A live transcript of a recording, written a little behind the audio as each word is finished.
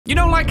You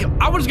know, like,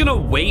 I was gonna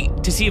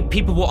wait to see if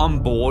people were on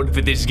board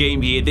for this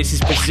game here. This is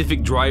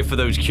Pacific Drive for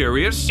those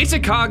curious. It's a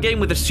car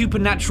game with a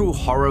supernatural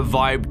horror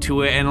vibe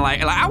to it, and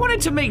like I wanted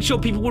to make sure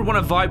people would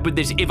want to vibe with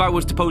this if I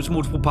was to post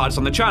multiple parts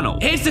on the channel.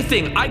 Here's the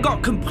thing, I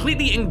got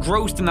completely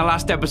engrossed in the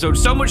last episode,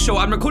 so much so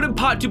I'm recording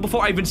part 2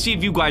 before I even see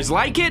if you guys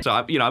like it.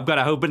 So, you know, I'm kind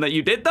of hoping that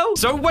you did, though.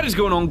 So, what is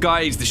going on,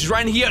 guys? This is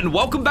Ryan here, and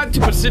welcome back to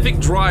Pacific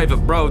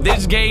Drive. Bro,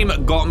 this game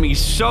got me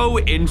so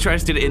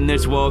interested in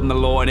this world and the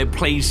lore, and it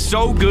plays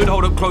so good.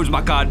 Hold up, close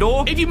my car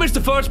door. If you missed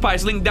the first part,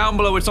 it's linked down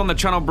below. It's on the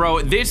channel,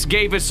 bro. This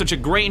gave us such a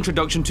great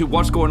introduction to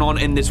what's going on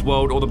in this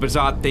world, all the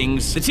bizarre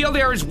things. The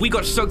TLDR is we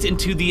got sucked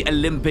into the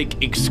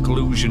Olympic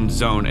exclusion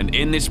zone, and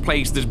in this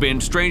place, there's been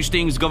strange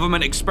things,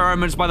 government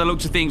experiments by the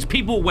looks of things,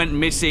 people went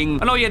missing,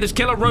 and oh yeah, there's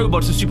killer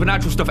robots and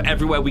supernatural stuff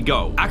everywhere we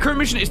go. Our current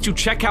mission is to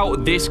check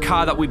out this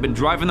car that we've been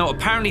driving, though.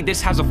 Apparently,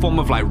 this has a form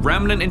of, like,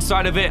 remnant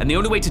inside of it, and the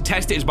only way to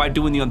test it is by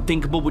doing the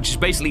unthinkable, which is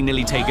basically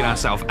nearly taking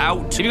ourselves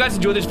out. If you guys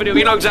enjoyed this video,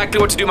 you know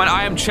exactly what to do, man.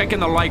 I am checking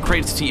the like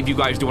crates to see if you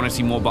guys do want to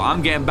see more, but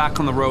I'm getting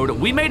back on the road.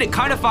 We made it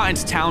kind of far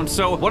into town,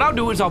 so what I'll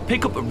do is I'll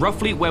pick up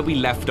roughly where we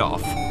left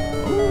off.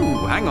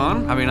 Ooh, hang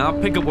on. I mean, I'll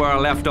pick up where I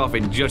left off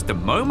in just a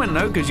moment,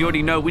 though, because you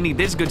already know we need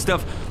this good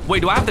stuff.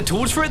 Wait, do I have the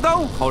tools for it,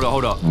 though?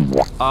 Hold on.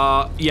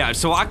 Yeah,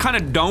 so I kind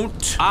of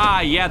don't.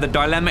 Yeah, the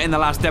dilemma in the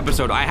last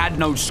episode. I had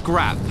no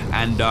scrap,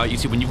 and you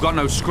see, when you've got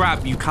no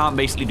scrap, you can't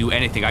basically do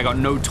anything. I got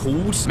no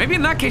tools. Maybe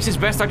in that case, it's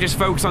best I just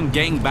focus on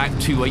getting back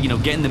to, you know,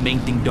 getting the main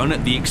thing done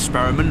at the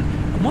experiment.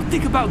 What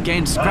think about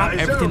getting scrap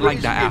everything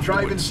like that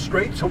afterwards? Driving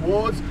straight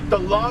towards the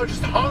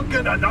largest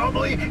honking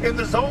anomaly in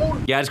the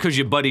zone? Yeah, it's because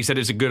your buddy said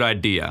it's a good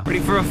idea.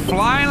 Ready for a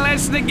flying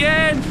lesson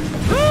again?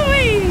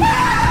 Woo-wee!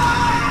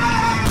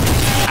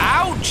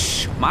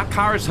 Ouch! My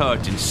car is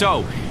hurting.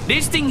 So,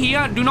 this thing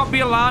here, do not be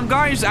alarmed,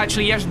 guys.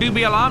 Actually, yes, do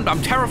be alarmed.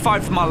 I'm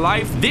terrified for my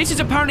life. This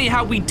is apparently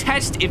how we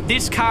test if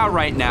this car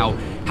right now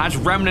has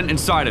remnant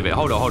inside of it.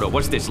 Hold on.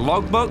 What's this?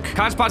 Logbook?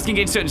 Car's parts can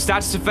gain certain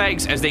status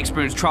effects as they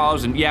experience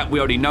trials, and yeah, we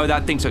already know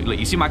that thing. So, look,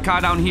 you see my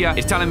car down here?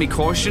 It's telling me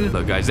caution.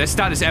 Look, guys, let's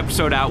start this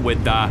episode out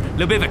with a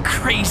little bit of a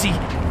crazy...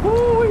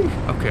 Woo-wee.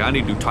 Okay, I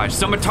need new tires.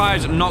 Summer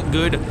tires, not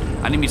good.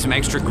 I need me some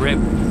extra grip.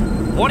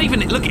 What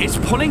even... Look, it's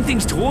pulling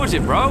things towards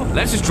it, bro.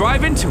 Let's just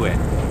drive into it.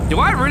 Do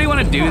I really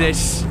want to do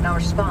this? No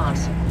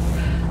response.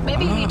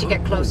 Maybe you need to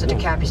get closer to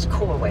Cappy's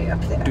core way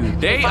up there.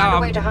 Dude, they find a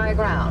way to higher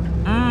ground.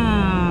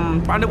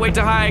 Find a way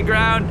to higher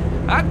ground.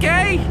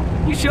 Okay.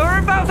 You sure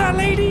about that,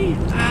 lady?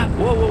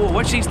 Whoa.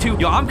 What's these two?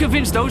 Yo, I'm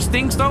convinced those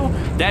things, though,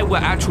 they were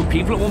actual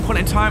people at one point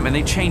in time, and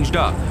they changed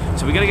up.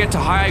 So we gotta get to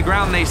higher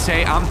ground, they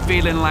say. I'm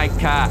feeling like,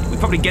 we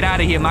probably get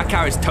out of here. My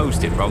car is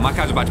toasted, bro. My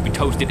car's about to be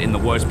toasted in the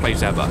worst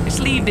place ever.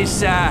 Let's leave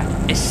this,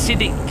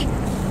 acidic,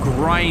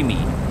 grimy,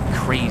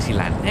 crazy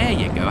land. There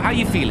you go. How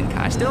you feeling,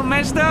 car? Still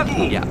messed up?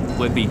 Yeah,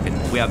 we're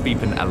beeping. We are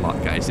beeping a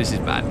lot, guys. This is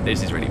bad.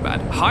 This is really bad.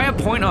 Higher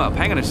point up.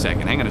 Hang on a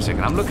second.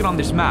 I'm looking on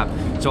this map.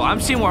 So I'm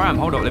seeing where I am.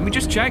 Hold on. Let me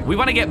just check. We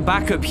want to get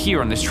back up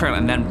here on this trail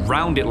and then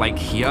round it like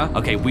here.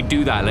 Okay, we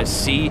do that. Let's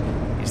see.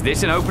 Is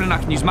this an opening I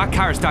can use? My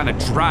car is starting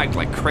to drag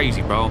like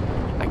crazy, bro.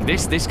 Like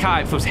this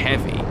car, it feels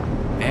heavy.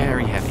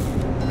 Very heavy.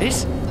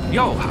 This...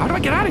 Yo, how do I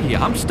get out of here?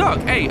 I'm stuck.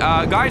 Hey,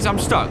 guys, I'm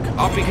stuck.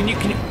 Oppie, can you...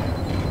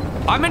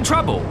 I'm in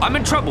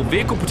trouble.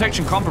 Vehicle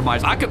protection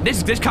compromised.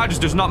 This car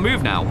just does not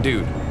move now.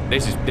 Dude,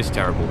 this is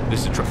terrible.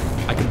 This is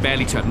I can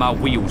barely turn. My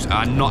wheels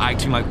are not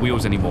acting like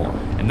wheels anymore.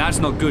 And that's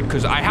not good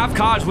because I have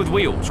cars with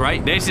wheels,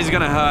 right? This is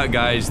gonna hurt,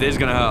 guys. This is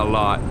gonna hurt a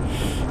lot.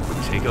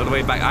 Take all the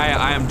way back.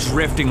 I am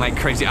drifting like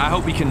crazy. I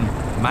hope we can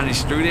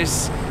manage through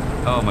this.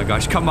 Oh my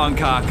gosh. Come on,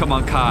 car.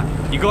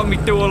 You got me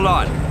through a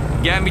lot.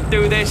 Get me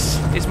through this.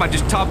 This might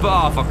just top it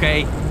off,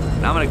 okay?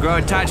 I'm gonna grow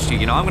attached to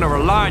you, you know, I'm gonna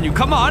rely on you.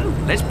 Come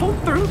on, let's pull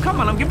through.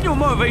 Come on, I'm giving you a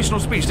motivational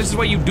speech. This is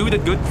where you do the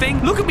good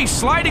thing. Look at me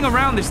sliding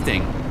around this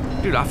thing.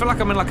 Dude, I feel like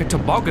I'm in like a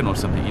toboggan or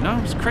something, you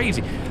know? It's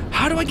crazy.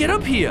 How do I get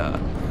up here?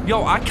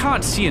 Yo, I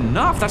can't see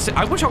enough. That's it.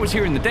 I wish I was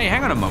here in the day.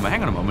 Hang on a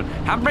moment.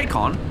 Handbrake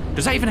on.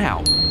 Does that even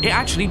help? It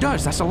actually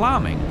does. That's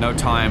alarming. No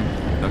time.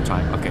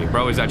 Okay,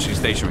 bro is actually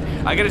stationary.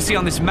 I gotta see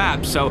on this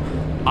map, so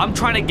I'm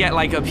trying to get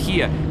like up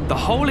here. The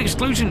whole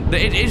exclusion,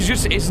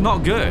 it's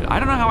not good. I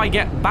don't know how I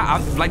get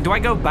back. Like, do I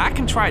go back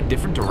and try a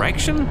different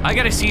direction? I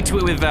gotta see to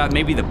it with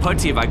maybe the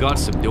putty if I got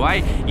some. Do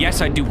I?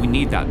 Yes, I do. We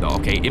need that though.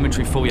 Okay,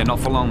 inventory full. Yeah,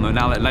 not for long though.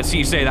 Now let's see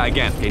you say that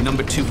again. Okay,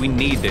 number 2, we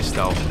need this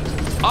though.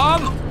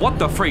 What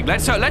the freak?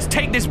 Let's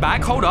take this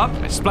back. Hold up.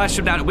 Let's splash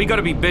them down. We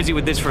gotta be busy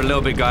with this for a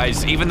little bit,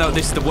 guys. Even though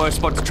this is the worst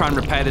spot to try and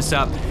repair this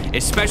up,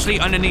 especially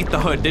underneath the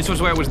hood. This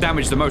was where it was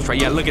damaged the most, right?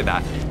 Yeah, look at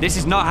that. This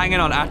is not hanging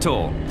on at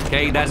all.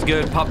 Okay, that's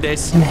good. Pop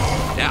this.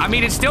 I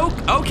mean, it's still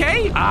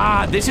okay.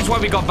 This is why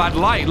we got bad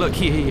light. Look,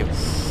 here.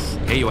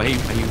 Here you are.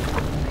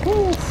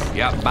 Woo.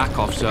 Yeah, back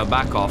off, sir.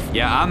 Back off.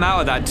 Yeah, I'm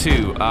out of that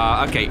too.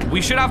 Okay,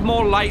 we should have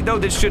more light though.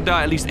 This should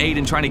at least aid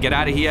in trying to get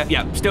out of here.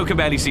 Yeah, still can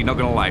barely see. Not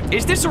gonna lie.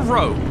 Is this a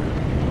road?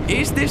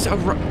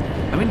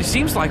 I mean, it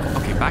seems like...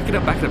 Okay, back it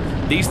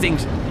up. These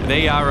things,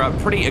 they are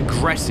pretty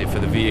aggressive for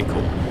the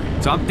vehicle.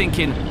 So I'm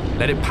thinking,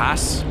 let it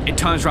pass. It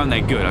turns around,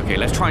 they're good. Okay,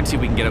 let's try and see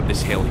if we can get up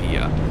this hill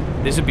here.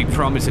 This would be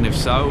promising if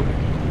so.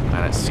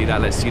 Right, let's see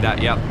that. Let's see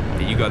that. Yep.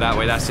 There you go that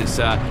way. That's it,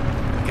 sir.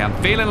 Okay, I'm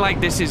feeling like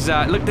this is,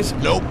 look, this...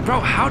 Nope.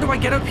 Bro, how do I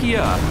get up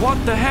here?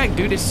 What the heck,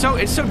 dude? It's so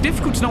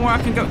difficult to know where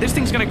I can go. This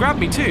thing's gonna grab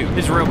me, too.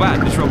 This is real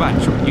bad. This is real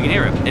bad. You can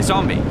hear it. It's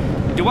on me.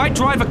 Do I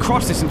drive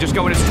across this and just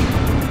go in a...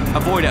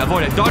 Avoid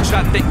it. Dodge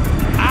that thing.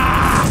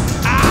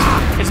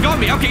 Ah! It's got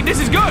me. Okay,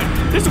 this is good.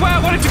 This is where I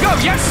wanted to go.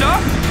 Yes, sir.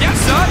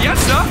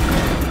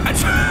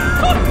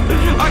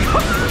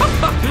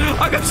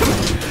 I got some...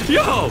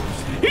 Yo!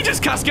 He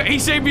just he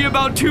saved me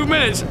about 2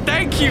 minutes.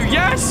 Thank you.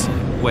 Yes!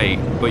 Wait,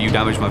 but you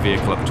damaged my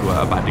vehicle up to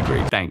a bad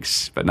degree.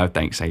 Thanks, but no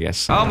thanks, I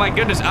guess. Oh my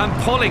goodness, I'm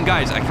pulling,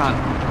 guys. I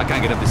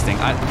can't get up this thing.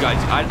 Guys,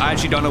 I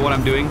actually don't know what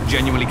I'm doing.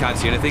 Genuinely can't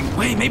see anything.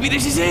 Wait, maybe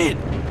this is it.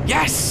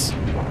 Yes!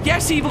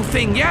 Yes, evil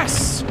thing,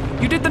 yes!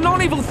 You did the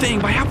non-evil thing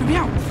by helping me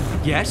out.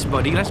 Yes,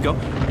 buddy, let's go.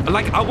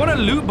 Like, I want to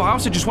loot, but I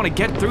also just want to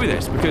get through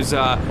this because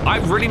I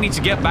really need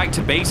to get back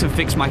to base and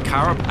fix my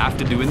car up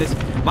after doing this.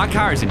 My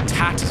car is in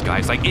tatters,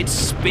 guys. Like, it's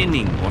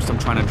spinning whilst I'm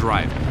trying to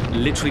drive.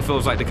 Literally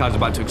feels like the car's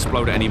about to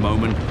explode at any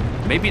moment.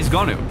 Maybe it's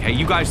gonna, okay?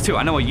 You guys too.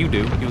 I know what you do.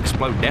 You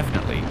explode,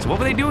 definitely. So what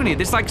were they doing here?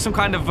 This is like some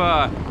kind of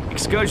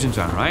excursion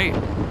zone, right?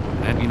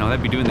 And, you know,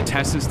 they'd be doing the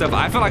tests and stuff.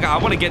 I feel like I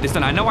want to get this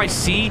done. I know I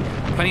see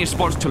plenty of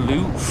spots to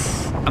loot.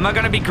 Am I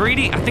gonna be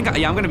greedy?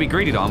 Yeah, I'm gonna be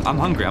greedy though. I'm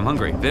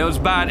hungry. Feels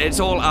bad. It's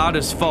all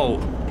Ada's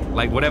fault.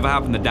 Like, whatever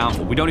happened to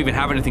Downfall. We don't even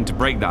have anything to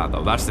break that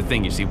though. That's the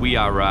thing, you see. We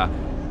are,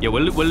 yeah,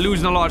 we're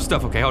losing a lot of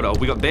stuff. Okay, hold on.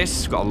 We got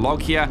this. Got a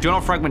log here.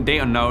 Journal fragment, date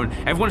unknown.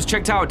 Everyone's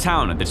checked out of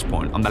town at this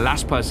point. I'm the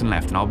last person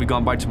left, and I'll be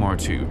gone by tomorrow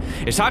too.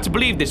 It's hard to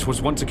believe this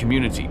was once a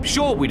community.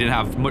 Sure, we didn't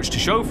have much to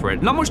show for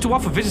it. Not much to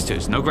offer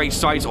visitors. No great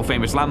sights or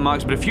famous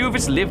landmarks, but a few of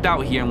us lived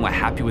out here and were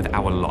happy with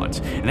our lot.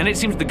 And then it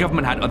seems the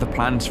government had other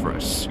plans for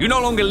us. You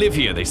no longer live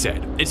here, they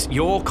said. It's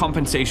your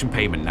compensation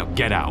payment. Now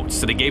get out.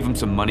 So they gave them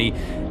some money.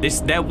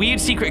 Their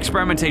weird secret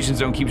experimentation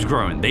zone keeps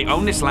growing. They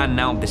own this land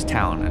now, this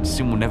town, and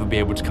soon we'll never be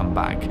able to come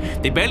back.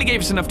 They barely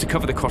gave us enough to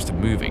cover the cost of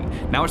moving.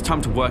 Now it's time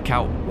to work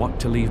out what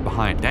to leave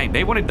behind. Dang,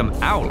 they wanted them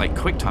out like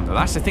quick time though.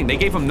 That's the thing. They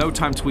gave them no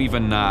time to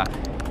even, you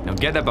know,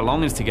 get their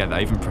belongings together,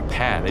 even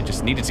prepare. They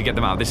just needed to get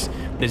them out. This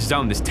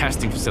zone, this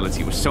testing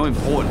facility was so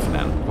important for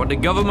them. What the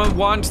government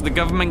wants, the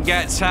government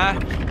gets, huh?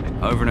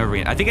 Over and over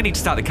again. I think I need to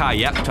start the car.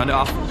 Yep, turn it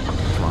off.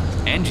 Come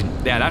on. Engine.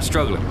 Yeah, that's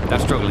struggling.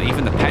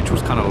 Even the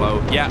petrol's kind of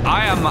low. Yeah,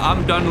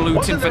 I'm done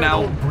looting for now. Wasn't there an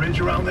old bridge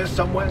around there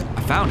somewhere?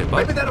 I found it,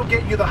 but... Maybe that'll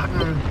get you the...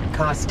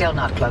 Car's still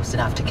not close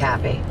enough to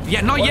Cappy.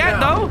 Yeah, not yet,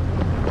 though.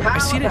 How I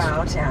see this.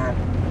 about,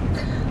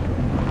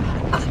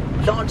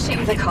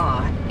 launching the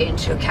car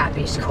into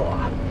Cappy's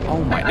core?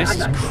 Oh my, this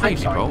is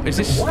crazy, bro. Is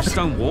this a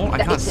stone wall? I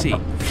can't see.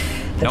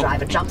 The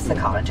driver jumps the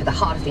car into the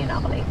heart of the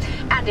anomaly.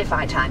 And if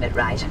I time it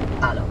right,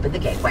 I'll open the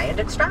gateway and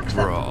extract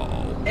them.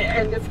 Bro.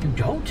 And if you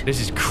don't? This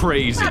is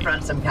crazy. I've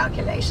run some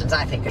calculations.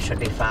 I think it should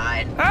be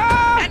fine.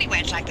 Ah! Anyway,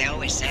 it's like they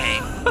always say.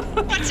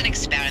 What's an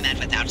experiment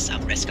without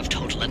some risk of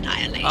total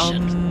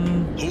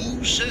annihilation?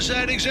 Who says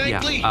that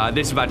exactly? Yeah,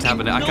 this is about to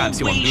happen. I can't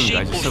see what I'm doing,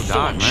 guys. It's so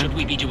dark, man. Should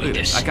we be doing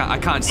this? I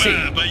can't see.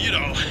 But you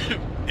know,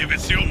 if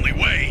it's the only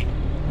way.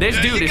 This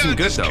dude isn't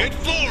good though. Kid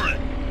for it.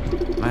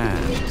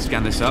 Man,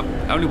 scan this up.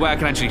 Only way I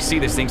can actually see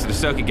this thing's to the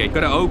circuit gate.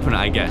 Gotta open it,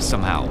 I guess,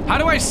 somehow. How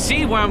do I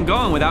see where I'm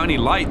going without any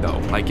light, though?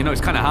 Like, you know, it's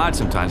kind of hard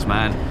sometimes,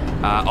 man.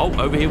 Oh,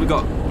 over here we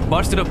got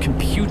busted up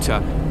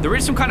computer. There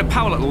is some kind of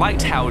power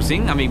light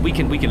housing. I mean, we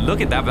can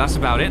look at that, but that's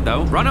about it,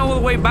 though. Run all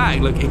the way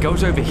back. Look, it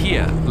goes over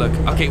here. Look,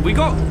 okay, we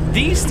got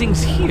these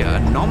things here.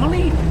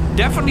 Anomaly?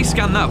 Definitely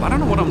scan that up. I don't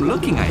know what I'm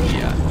looking at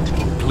here.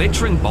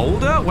 Glittering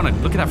boulder? Want to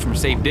look at that from a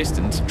safe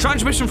distance.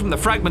 Transmission from the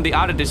fragment, the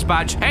Ada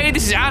dispatch. Hey,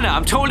 this is Anna.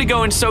 I'm totally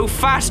going so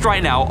fast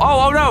right now.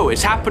 Oh no,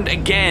 it's happened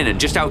again. And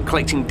just out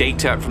collecting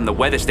data from the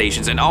weather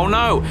stations. And oh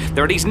no,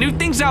 there are these new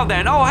things out there.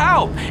 And oh,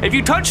 help. If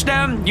you touch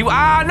them, you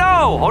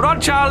no. Hold on,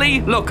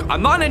 Charlie. Look,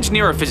 I'm not an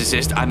engineer or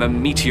physicist. I'm a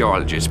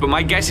meteorologist. But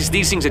my guess is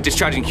these things are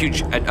discharging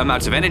huge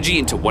amounts of energy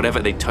into whatever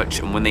they touch.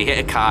 And when they hit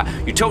a car,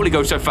 you totally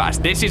go so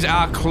fast. This is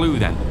our clue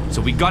then.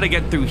 So we gotta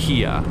get through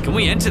here. Can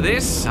we enter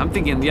this? I'm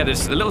thinking, yeah,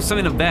 there's a little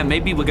something up there.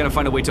 Maybe we're gonna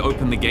find a way to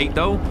open the gate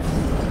though.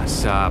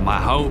 That's my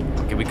hope.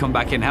 Can we come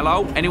back in?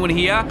 Hello? Anyone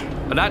here?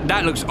 Oh,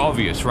 that looks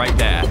obvious right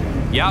there.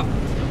 Yep.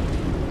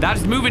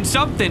 That's moving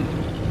something.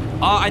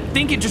 I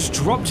think it just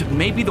dropped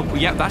maybe the...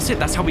 Yeah, that's it.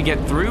 That's how we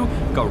get through.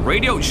 Got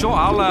radio. Sure,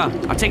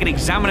 I'll take an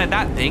examine at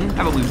that thing.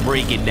 How about we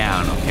break it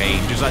down, okay?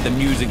 Just like the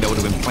music that would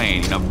have been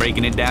playing. You know,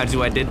 breaking it down. See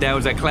what I did there?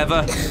 Was that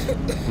clever?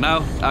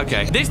 No?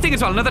 Okay. This thing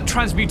is another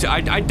transmuter.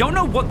 I don't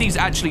know what these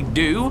actually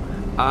do.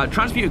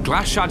 Transmuter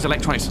glass shards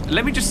electronics.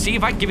 Let me just see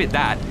if I give it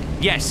that.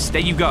 Yes, there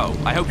you go.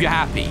 I hope you're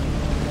happy.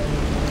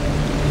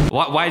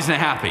 Why isn't it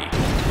happy?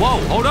 Whoa,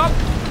 hold up.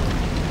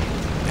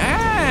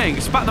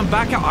 Dang, spat them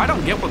back out. I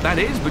don't get what that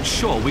is, but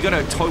sure, we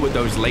gotta toy with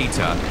those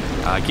later.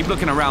 Keep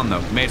looking around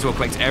though. May as well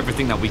collect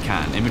everything that we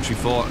can. Inventory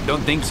 4,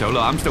 don't think so.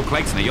 Look, I'm still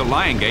collecting it. You're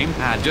lying, game.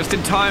 Just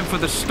in time for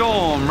the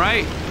storm,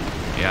 right?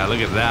 Yeah, look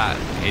at that.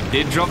 It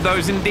did drop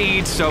those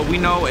indeed, so we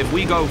know if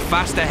we go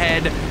fast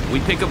ahead, we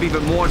pick up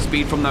even more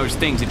speed from those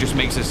things. It just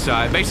makes us,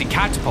 basically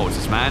catapults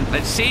us, man.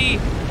 Let's see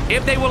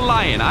if they were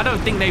lying. I don't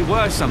think they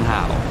were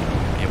somehow.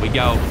 Here we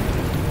go.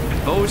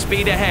 Full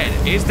speed ahead.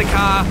 Here's the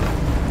car.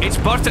 It's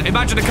busted.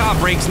 Imagine the car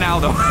breaks now,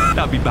 though.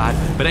 That'd be bad.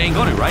 But it ain't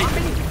gonna, right?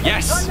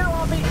 Yes.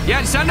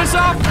 Yeah, send us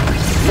up.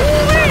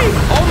 Woo-wee!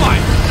 Oh, my.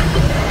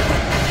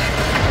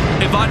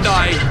 If I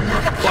die,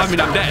 well, I mean,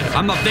 I'm dead.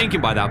 I'm not thinking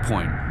by that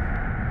point.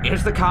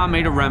 Is the car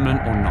made a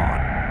remnant or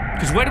not?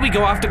 Because where do we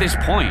go after this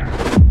point?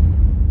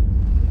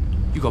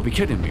 You gotta be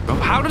kidding me, bro.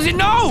 How does it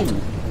know?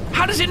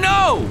 How does it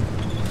know?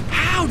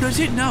 How does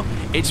it know?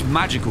 It's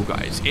magical,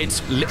 guys.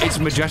 It's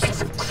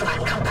majestic.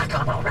 Come back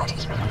on already.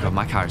 Oh God,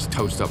 my car is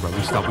toast up, bro.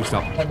 We stop.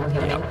 Can you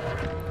hear me?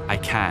 I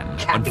can,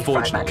 Can't be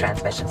fried by unfortunately.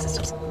 transmission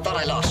systems. Thought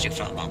I lost you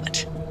for a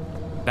moment.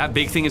 That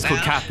big thing is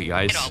called Cappy,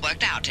 guys. It all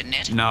worked out, didn't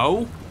it?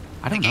 No?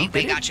 I don't The know.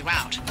 gateway Did it? got you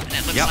out, and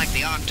it looks Yep. like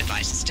the ARC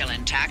device is still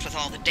intact with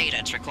all the data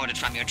it's recorded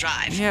from your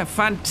drive. Yeah,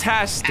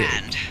 fantastic.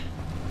 And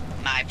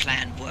my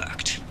plan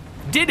worked.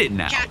 Did it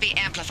now? Cappy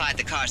amplified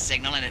the car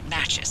signal and it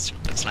matches.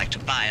 Looks like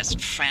Tobias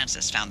and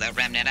Francis found their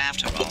remnant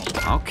after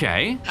all.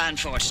 Okay.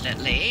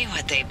 Unfortunately,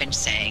 what they've been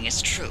saying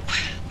is true.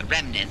 The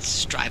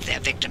remnants drive their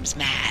victims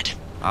mad.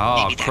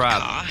 Oh, Maybe that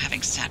crap. car,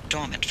 having sat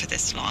dormant for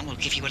this long, will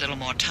give you a little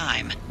more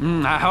time.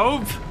 I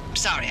hope.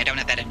 Sorry, I don't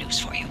have better news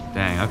for you.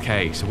 Dang,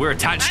 okay. So we're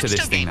attached to I'm this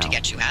still thing game now. to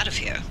get you out of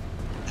here.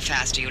 The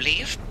faster you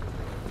leave,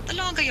 the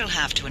longer you'll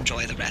have to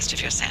enjoy the rest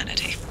of your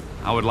sanity.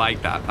 I would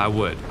like that. I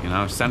would. You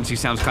know, sanity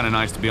sounds kind of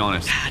nice, to be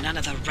honest. None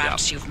of the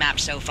routes you've mapped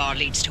so far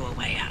leads to a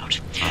way out.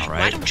 All right.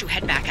 Why don't you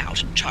head back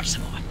out and chart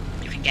some more?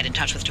 You can get in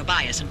touch with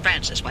Tobias and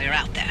Francis while you're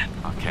out there.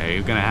 Okay,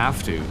 you're gonna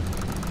have to.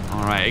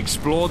 All right,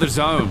 explore the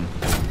zone.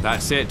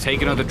 That's it.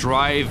 Take another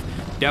drive.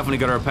 Definitely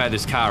gotta repair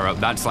this car up.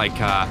 That's like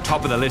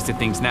top of the list of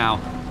things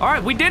now. All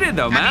right, we did it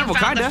though, man. Have you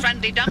Well, found kinda. the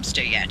friendly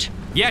dumpster yet?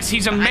 Yes,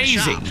 he's Behind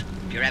amazing. shop.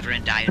 If you're ever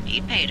in dire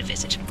need, pay it a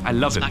visit. I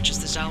love as him. much as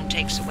the zone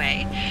takes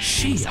away,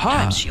 She,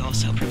 sometimes her. she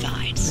also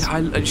provides.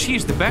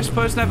 She's the best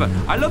person ever.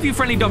 I love you,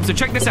 friendly dumpster.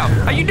 Check this out.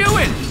 How you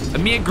doing? A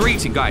mere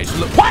greeting, guys.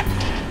 Look. What?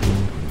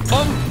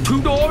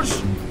 2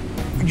 doors.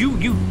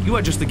 You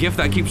are just the gift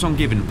that keeps on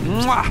giving.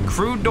 Mwah.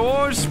 Crew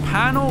doors,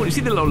 panel. You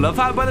see the little love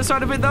heart by the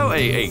side of it, though?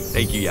 Hey,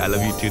 thank you. Yeah, I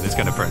love you too. That's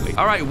kind of friendly.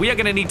 All right, we are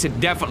gonna need to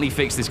definitely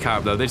fix this car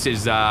up, though. This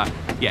is, yeah,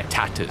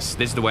 tatters.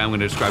 This is the way I'm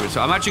gonna describe it.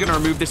 So I'm actually gonna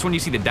remove this one. You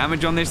see the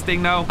damage on this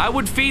thing, though? I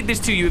would feed this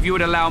to you if you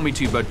would allow me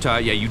to, but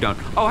yeah, you don't.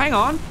 Oh, hang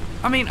on.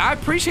 I mean, I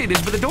appreciate this,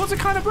 but the doors are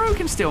kind of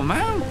broken still,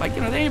 man. Like,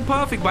 you know, they ain't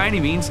perfect by any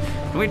means.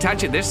 Can we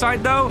attach it this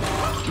side, though?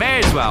 May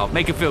as well.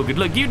 Make it feel good.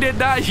 Look, you did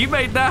that. You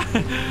made that.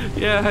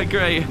 Yeah,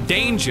 great.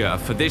 Danger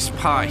for this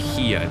part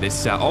here.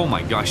 This, oh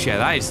my gosh, yeah,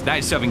 that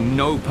is serving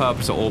no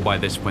purpose at all by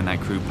this point, that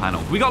crew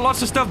panel. We got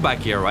lots of stuff back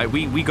here, right?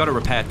 We got to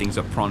repair things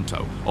up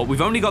pronto. Oh,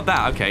 we've only got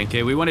that.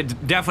 Okay, we want to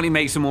definitely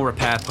make some more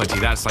repair putty.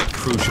 That's, like,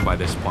 crucial by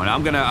this point.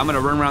 I'm gonna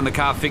run around the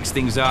car, fix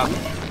things up,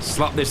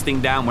 slop this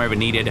thing down wherever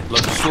needed.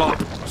 Look, slop.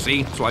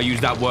 See? So I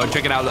use that word.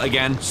 Check it out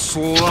again.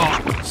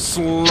 Slop.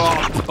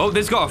 Oh,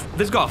 this got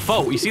a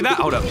fault. You see that?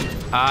 Hold up.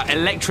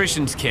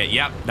 Electrician's kit.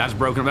 Yep, that's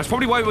broken. That's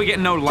probably why we're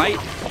getting no light.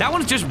 That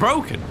one's just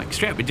broken. Like,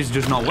 straight up, it just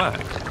does not work.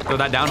 Throw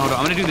that down. Hold on.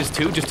 I'm gonna do this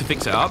too, just to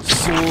fix it up.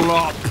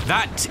 Slop.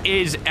 That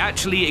is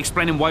actually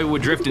explaining why we were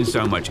drifting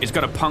so much. It's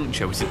got a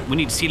puncture. We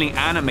need sealing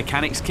and a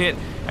mechanics kit.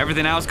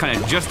 Everything else kind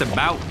of just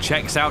about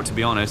checks out, to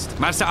be honest.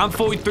 Master, I'm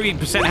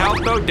 43%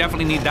 health, though.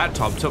 Definitely need that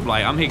topped up.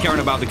 Like, I'm here caring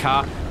about the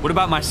car. What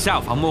about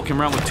myself? I'm walking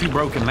around with 2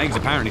 broken legs,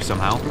 apparently,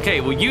 somehow.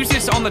 Okay, we'll use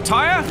this on the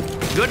tire.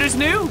 Good as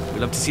new. We'd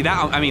love to see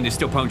that. I mean, it's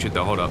still punctured,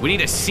 though. Hold up. We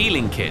need a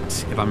sealing kit,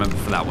 if I remember,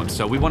 for that one.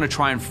 So we want to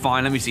try and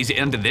find, let me see. Is it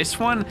under this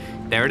one?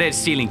 There it is,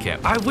 sealing kit.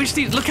 I wish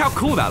these, look how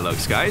cool that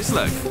looks, guys.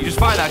 Look, you just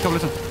fire that a couple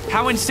of times.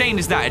 How insane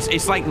is that?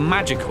 It's like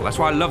magical. That's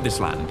why I love this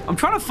land. I'm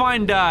trying to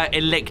find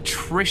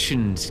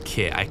electrician's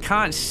kit. I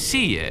can't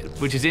see it,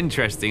 which is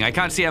interesting. I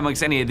can't see it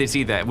amongst any of this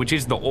either, which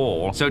is the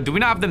ore. So do we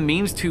not have the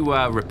means to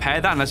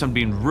repair that unless I'm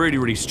being really,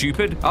 really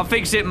stupid? I'll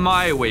fix it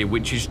my way,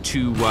 which is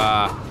to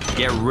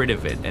get rid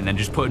of it and then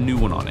just put a new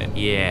one on it.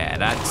 Yeah,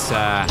 that's,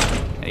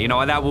 you know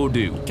what, that will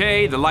do.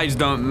 Okay, the lights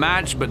don't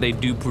match, but they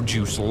do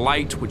produce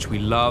light, which we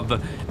love.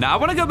 Now, I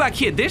want to go back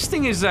here. This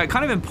thing is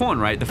kind of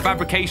important, right? The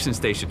fabrication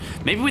station.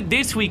 Maybe with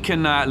this, we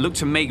can look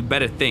to make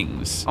better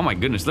things. Oh my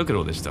goodness, look at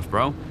all this stuff,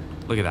 bro.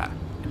 Look at that.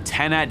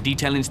 Antenna,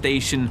 detailing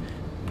station.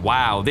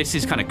 Wow, this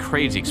is kind of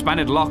crazy.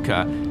 Expanded locker.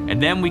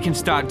 And then we can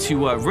start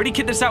to really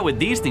kit this out with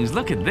these things.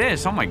 Look at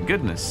this. Oh my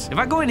goodness. If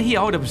I go in here,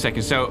 hold up a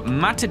second. So,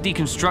 matter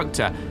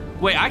deconstructor.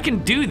 Wait, I can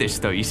do this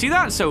though. You see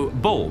that? So,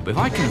 bulb. If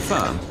I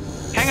confirm,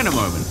 hang on a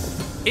moment.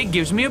 It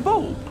gives me a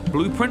bulb.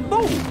 Blueprint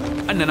bulb.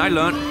 And then I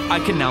learned I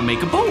can now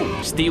make a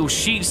bulb. Steel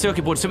sheet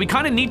circuit board. So we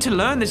kind of need to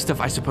learn this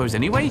stuff, I suppose,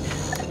 anyway.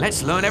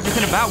 Let's learn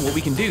everything about what we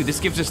can do. This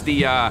gives us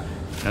the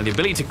Now, the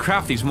ability to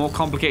craft these more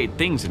complicated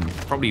things and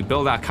probably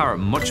build our car up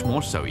much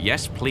more so.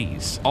 Yes,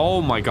 please.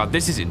 Oh my god,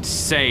 this is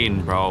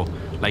insane, bro.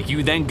 Like,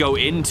 you then go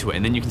into it,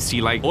 and then you can see,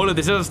 like, all of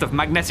this other stuff.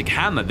 Magnetic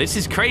hammer. This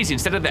is crazy.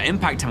 Instead of the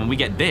impact hammer, we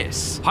get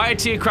this. Higher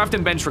tier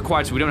crafting bench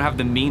required, so we don't have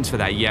the means for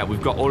that yet.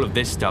 We've got all of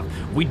this stuff.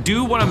 We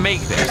do want to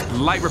make this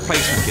light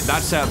replacement kit.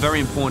 That's very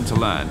important to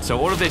learn. So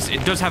all of this,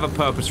 it does have a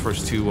purpose for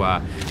us to, you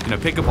know,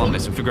 pick up on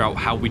this and figure out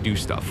how we do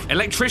stuff.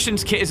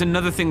 Electrician's kit is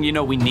another thing, you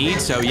know, we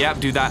need. So, yeah,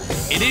 do that.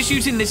 It is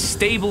using this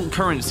stable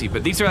currency,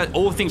 but these are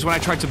all things when I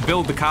tried to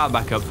build the car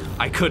back up,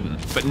 I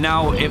couldn't. But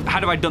now,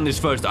 had I done this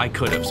first, I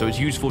could have. So it's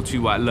useful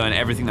to learn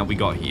everything that we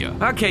got here.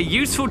 Okay,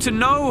 useful to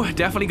know.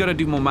 Definitely got to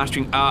do more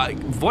mastering.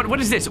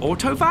 What is this?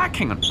 Auto vac?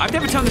 Hang on. I've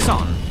never turned this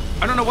on.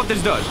 I don't know what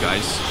this does,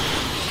 guys.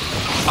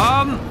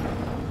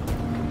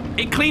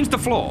 It cleans the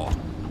floor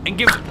and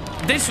gives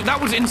this. That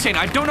was insane.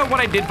 I don't know what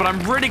I did, but I'm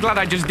really glad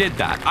I just did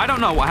that. I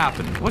don't know what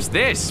happened. What's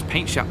this?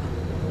 Paint shop.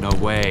 No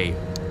way.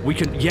 We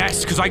can.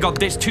 Yes, because I got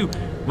this too.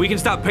 We can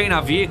start painting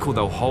our vehicle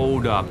though.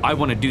 Hold up. I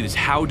want to do this.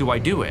 How do I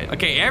do it?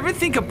 Okay,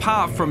 everything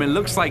apart from it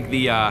looks like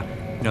the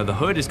you know, the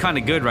hood is kind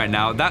of good right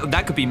now.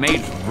 That could be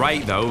made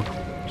right though.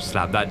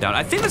 Slap that down.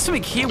 I think there's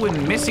something here we're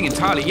missing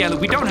entirely. Yeah,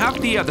 look, we don't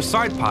have the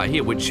side part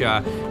here, which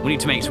we need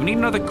to make. So we need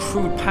another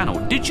crude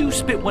panel. Did you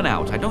spit one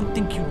out? I don't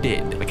think you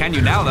did. But can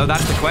you now though?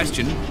 That's the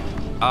question.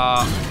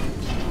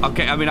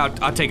 Okay. I mean,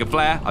 I'll take a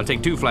flare. I'll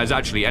take 2 flares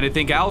actually.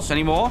 Anything else?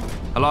 Any more?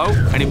 Hello?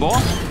 Any more?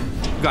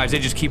 Guys, they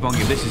just keep on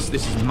giving. This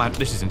is mad.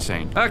 This is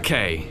insane.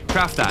 Okay,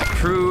 craft that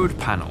crude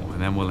panel,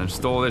 and then we'll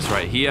install this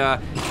right here.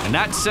 And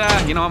that's,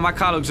 you know, my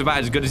car looks about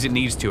as good as it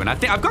needs to. And I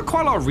think I've got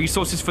quite a lot of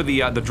resources for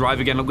the drive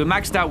again. Look, we're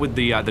maxed out with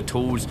the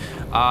tools.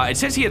 It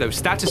says here though,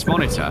 status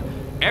monitor.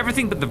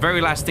 Everything but the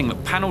very last thing,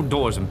 look, panel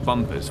doors and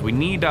bumpers. We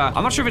need,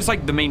 I'm not sure if it's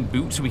like the main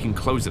boot so we can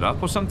close it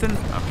up or something.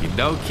 Okie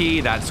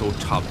dokie, that's all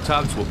topped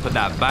up, so we'll put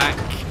that back.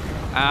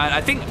 And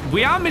I think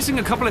we are missing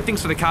a couple of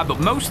things for the car, but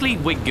mostly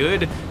we're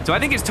good. So I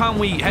think it's time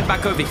we head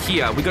back over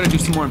here. We got to do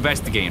some more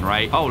investigating,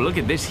 right? Oh, look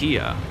at this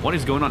here. What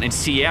is going on in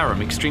Sierra?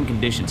 Extreme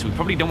conditions. We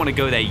probably don't want to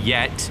go there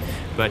yet,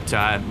 but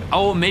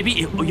oh,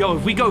 maybe, yo,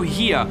 if we go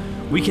here,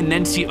 we can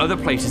then see other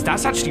places.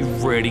 That's actually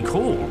really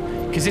cool.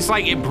 Because it's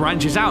like it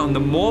branches out, and the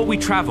more we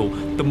travel,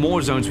 the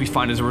more zones we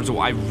find as a result.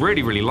 I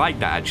really, really like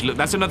that, actually. Look,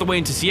 that's another way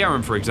into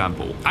Sierra, for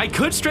example. I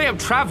could straight up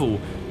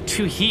travel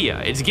to here.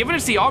 It's given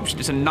us the option.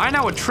 It's a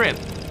 9-hour trip.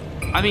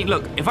 I mean,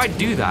 look, if I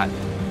do that,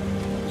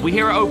 we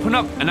hear it open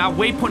up, and our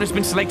waypoint has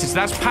been selected, so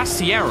that's past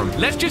Sierra.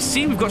 Let's just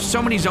see. We've got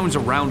so many zones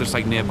around us,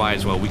 like, nearby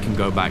as well, we can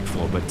go back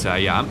for. But,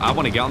 yeah, I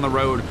want to get on the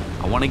road.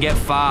 I want to get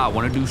far. I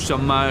want to do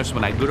some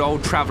like good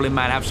old traveling,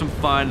 man. Have some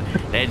fun.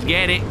 Let's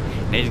get it.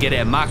 Let's get it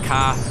in my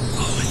car.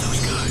 Oh, it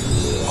feels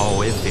good.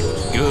 Oh, it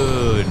feels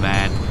good,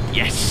 man.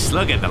 Yes,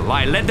 look at the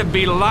light. Let there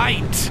be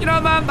light. You know,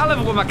 man, I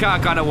love it when my car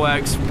kind of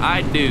works.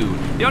 I do.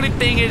 The only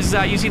thing is,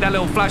 you see that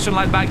little flashing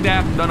light back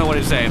there? Don't know what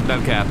it's saying.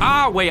 Don't care.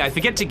 Ah, wait, I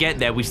forget to get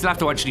there. We still have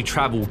to actually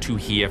travel to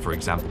here, for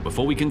example,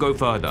 before we can go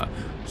further.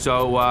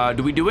 So,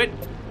 do we do it?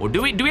 Or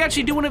do we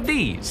actually do one of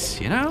these?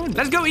 You know?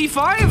 Let's go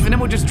E5, and then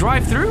we'll just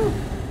drive through.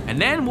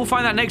 And then we'll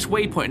find that next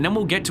waypoint, and then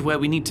we'll get to where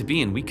we need to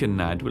be, and we can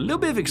do a little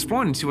bit of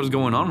exploring and see what's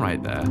going on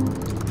right there.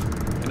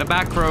 In the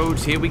back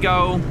roads, here we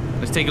go.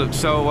 Let's take a look.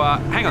 So,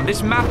 hang on,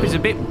 this map is a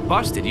bit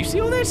busted. You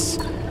see all this?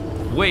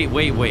 Wait.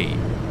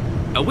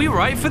 Are we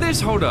right for this?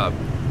 Hold up.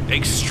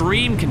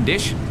 Extreme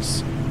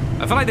conditions.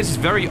 I feel like this is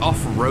very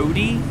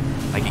off-roady.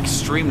 Like,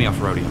 extremely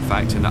off-roady, in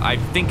fact. And I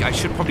think I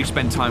should probably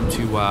spend time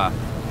to,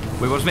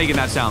 wait, what's making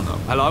that sound, though?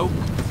 Hello?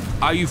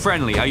 Are you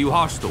friendly? Are you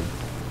hostile?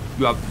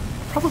 You are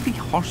probably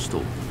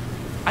hostile.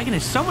 I can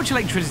hear so much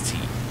electricity,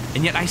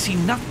 and yet I see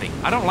nothing.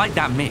 I don't like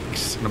that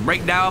mix. I'm gonna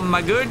break down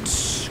my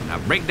goods.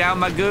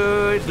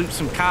 Loot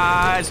some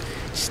cars.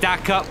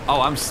 Stack up. Oh,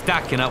 I'm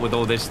stacking up with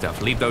all this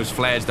stuff. Leave those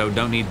flares, though.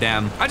 Don't need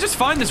them. I just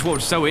find this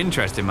world so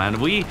interesting,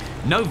 man. We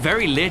know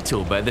very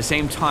little, but at the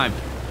same time,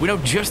 we know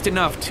just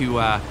enough to, you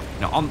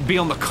know, be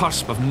on the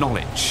cusp of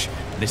knowledge.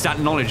 And it's that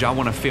knowledge I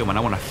want to feel, man.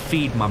 I want to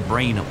feed my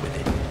brain up with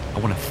it. I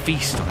want to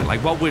feast on it.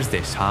 Like, what was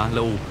this, huh?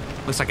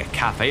 Looks like a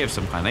cafe of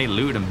some kind. They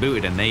looted and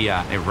booted, and they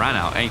ran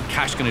out. Ain't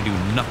cash gonna do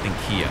nothing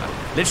here.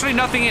 Literally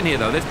nothing in here,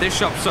 though. This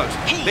shop sucks.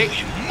 Holy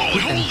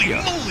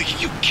moly!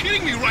 You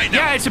kidding me right now?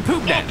 Yeah, it's a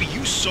poop den. Bobby,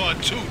 you saw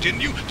it too,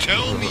 didn't you?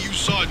 Tell me you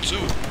saw it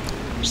too.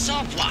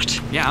 Saw what?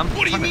 Yeah,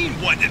 What do you mean,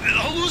 what?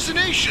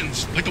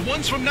 Hallucinations? Like the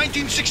ones from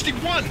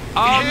 1961? We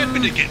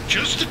happened to get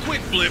just a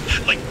quick blip,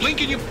 like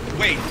blinking you...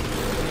 Wait.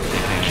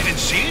 You didn't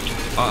see it?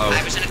 Uh-oh.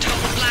 I was in a total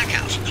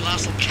blackout.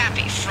 Colossal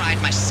Cappy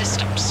fried my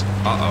systems.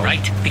 Uh-oh.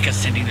 Right, because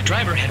sending the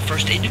driver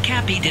headfirst into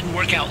Cappy didn't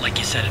work out like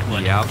you said it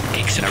would. Yeah.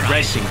 Big surprise.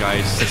 Racing,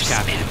 guys. It's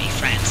Cappy. Spare me,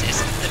 Francis.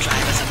 The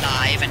driver's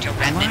alive and your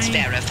remnants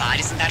verified.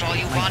 Isn't that all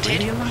you wanted?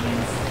 Really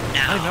alive?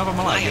 Now, I'm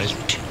why alive,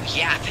 are you two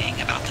yapping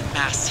about the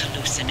mass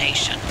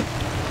hallucination?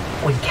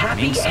 When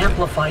Cappy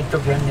amplified the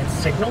remnant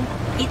signal,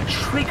 it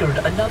triggered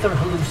another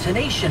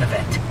hallucination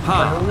event.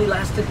 But it only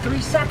lasted 3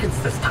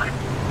 seconds this time.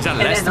 Is that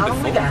less and than not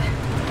only before?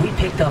 that, we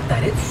picked up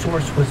that its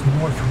source was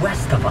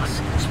northwest of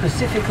us,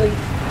 specifically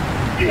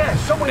Yeah,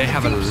 somewhere They in the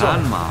have a deep zone.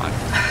 landmark.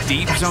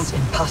 Deep That's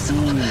zone.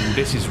 impossible. Ooh,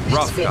 this is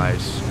rough, been-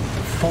 guys.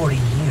 40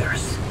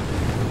 years.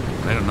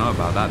 I don't know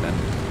about that then.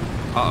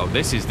 Uh-oh,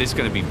 this is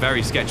going to be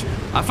very sketchy.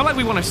 I feel like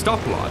we want to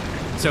stop a lot.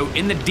 So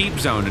in the deep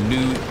zone, a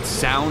new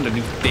sound, a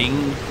new thing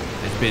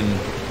has been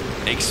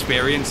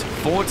experienced.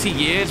 40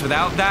 years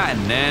without that,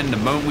 and then the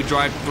moment we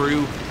drive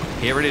through,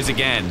 here it is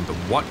again. But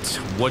what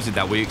was it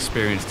that we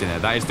experienced in there?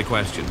 That is the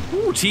question.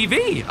 Ooh,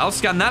 TV. I'll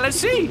scan that. Let's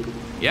see.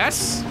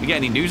 Yes? We get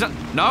any news on?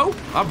 No?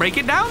 I'll break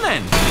it down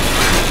then.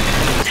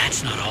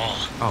 That's not all.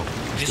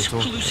 Oh, This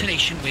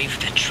hallucination wave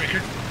that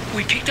triggered,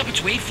 we picked up its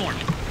waveform.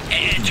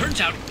 And it turns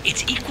out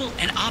it's equal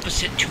and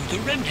opposite to the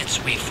remnant's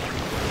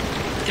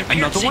waveform. They're paired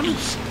Another one?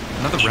 signals.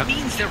 Another It rem-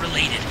 means they're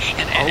related.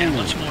 And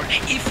what's more,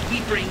 if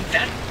we bring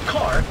that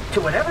Car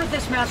to whatever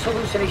this mass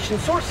hallucination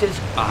source is,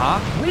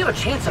 we have a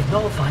chance of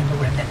nullifying the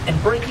remnant and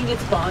breaking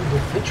its bond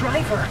with the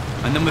driver.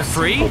 And then we're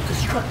free? Simple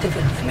destructive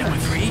interference. And then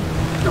we're free?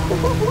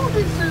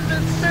 This is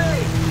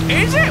insane.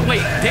 Is it?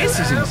 Wait, this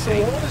is After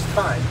insane. all this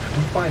time,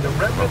 we find a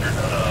remnant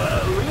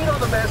lead on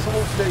the mass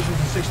hallucinations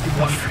in 61.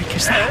 What freak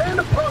is that? And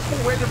a possible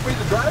way to free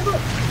the driver.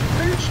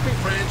 Bitch me,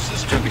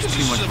 Francis. Don't be This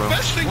too is much, the bro.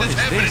 best thing What that's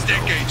is happened this, in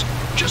though? decades.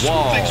 Just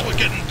Whoa. when things were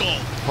getting dull.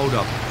 Hold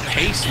up.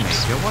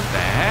 Pacemaker? What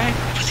the heck?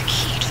 It was a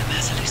key to the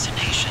mass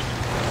hallucination.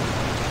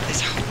 This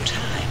whole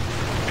time.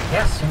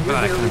 Yes, and Well,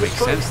 that you're kind of makes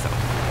sense, though.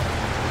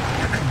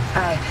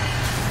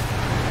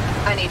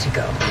 I need to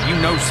go. You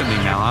know something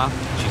now,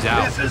 huh? She's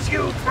out. This is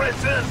you,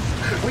 Princess.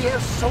 We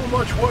have so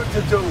much work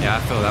to do. Yeah, I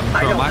feel that.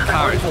 Bro, my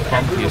car is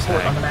bumpy as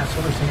report on the heck. mass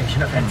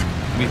hallucination event.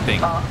 Let me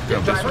think. Go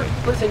this Driver, way.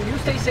 listen, you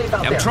stay safe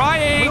out I'm there.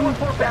 trying. We'll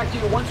report back to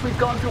you once we've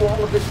gone through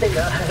all of this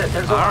data.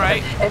 There's a All lot of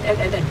right.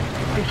 it.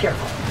 And be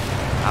careful.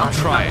 I'm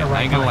trying.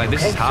 I ain't gonna lie.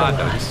 This is hard,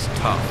 though. So, This is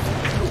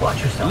tough.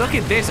 watch yourself. Look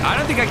at this. I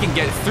don't think I can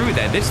get through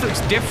there. This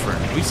looks different.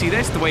 We see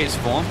this, the way it's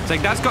formed. It's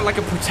like that's got like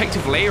a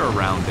protective layer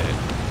around it.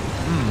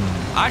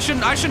 I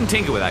shouldn't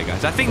tinker with that,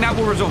 guys. I think that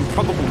will result in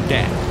probable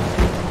death.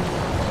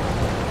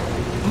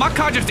 My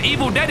car just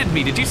evil deaded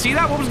me. Did you see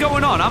that? What was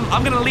going on?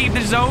 I'm gonna leave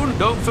this zone.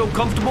 Don't feel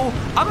comfortable.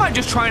 I might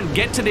just try and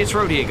get to this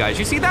road here, guys.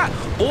 You see that?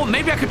 Or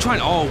maybe I could try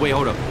and, oh, wait,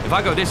 hold up. If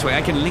I go this way,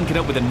 I can link it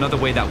up with another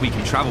way that we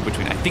can travel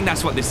between. I think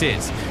that's what this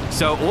is.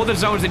 So all the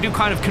zones, they do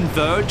kind of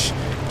converge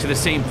to the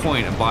same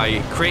point. And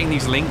by creating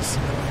these links,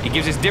 it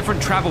gives us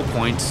different travel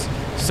points.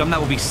 Some that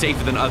will be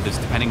safer than others,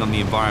 depending on the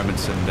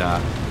environments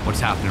and what's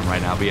happening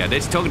right now. But yeah,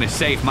 this token is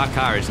safe. My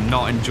car is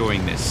not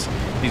enjoying this.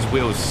 These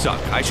wheels suck.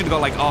 I should have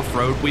got like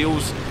off-road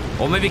wheels.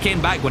 Or maybe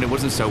came back when it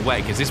wasn't so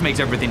wet, because this makes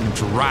everything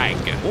drag.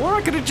 Or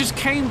I could have just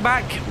came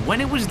back when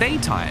it was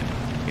daytime.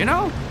 You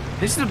know?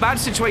 This is a bad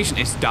situation.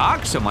 It's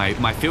dark, so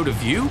my field of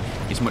view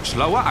is much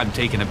lower. I'm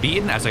taking a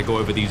beating as I go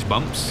over these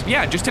bumps.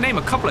 Yeah, just to name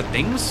a couple of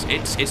things,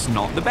 it's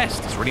not the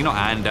best. It's really not.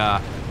 And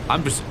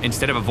I'm just,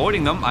 instead of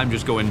avoiding them, I'm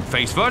just going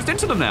face first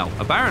into them now,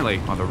 apparently.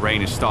 Oh, the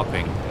rain is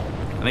stopping.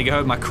 I think I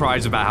heard my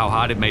cries about how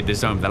hard it made this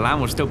zone. The land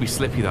will still be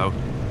slippy, though.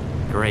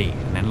 Great.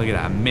 And then look at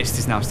that. A mist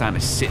is now starting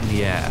to sit in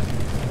the air.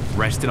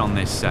 Resting on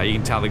this, you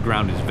can tell the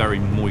ground is very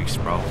moist,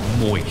 bro.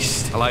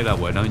 Moist. I like that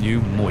word, don't you?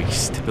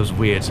 Moist. Feels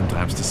weird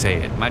sometimes to say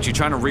it. I'm actually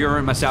trying to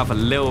reorient myself a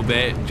little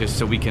bit, just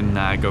so we can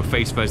go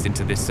face first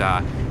into this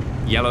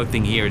yellow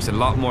thing here. It's a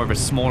lot more of a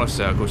smaller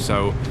circle,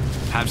 so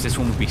perhaps this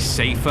one would be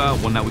safer,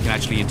 one that we can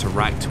actually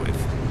interact with.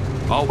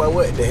 Oh, But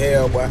what the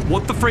hell, boy?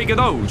 what the freak are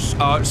those?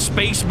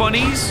 Space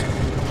bunnies?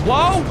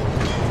 Whoa!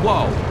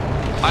 Whoa.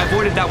 I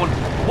avoided that one.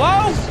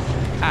 Whoa!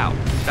 Ow.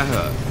 That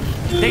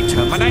hurt. They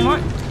turned my dang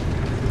right.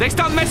 They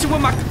start messing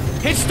with my...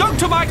 It's stuck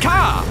to my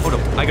car! Hold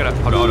up. I gotta...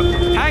 Hold on.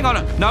 Hang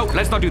on. No,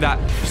 let's not do that.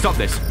 Stop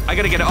this. I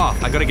gotta get it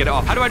off. I gotta get it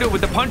off. How do I do it? With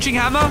the punching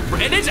hammer?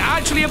 It is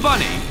actually a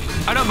bunny.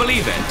 I don't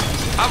believe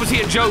it. I was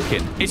here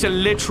joking. It's a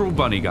literal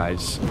bunny,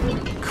 guys.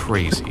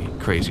 Crazy.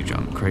 Crazy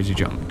jump. Crazy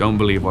jump. Don't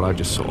believe what I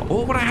just saw.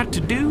 Or what I had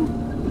to do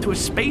to a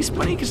space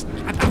bunny, because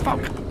I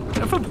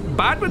felt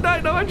bad with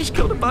that. No, I just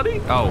killed a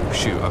bunny. Oh,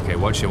 shoot. Okay,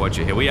 watch it. Watch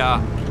it. Here we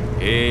are.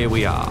 Here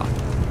we are.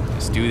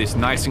 Let's do this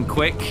nice and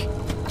quick.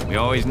 We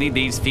always need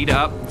these feet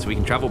up so we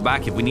can travel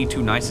back if we need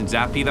to. Nice and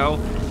zappy, though.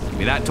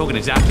 Without talking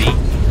to zappy.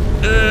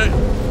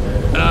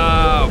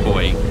 Oh,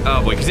 boy.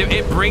 Oh, boy. Because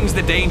it brings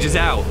the dangers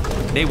out.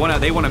 They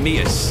wanna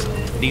meet us.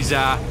 These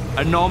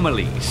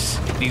anomalies.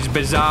 These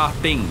bizarre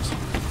things.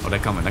 Oh, they're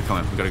coming. They're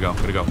coming. We gotta go.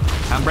 Gotta go.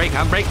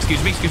 Handbrake.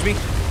 Excuse me. Excuse me.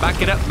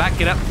 Back it up. Back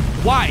it up.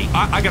 Why?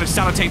 I gotta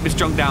sellotape this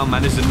junk down,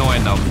 man. This is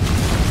annoying, though.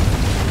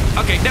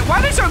 Okay. Why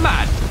are they so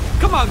mad?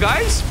 Come on,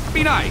 guys.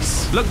 Be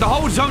nice. Look, the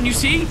whole zone, you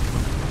see?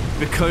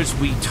 Because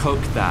we took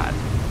that.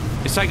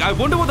 It's like, I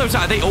wonder what those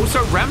are. Are they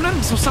also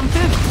remnants or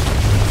something?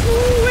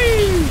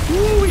 Ooh-wee,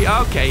 ooh-wee.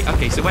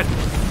 Okay, so when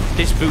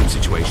this boot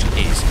situation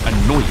is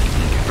annoying.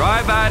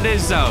 Drive out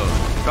this zone.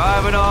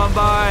 Driving on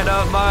by,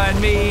 don't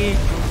mind me.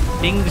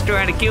 Things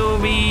trying to kill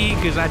me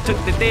because I took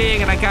the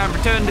thing and I can't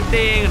return the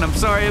thing, and I'm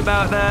sorry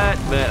about that,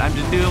 but I'm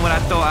just doing what I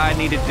thought I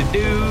needed to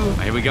do.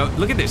 Here we go.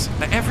 Look at this.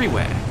 They're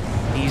everywhere.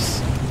 These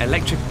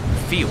electric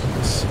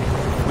fields.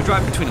 We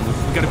drive between them.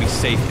 We've got to be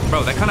safe.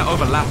 Bro, they're kind of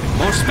overlapping.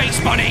 More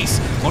space bunnies!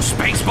 More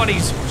space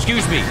bunnies!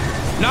 Excuse me.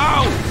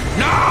 No!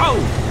 No!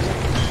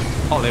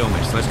 Oh, they all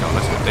missed. Let's go.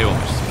 Let's go. They all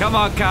missed. Come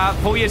on, car.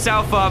 Pull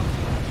yourself up.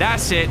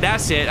 That's it.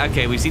 That's it.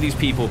 Okay, we see these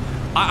people.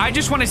 I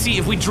just want to see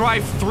if we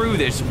drive through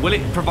this, will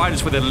it provide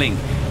us with a link?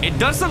 It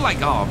does look like...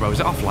 Oh, bro, is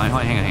it offline?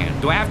 Hang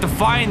on. Do I have to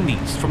find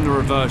these from the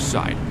reverse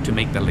side to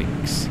make the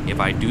links? If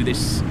I do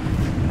this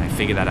and I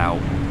figure that out,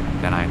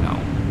 then I know.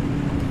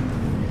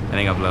 I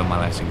think I've learned my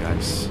lesson,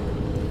 guys.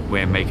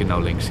 We're making no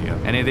links here.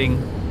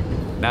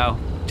 Anything? No?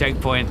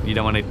 Checkpoint? You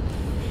don't want to...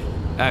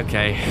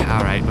 Okay,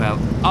 alright, well...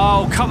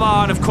 Oh, come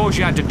on, of course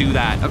you had to do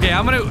that. Okay,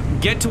 I'm gonna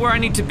get to where I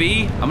need to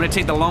be. I'm gonna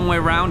take the long way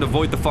around,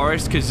 avoid the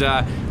forest, because,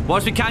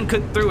 whilst we can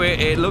cut through it,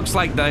 it looks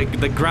like the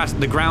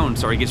ground,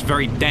 gets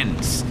very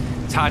dense.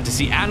 It's hard to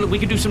see, and we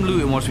can do some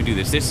looting once we do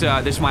this.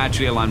 This might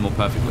actually align more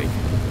perfectly.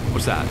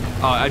 What's that?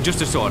 Oh,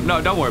 just a sword.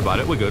 No, don't worry about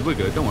it. We're good.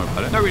 Don't worry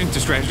about it. No reason to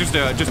stress. Just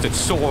a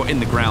saw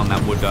in the ground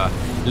that would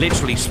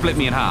literally split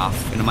me in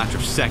half in a matter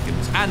of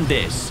seconds. And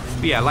this.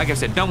 But yeah, like I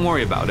said, don't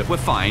worry about it. We're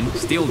fine.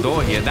 Steel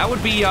door here. That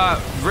would be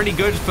really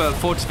good for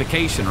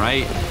fortification,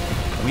 right?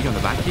 Can we go in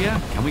the back here?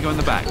 Can we go in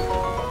the back?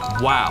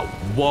 Wow.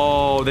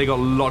 Whoa, they got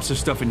lots of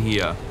stuff in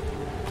here.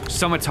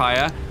 Summer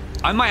tire.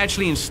 I might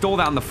actually install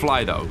that on the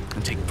fly, though,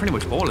 and take pretty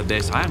much all of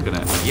this. I am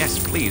gonna...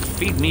 Yes, please.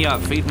 Feed me up.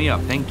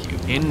 Thank you.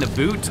 In the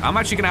boot. I'm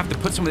actually gonna have to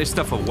put some of this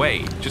stuff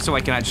away, just so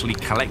I can actually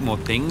collect more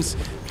things.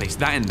 Place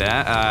that in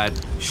there.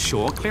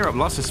 Sure. Clear up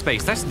lots of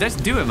space. Let's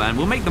do it, man.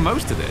 We'll make the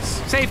most of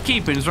this. Safe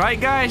keepings, right,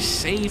 guys?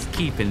 Safe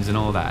keepings and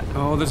all that.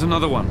 Oh, there's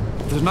another one.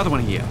 There's another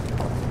one here.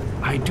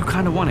 I do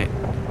kind of want it.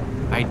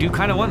 I do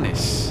kind of want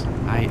this.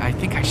 I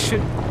think I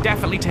should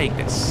definitely take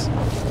this.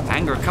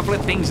 Anger a couple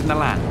of things in the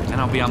land, and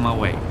I'll be on my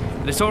way.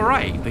 But it's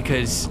alright,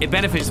 because it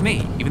benefits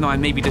me, even though I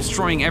may be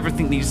destroying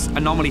everything these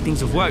anomaly things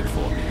have worked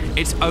for.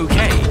 It's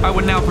okay. I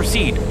will now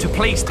proceed to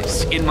place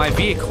this in my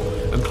vehicle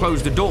and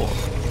close the door,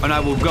 and I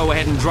will go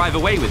ahead and drive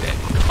away with it.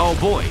 Oh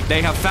boy,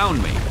 they have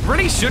found me.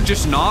 Really should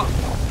just not.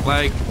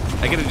 Like,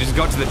 I could have just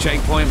got to the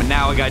checkpoint, but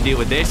now I gotta deal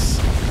with this.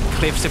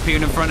 Cliffs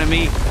appearing in front of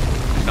me.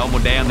 A normal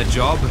day on the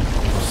job.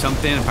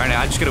 Something. Apparently,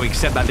 I just gotta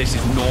accept that this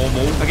is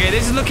normal. Okay,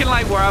 this is looking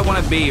like where I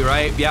want to be,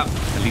 right? Yep.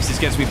 At least this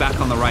gets me back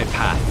on the right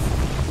path.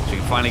 So we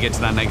can finally get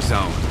to that next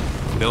zone.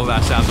 Build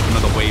ourselves up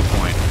another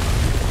waypoint.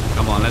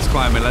 Come on, let's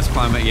climb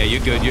it. Yeah,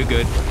 you're good. You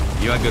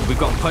are good. We've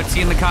got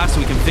putty in the car so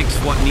we can fix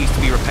what needs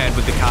to be repaired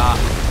with the car.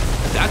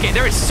 Okay,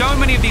 there is so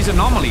many of these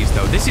anomalies,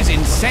 though. This is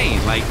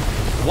insane. Like,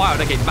 wild.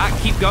 Okay, back.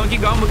 Keep going.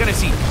 We're gonna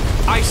see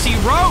icy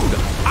road.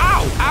 Ow.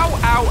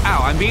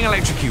 I'm being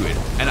electrocuted.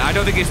 And I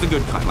don't think it's the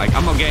good kind. Like,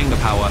 I'm not getting the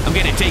power. I'm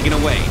getting it taken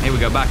away. Here we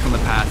go. Back on the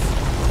path.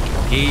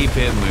 Keep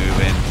it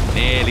moving.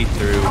 Nearly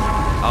through.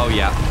 Oh,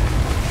 yeah.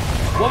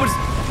 What was...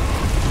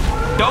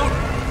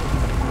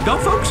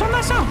 Don't focus on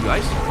that sound,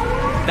 guys.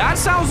 That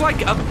sounds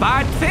like a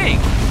bad thing.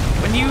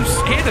 When you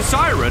hear the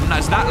siren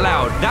that's that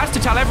loud, that's to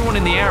tell everyone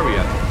in the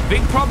area.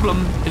 Big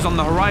problem is on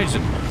the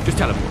horizon. Just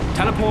tell them.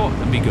 Teleport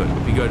and be good.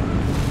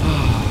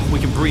 We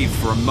can breathe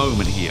for a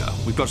moment here.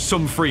 We've got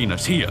some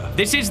freeness here.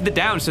 This is the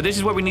down, so this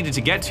is where we needed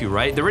to get to,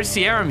 right? There is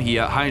Sierram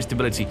here, high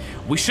instability.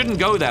 We shouldn't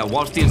go there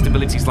whilst the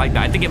instability is like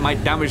that. I think it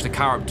might damage the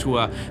car up to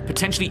a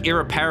potentially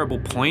irreparable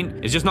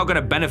point. It's just not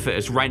gonna benefit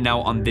us right now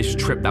on this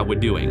trip that we're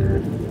doing.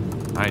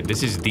 All right,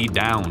 this is the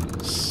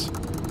Downs.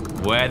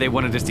 Where they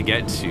wanted us to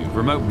get to.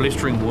 Remote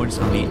blistering woods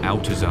on the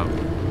outer zone.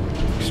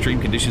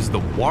 Extreme conditions, the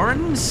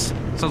Warrens?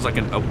 Sounds like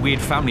a weird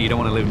family you don't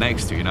want to live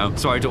next to, you know?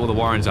 Sorry to all the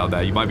Warrens out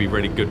there. You might be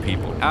really good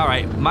people. All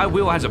right, my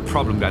wheel has a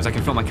problem, guys. I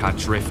can feel my car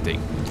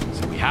drifting.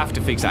 So we have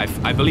to fix that.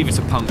 I believe it's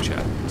a puncture.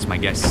 That's my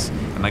guess.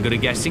 Am I good at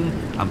guessing?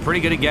 I'm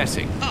pretty good at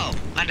guessing. Oh,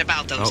 and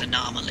about those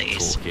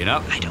anomalies. Talking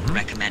up. I don't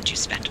recommend you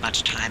spend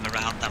much time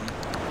around them.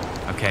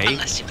 Okay.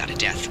 Unless you've got a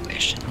death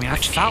wish. I mean, I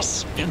which felt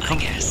case, be my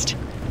guest.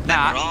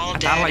 Nah, we're all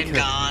dead like and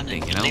gone,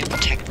 thing, and new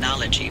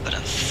technology, but a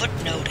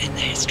footnote in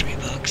the history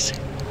books.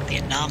 The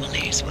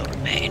anomalies will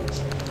remain.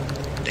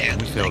 They're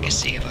the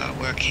legacy of our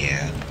work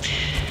here,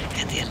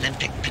 and the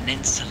Olympic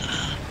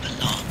Peninsula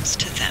belongs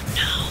to them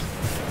now.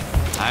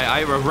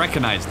 I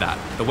recognize that.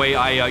 The way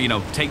I,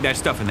 take their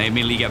stuff and they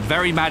immediately get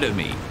very mad at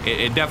me.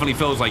 It definitely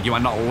feels like you are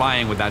not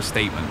lying with that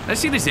statement.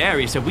 Let's see this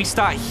area. So we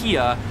start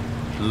here.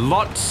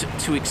 Lots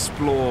to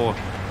explore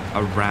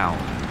around.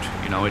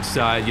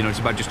 It's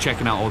about just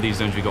checking out all these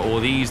zones. We got all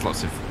these,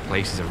 lots of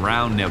places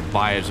around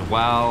nearby as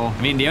well.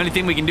 I mean, the only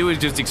thing we can do is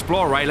just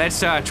explore, right? Let's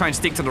try and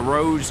stick to the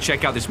roads,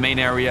 check out this main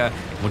area.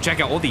 We'll check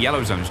out all the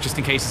yellow zones just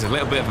in case there's a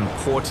little bit of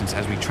importance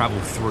as we travel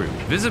through.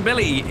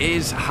 Visibility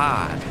is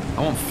hard.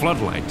 I want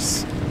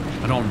floodlights.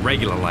 I don't want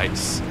regular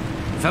lights.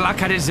 I feel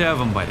like I deserve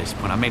them by this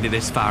point. I made it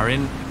this far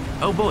in.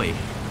 Oh boy.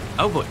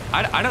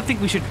 I don't think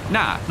we should.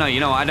 No,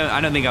 I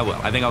don't think I will.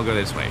 I think I'll go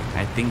this way.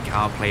 I think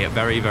I'll play it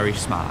very, very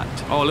smart.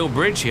 Oh, a little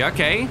bridge here.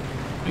 Okay.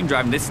 We can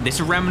drive this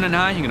remnant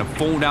high. You're gonna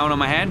fall down on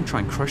my head and try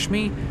and crush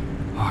me.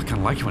 Oh, I kind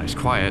of like it when it's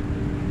quiet.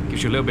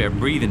 Gives you a little bit of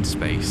breathing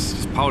space.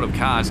 Just piled up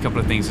cars, a couple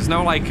of things. There's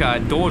no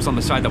doors on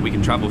the side that we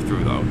can travel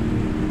through though.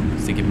 I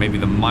was thinking maybe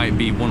there might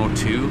be one or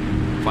two.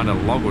 Find a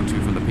log or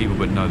two from the people,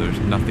 but no, there's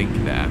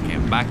nothing there. Okay,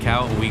 back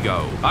out we go.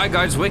 All right,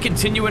 guys, we're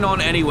continuing on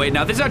anyway.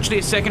 Now, this is actually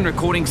a second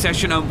recording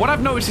session, and what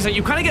I've noticed is that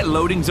you kind of get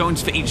loading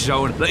zones for each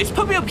zone. It's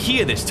put me up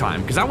here this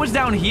time, because I was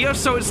down here,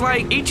 so it's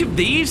like each of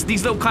these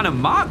little kind of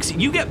marks,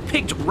 you get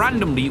picked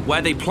randomly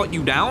where they plot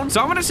you down. So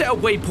I'm going to set a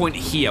waypoint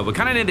here. We're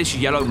kind of near this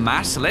yellow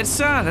mass. Let's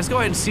go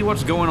ahead and see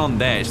what's going on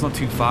there. It's not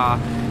too far.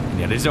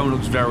 Yeah, this zone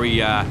looks very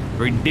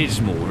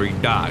dismal, very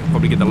dark.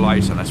 Probably get the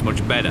lights on, that's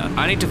much better.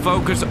 I need to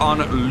focus on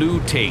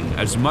looting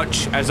as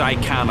much as I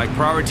can. Like,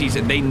 priorities,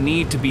 they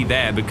need to be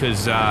there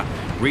because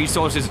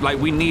resources, like,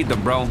 we need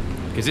them, bro.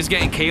 Because it's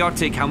getting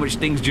chaotic how much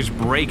things just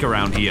break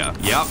around here.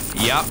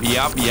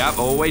 Yep.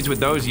 Always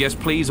with those, yes,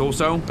 please,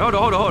 also. Hold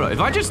on.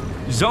 If I just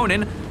zone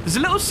in, there's a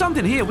little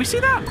something here. We see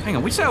that? Hang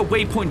on, we set a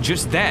waypoint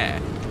just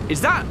there. Is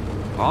that?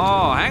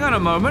 Oh, hang on a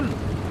moment.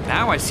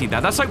 Now I see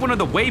that. That's like one of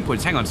the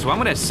waypoints. Hang on. So I'm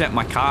going to set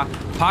my car,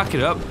 park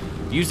it up,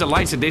 use the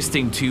lights of this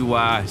thing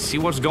to see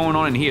what's going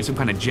on in here. Some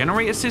kind of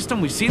generator system.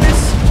 We see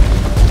this?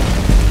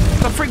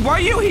 The frig, why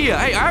are you here?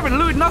 Hey, I haven't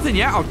looted nothing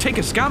yet. I'll take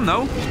a scan,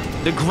 though.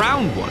 The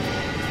ground one.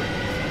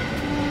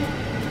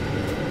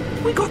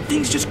 We got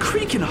things just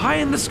creaking high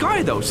in the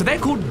sky, though. So they're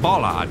called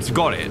bollards.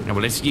 Got it. Now,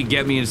 well, let's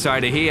get me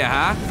inside of here,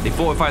 huh? They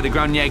fortify the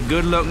ground. Yeah,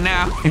 good luck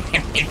now.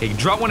 Hey,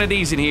 drop one of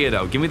these in here,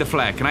 though. Give me the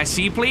flare. Can I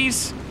see,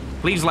 please?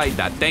 Please light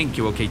that. Thank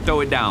you. Okay,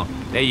 throw it down.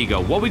 There you go.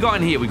 What we got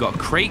in here? We got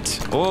crate.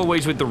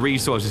 Always with the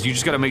resources. You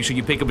just got to make sure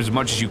you pick up as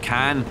much as you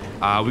can.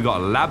 We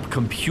got a lab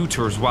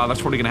computer as well.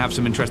 That's probably going to have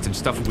some interesting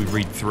stuff if we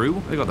read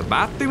through. They got the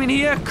bathroom in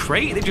here.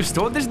 Crate. They just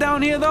stored this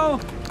down here, though.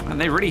 And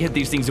they really hid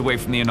these things away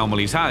from the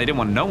anomalies, huh? They didn't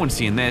want no one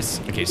seeing this.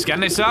 Okay, scan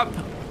this up.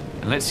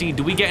 And let's see.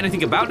 Do we get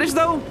anything about this,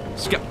 though?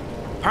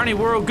 Apparently,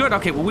 we're all good.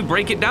 Okay, well, we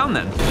break it down,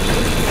 then.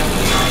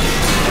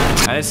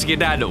 Let's get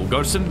that, though.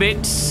 Got some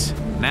bits.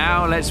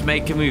 Now, let's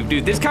make a move.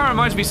 Dude, this car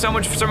reminds me so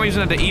much, for some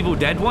reason, of the Evil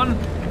Dead one.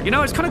 You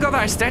know, it's kind of got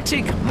that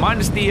aesthetic,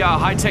 minus the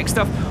high-tech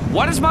stuff.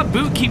 Why does my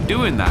boot keep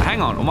doing that?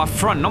 Hang on. On my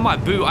front, not my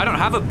boot. I don't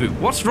have a boot.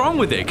 What's wrong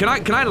with it? Can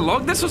I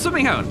log this or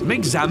something? Hang on. Let me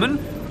examine.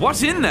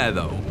 What's in there,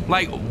 though?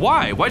 Like,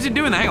 why? Why is it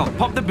doing that? Hang on.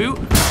 Pop the boot.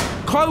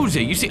 Close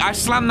it. You see, I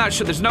slammed that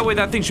shut. There's no way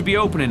that thing should be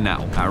opening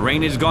now. Our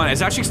rain is gone.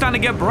 It's actually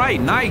starting to get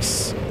bright.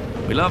 Nice.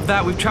 We love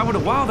that. We've traveled a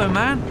while, though,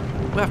 man.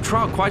 We have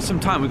traveled quite some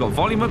time. We've got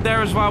volume up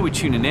there as well. We're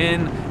tuning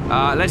in.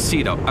 Let's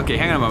see, though. Okay,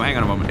 hang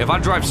on a moment. If I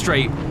drive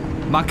straight,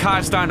 my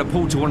car's starting to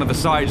pull to one of the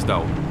sides,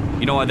 though.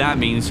 You know what that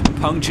means?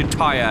 Punctured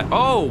tire.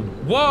 Oh,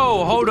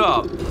 whoa, hold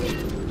up.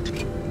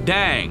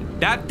 Dang,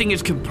 that thing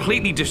is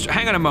completely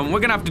hang on a moment.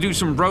 We're gonna have to do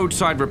some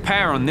roadside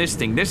repair on this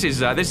thing. This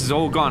is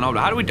all gone. Hold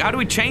on. How do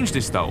we change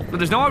this, though? But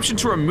there's no option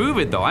to remove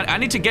it, though. I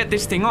need to get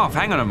this thing off.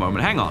 Hang on a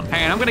moment. Hang on.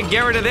 I'm gonna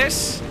get rid of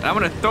this. And I'm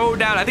gonna throw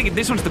down. I think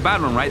this one's the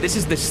bad one, right? This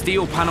is the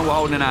steel panel we're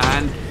holding in our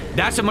hand.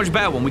 That's a much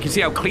better one. We can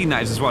see how clean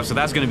that is as well, so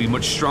that's going to be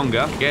much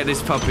stronger. Get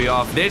this puppy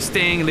off. This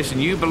thing, listen,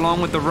 you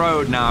belong with the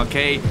road now,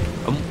 okay?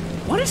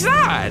 What is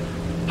that?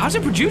 How's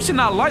it producing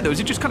that light, though? Is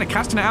it just kind of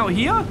casting it out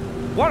here?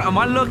 What am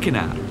I looking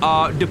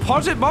at?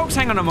 Deposit box?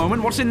 Hang on a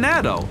moment. What's in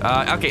there, though?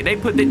 Okay, they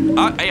put the...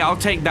 hey, I'll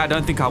take that.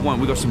 Don't think I won't.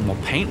 We got some more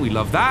paint. We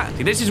love that.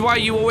 See, this is why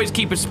you always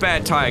keep a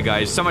spare tire,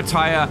 guys. Summer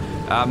tire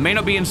may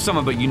not be in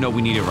summer, but you know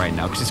we need it right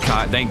now because this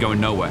car, they ain't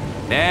going nowhere.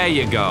 There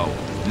you go.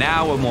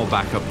 Now we're more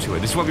back up to it.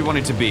 This is what we want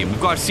it to be.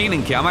 We've got a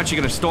ceiling kit. I'm actually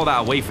going to store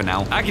that away for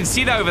now. I can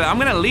see that over there. I'm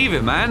going to leave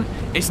it, man.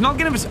 It's not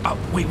going to... Oh,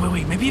 wait.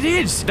 Maybe it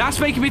is. That's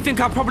making me think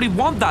I probably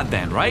want that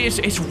then, right?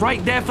 It's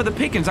right there for the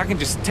pickings. I can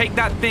just take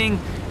that thing,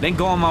 then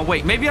go on my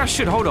way. Maybe I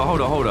should... Hold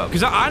up.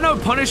 Because I know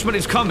punishment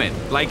is coming.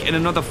 Like, in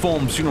another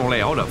form sooner or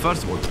later. Hold up.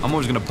 First of all, I'm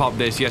always going to pop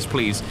this. Yes,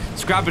 please.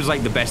 Scrap is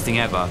like the best thing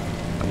ever.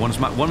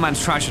 One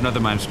man's trash,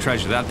 another man's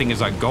treasure. That thing is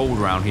like gold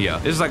around here.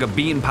 This is like a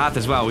beaten path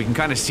as well. We can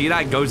kind of see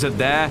that. It goes up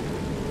there.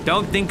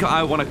 Don't think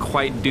I want to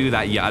quite do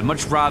that yet. I'd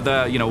much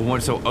rather, you know,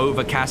 one so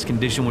overcast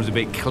condition was a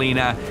bit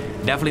cleaner.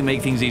 Definitely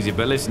make things easier.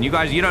 But listen, you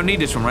guys, you don't need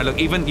this one, right? Look,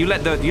 even you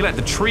let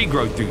the tree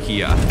grow through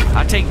here.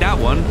 I take that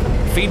one,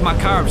 feed my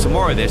car up some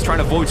more of this, try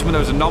to avoid some of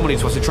those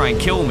anomalies once they try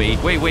and kill me.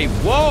 Wait,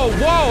 whoa,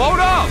 hold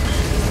up!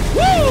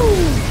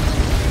 Woo!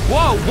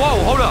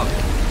 Whoa, hold up!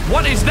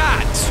 What is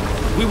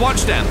that? We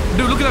watched them.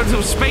 Dude, look at those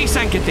little space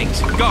anchor things.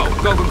 Go.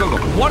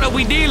 What are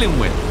we dealing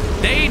with?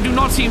 They do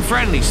not seem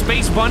friendly.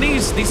 Space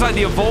bunnies, these like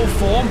the evolved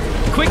form.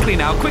 Quickly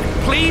now, quick,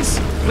 please,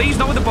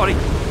 not with the body.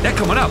 They're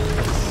coming up.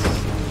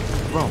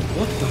 Bro,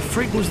 what the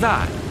frig was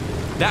that?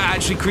 That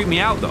actually creeped me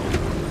out, though.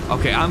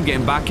 Okay, I'm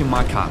getting back in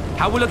my car.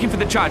 How are we looking for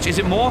the charge? Is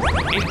it more?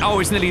 Oh,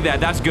 it's nearly there.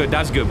 That's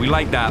good. We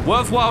like that.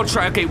 Worthwhile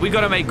try. Okay, we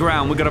gotta make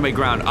ground.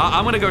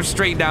 I'm gonna go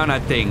straight down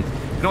that thing.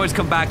 You can always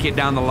come back here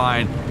down the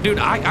line. Dude,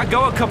 I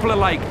go a couple of,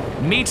 like,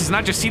 meters and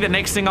I just see the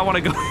next thing I want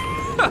to go.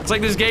 It's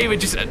like this game,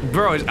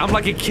 I'm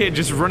like a kid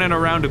just running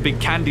around a big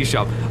candy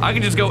shop. I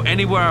can just go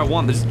anywhere I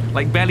want. There's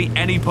like barely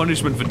any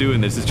punishment for doing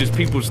this. It's just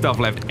people's stuff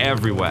left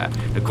everywhere.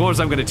 Of course,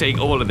 I'm gonna take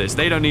all of this.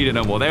 They don't need it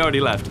no more. They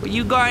already left. What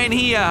you got in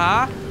here,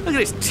 huh? Look at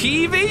this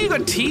TV. You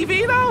got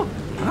TV now?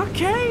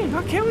 Okay,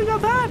 we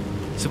got that.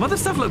 Some other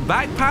stuff. Look,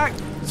 backpack.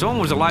 Someone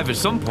was alive at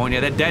some point. Yeah,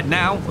 they're dead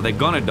now. Or they're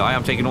gonna die.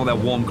 I'm taking all their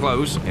warm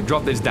clothes. And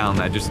drop this down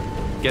there. Just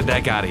Get the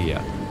heck out of here.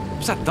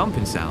 What's that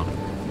thumping sound?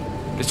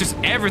 It's just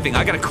everything.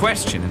 I got a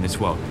question in this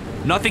world.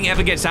 Nothing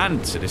ever gets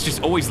answered. It's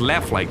just always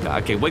left like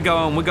that. Okay, we're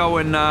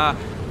going,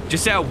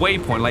 just at a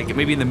waypoint, like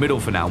maybe in the middle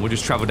for now. We'll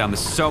just travel down to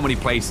so many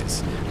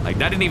places. Like,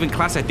 that didn't even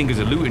class, I think, as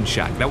a looting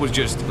shack. That was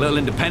just a little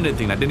independent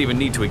thing that didn't even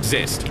need to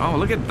exist. Oh,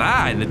 look at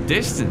that in the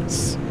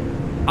distance.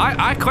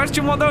 I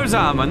question what those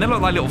are, man. They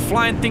look like little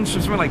flying things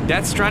from something like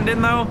Death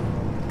Stranding, though.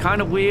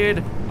 Kind of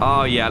weird.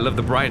 Oh, yeah, I love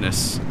the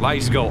brightness.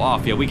 Lights go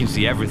off. Yeah, we can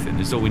see everything.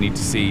 That's all we need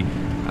to see.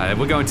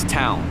 We're going to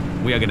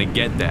town. We are going to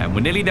get there.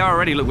 We're nearly there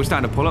already. Look, we're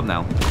starting to pull up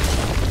now.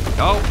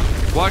 Oh,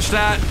 watch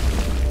that.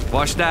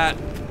 Watch that.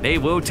 They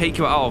will take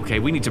you out. Oh, okay,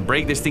 we need to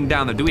break this thing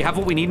down. Do we have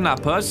what we need in our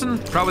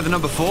person? Try with the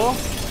number 4.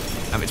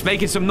 It's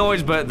making some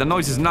noise, but the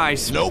noise is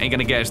nice. Nope. Ain't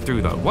gonna get us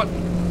through, though. What?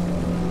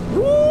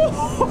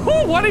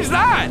 Woo! What is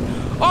that?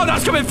 Oh,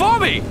 that's coming for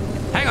me!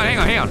 Hang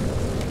on.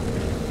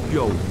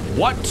 Yo,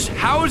 what?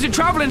 How is it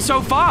traveling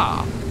so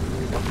far?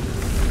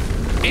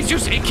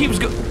 It keeps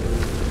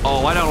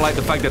Oh, I don't like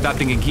the fact that that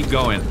thing can keep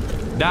going.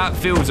 That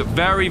feels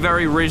very,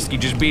 very risky,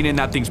 just being in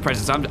that thing's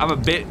presence. I'm a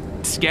bit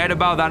scared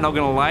about that, not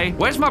gonna lie.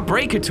 Where's my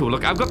breaker tool?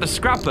 Look, I've got the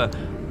scrapper.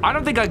 I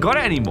don't think I got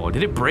it anymore.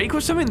 Did it break or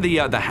something?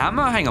 The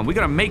hammer? Hang on, we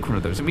gotta make one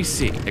of those. Let me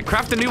see.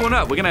 Craft a new one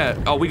up. We're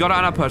gonna... Oh, we got it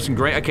on our person.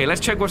 Great. Okay,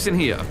 let's check what's in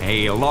here.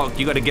 Hey, lock,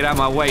 you gotta get out of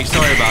my way.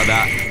 Sorry about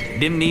that.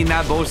 Didn't mean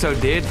that, but also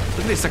did.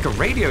 Look at this, like a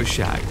Radio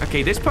Shack.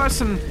 Okay, this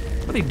person...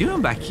 What are they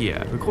doing back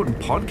here? Recording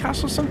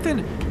podcasts or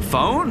something?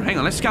 Phone? Hang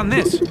on, let's scan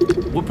this.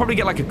 We'll probably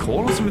get like a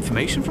call or some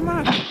information from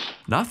that.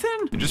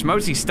 Nothing? Just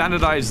mostly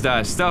standardized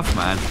stuff,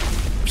 man.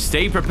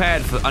 Stay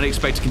prepared for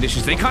unexpected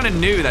conditions. They kind of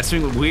knew that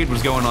something weird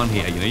was going on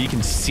here. You know, you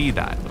can see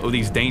that. All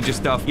these danger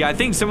stuff. Yeah, I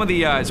think some of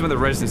the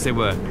residents, they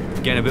were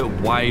getting a bit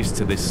wise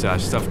to this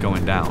stuff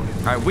going down.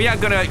 All right, we're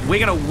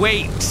gonna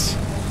wait.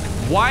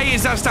 Why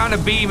is that starting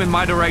to beam in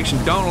my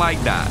direction? Don't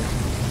like that.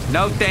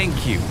 No,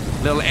 thank you.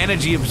 Little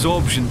energy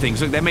absorption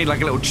things. Look, they made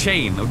like a little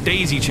chain, a little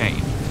daisy chain.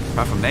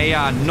 Apart from they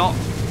are not.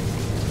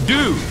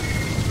 Dude,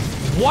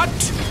 what?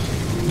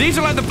 These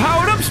are like the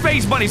powered up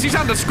space bunnies. These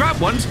aren't the scrap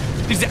ones.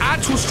 These are the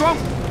actual strong.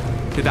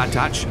 Did that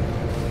touch?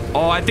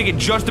 Oh, I think it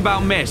just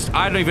about missed.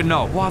 I don't even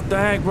know. What the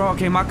heck, bro?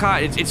 Okay, my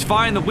car, it's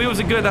fine. The wheels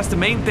are good. That's the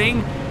main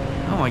thing.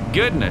 Oh my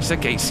goodness.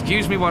 Okay,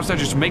 excuse me whilst I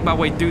just make my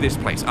way through this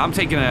place. I'm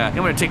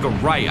gonna take a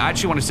right. I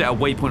actually want to set a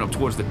waypoint up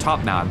towards the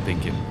top now, I'm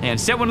thinking. And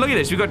set one, look at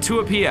this. We've got 2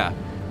 up here.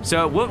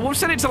 So we'll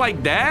set it to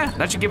like there.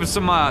 That should give us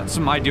some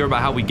idea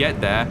about how we get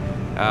there.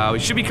 We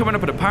should be coming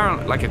up at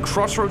apparently like a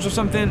crossroads or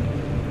something.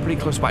 Pretty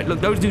close by. Look,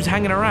 those dudes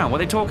hanging around.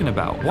 What are they talking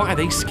about? What are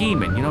they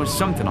scheming? You know,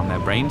 something on their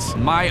brains.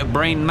 My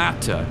brain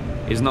matter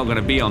is not going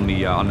to be on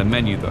the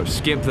menu though.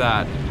 Skip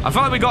that. I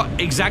feel like we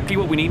got exactly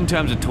what we need in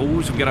terms of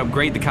tools. We're going to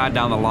upgrade the car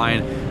down the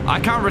line.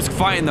 I can't risk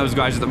fighting those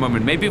guys at the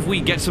moment. Maybe if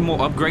we get some more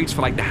upgrades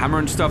for like the hammer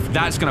and stuff,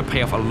 that's going to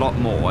pay off a lot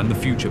more in the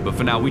future. But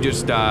for now, we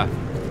just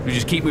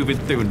keep moving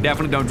through and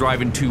definitely don't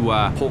drive into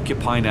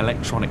porcupine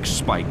electronic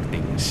spike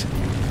things.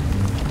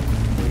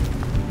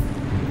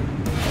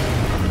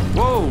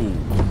 Whoa.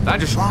 That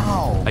just...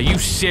 Wow. Are you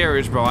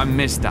serious, bro? I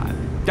missed that.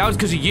 That was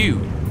because of you.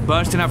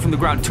 Bursting out from the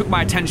ground. Took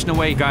my attention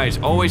away. Guys,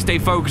 always stay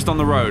focused on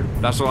the road.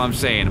 That's all I'm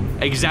saying.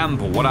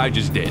 Example, what I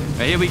just did.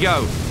 Now, here we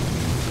go.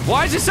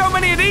 Why is there so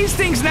many of these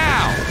things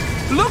now?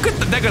 Look at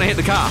them. They're going to hit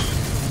the car.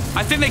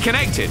 I think they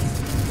connected.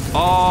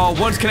 Oh,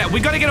 one's connected.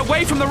 We got to get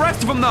away from the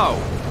rest of them,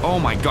 though. Oh,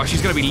 my gosh.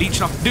 He's going to be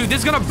leeching off. Dude, this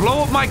is going to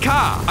blow up my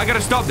car. I got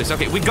to stop this.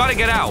 Okay, we got to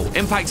get out.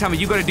 Impact Hammer,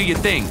 you got to do your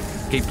thing.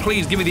 Okay,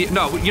 please give me the...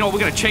 No, you know what?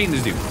 We're going to chain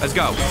this dude. Let's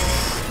go.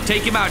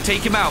 Take him out,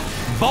 take him out.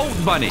 Bolt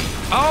Bunny.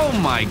 Oh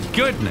my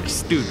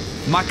goodness. Dude,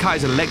 my car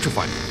is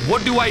electrified.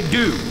 What do I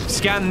do?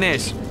 Scan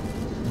this.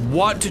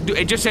 What to do?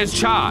 It just says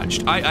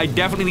charged. I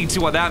definitely need to see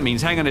what that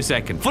means. Hang on a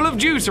second. Full of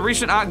juice. A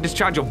recent arc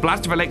discharge of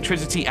blast of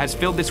electricity has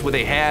filled this with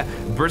a hair,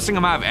 bursting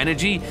amount of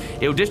energy.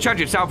 It will discharge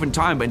itself in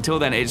time, but until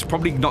then, it's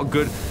probably not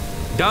good.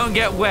 Don't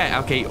get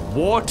wet. Okay,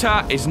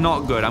 water is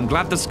not good. I'm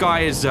glad the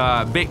sky is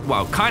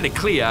kind of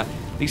clear.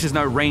 At least there's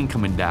no rain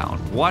coming down.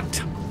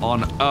 What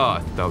on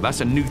earth, though?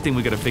 That's a new thing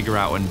we got to figure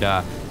out and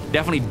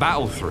definitely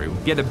battle through.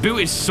 Yeah, the boot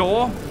is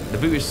sore. The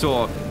boot is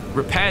sore.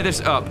 Repair this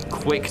up.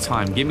 Quick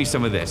time. Give me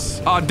some of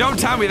this. Oh, don't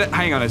tell me that.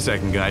 Hang on a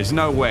second, guys.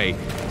 No way.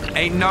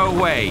 Ain't no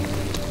way.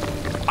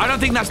 I don't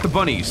think that's the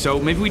bunnies, so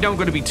maybe we don't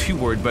got to be too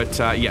worried, but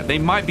yeah, they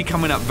might be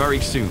coming up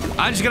very soon.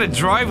 I'm just gonna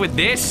drive with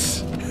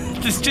this.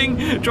 This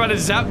thing trying to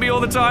zap me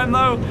all the time,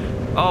 though.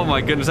 Oh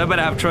my goodness, I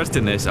better have trust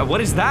in this.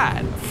 What is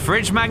that?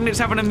 Fridge magnets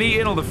having a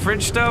meeting, all the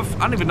fridge stuff? I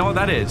don't even know what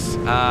that is.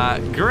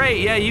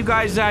 Great, yeah, you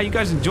guys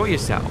enjoy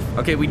yourself.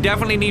 Okay, we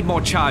definitely need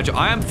more charge.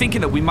 I am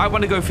thinking that we might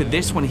want to go for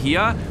this one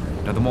here.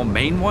 The more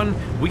main one.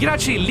 We can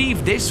actually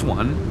leave this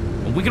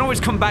one. We can always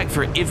come back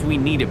for it if we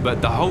need it,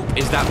 but the hope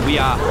is that we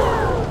are...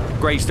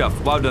 Great stuff.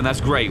 Well done,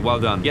 that's great, well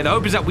done. Yeah, the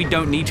hope is that we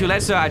don't need to.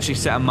 Let's actually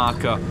set a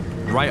marker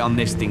right on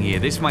this thing here.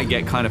 This might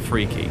get kind of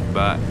freaky,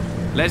 but...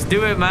 Let's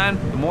do it, man.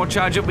 The more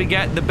charge up we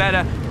get, the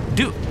better.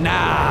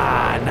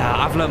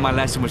 Nah, I've learned my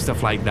lesson with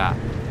stuff like that.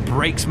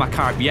 Breaks my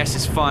car up. Yes,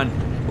 it's fun.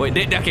 Wait,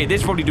 okay,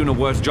 this is probably doing a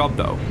worse job,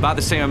 though. About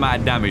the same amount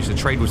of damage. The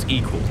trade was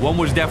equal. One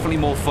was definitely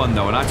more fun,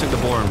 though, and I took the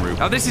boring route.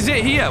 Oh, this is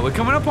it here. We're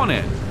coming up on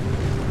it.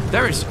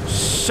 There is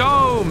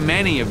so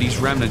many of these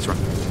remnants.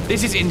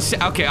 This is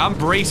insane. Okay, I'm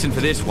bracing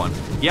for this one.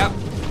 Yep.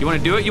 You want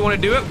to do it? You want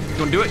to do it? You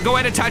want to do it? Go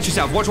ahead and attach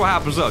yourself. Watch what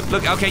happens.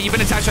 Look, okay, you've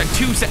been attached like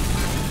 2 seconds.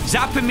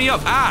 Zapping me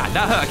up. Ah,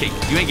 that hurt. Okay,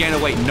 you ain't getting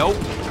away. Nope.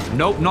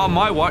 Nope, not on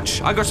my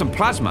watch. I got some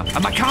plasma.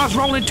 And my car's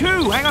rolling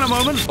too. Hang on a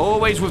moment.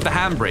 Always with the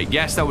handbrake.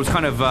 Yes, that was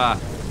kind of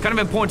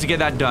important to get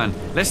that done.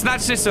 Let's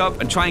snatch this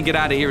up and try and get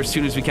out of here as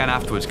soon as we can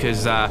afterwards,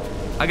 because I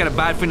got a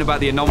bad feeling about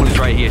the anomalies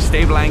right here.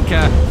 Stable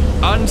anchor.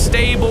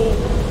 Unstable.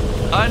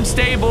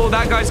 Unstable.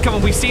 That guy's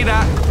coming. We see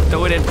that.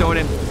 Throw it in. Throw it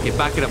in. Okay,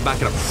 back it up.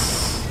 Back it up.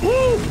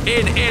 Woo!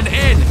 In.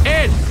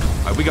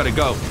 All right, we gotta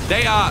go.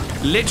 They are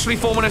literally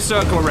forming a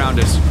circle around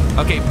us.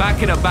 Okay,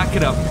 back it up. Back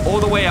it up. All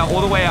the way out. All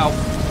the way out.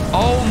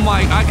 Oh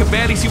my, I can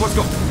barely see what's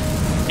going.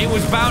 It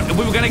was bound.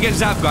 We were gonna get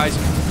zapped, guys.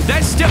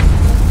 They're still.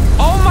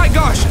 Oh my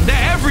gosh,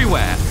 they're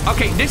everywhere.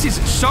 Okay, this is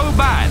so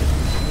bad.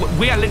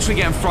 We are literally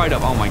getting fried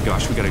up. Oh my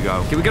gosh, we gotta go.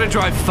 Okay, we gotta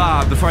drive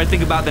far before I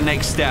think about the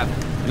next step.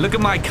 Look at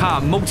my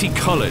car,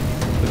 multicolored,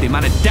 with the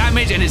amount of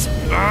damage, and it's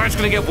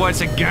gonna get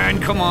worse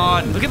again. Come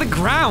on. Look at the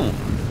ground.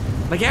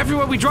 Like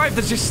everywhere we drive,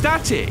 there's just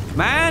static,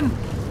 man.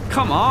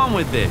 Come on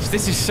with this.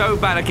 This is so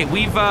bad. Okay,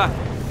 we've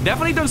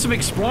definitely done some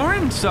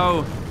exploring,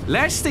 so.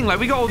 Last thing, like,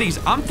 we got all these.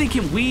 I'm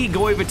thinking we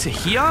go over to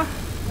here.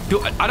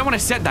 Dude, I don't want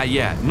to set that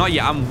yet. Not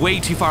yet. I'm way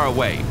too far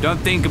away. Don't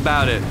think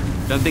about it.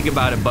 Don't think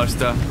about it,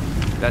 Buster.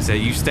 That's it.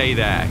 You stay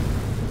there.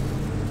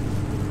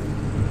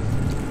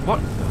 What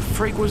the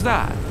freak was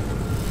that?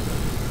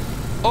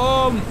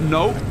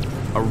 Nope.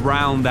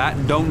 Around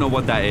that. Don't know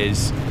what that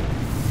is.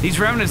 These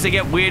remnants, they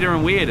get weirder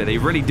and weirder. They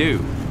really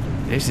do.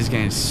 This is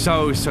getting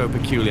so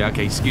peculiar.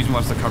 Okay, excuse me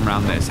whilst I come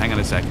around this. Hang on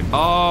a second.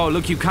 Oh,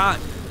 look, you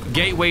can't.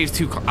 Gateway is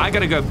too. I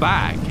gotta go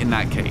back in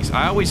that case.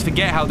 I always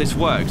forget how this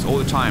works all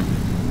the time.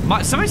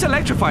 Something's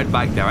electrified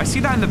back there. I see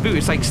that in the boot.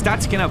 It's like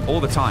staticking up all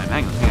the time.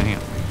 Hang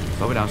on.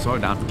 Slow it down, slow it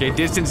down. Okay,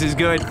 distance is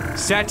good.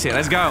 Set it.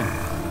 Let's go. All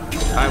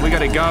right, we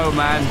gotta go,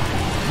 man.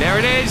 There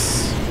it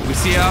is. We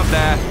see it up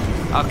there.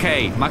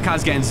 Okay, my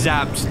car's getting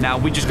zapped. Now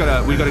we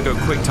gotta go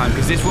quick time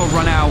because this will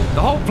run out.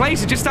 The whole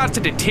place, it just starts to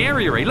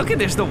deteriorate. Look at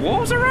this. The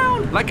walls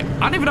around. Like, I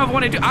don't even know if I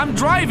want to do. I'm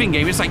driving,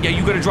 game. It's like, yeah,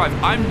 you gotta drive.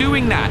 I'm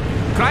doing that.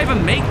 Could I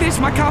even make this?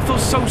 My car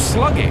feels so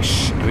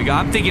sluggish. Here we go.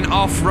 I'm thinking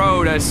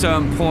off-road at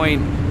some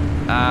point.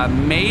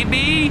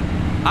 Maybe?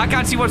 I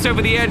can't see what's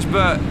over the edge,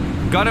 but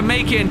gotta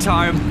make it in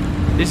time.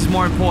 This is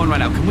more important right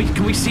now.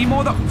 Can we see more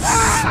of the...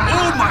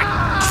 Oh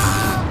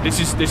my... This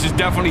is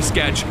definitely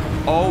sketch.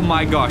 Oh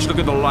my gosh, look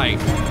at the light.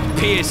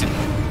 Piercing.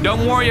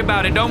 Don't worry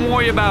about it. Don't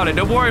worry about it.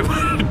 Don't worry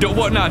about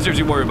it. No,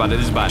 seriously, worry about it.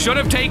 This is bad. Should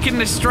have taken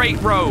the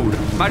straight road.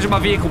 Imagine my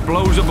vehicle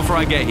blows up before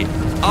I get here.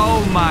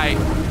 Oh my...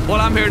 All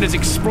I'm hearing is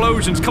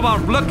explosions. Come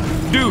on, look.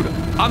 Dude,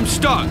 I'm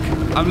stuck.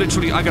 I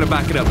gotta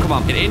back it up. Come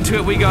on. And into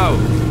it we go.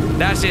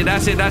 That's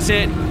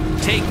it.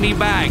 Take me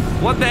back.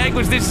 What the heck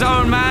was this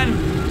zone, man?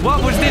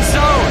 What was this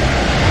zone?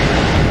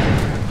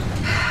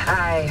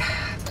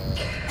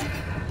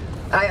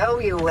 I owe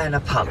you an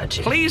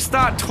apology. Please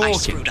start talking. I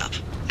screwed up.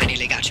 I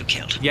nearly got you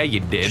killed. Yeah,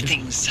 you did. The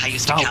things I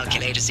used to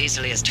calculate as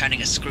easily as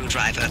turning a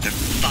screwdriver, they're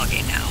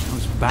foggy now. That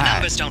was bad. The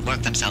numbers don't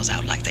work themselves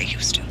out like they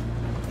used to.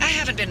 I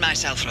haven't been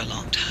myself for a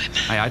long time.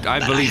 I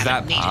believe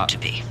that part. Needed to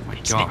be. Oh my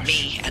it's been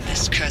me and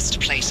this cursed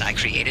place I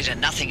created and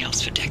nothing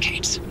else for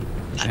decades.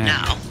 But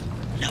now,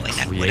 knowing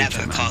that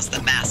whatever caused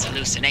the mass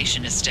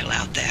hallucination is still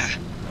out there,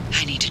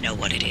 I need to know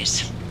what it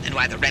is and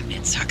why the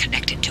remnants are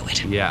connected to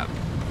it. Yeah.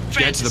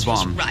 Francis Get to the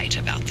bomb. was right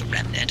about the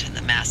remnant and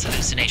the mass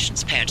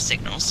hallucinations paired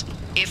signals.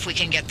 If we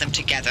can get them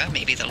together,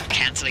 maybe they'll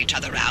cancel each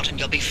other out and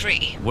you'll be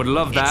free. Would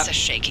love that. It's a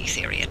shaky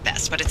theory at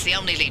best, but it's the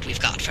only lead we've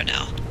got for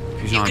now.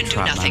 You can do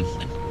nothing.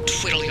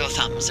 Twiddle your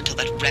thumbs until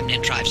that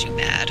remnant drives you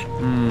mad.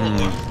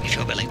 Or, if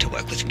you're willing to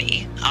work with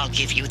me, I'll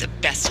give you the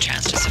best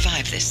chance to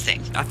survive this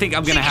thing. I think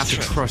I'm gonna have to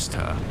trust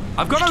her.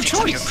 I've got no choice. Fix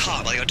up your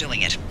car while you're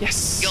doing it.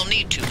 Yes. You'll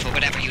need to for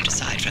whatever you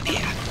decide from here.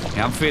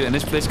 Yeah, I'm feeling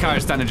this car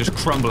is starting to just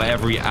crumble at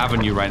every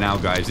avenue right now,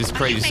 guys. It's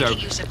crazy. Are you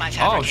making use of my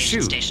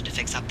fabrication station to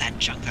fix up that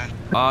junker?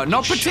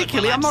 Not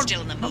particularly. I'm not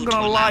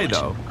gonna lie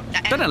though.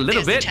 Done a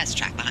little bit. There's the test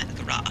track behind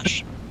the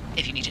garage.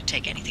 If you need to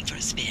take anything for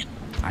a spin.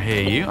 I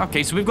hear you.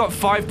 Okay, so we've got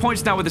 5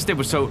 points now with the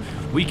stable, so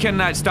we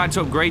can start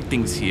to upgrade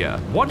things here.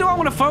 What do I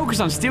want to focus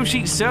on? Steel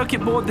sheet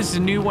circuit board. This is a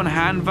new one.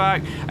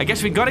 Handvac. I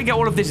guess we got to get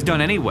all of this done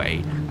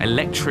anyway.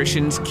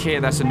 Electrician's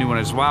kit. That's a new one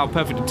as well.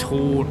 Perfect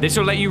tool. This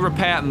will let you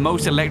repair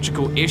most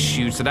electrical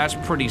issues, so that's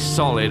pretty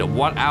solid.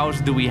 What else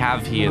do we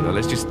have here, though?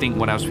 Let's just think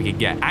what else we could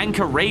get.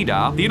 Anchor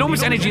radar. The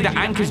enormous energy that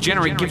anchors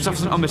generate gives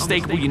us an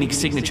unmistakable unique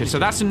signature, so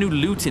that's a new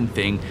looting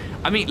thing.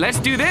 I mean, let's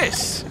do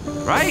this,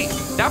 right?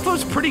 That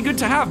feels pretty good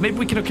to have. Maybe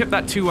we can equip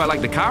that to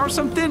like the car or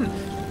something.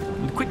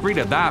 Quick read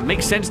of that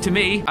makes sense to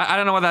me. I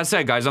don't know what that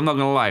said, guys. I'm not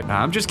gonna lie.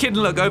 I'm just kidding.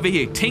 Look over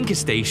here, Tinker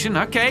Station.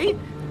 Okay,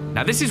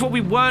 now this is what we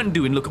weren't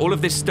doing. Look, all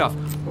of this stuff.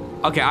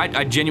 Okay,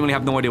 I genuinely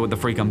have no idea what the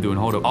freak I'm doing.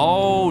 Hold up.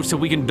 Oh, so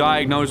we can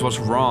diagnose what's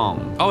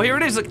wrong. Oh, here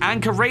it is. Look,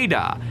 anchor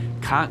radar.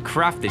 Can't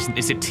craft this.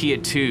 It's a tier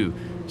 2.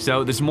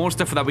 So there's more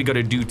stuff that we got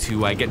to do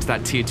to get to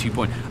that tier 2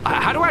 point.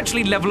 How do I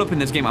actually level up in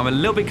this game? I'm a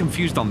little bit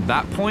confused on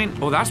that point.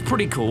 Oh, that's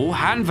pretty cool.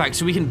 Hand vac,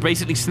 so we can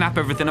basically snap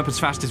everything up as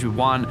fast as we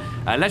want.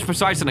 Less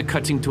precise than a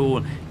cutting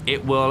tool.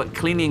 It will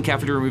cleanly and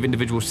carefully remove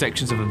individual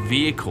sections of a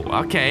vehicle.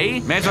 Okay,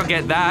 may as well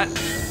get that.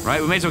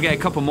 Right, we may as well get a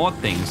couple more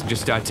things.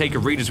 Just take a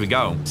read as we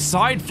go.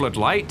 Side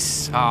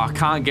floodlights. Oh,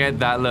 can't get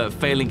that. Look,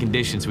 failing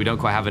condition, so we don't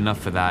quite have enough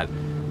for that.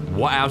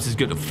 What else is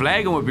good? The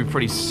flare gun would be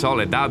pretty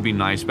solid. That would be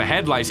nice. But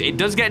headlights, it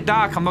does get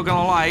dark. I'm not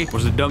gonna lie.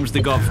 What's the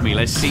dumbster got for me?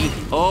 Let's see.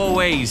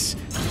 Always.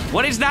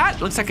 What is that?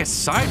 Looks like a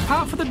side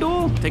part for the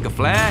door. Take a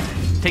flare.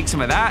 Take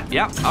some of that.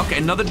 Yep. Okay,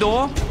 another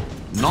door.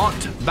 Not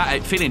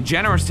bad. Feeling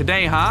generous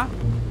today, huh?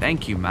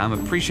 Thank you, ma'am.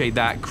 Appreciate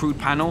that. Crude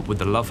panel with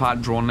the love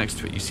heart drawn next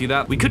to it. You see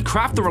that? We could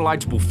craft the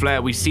relightable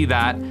flare. We see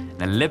that.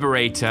 Then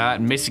liberator.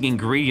 Missing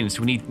ingredients.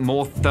 We need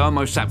more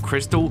thermosap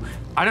crystal.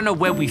 I don't know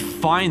where we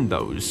find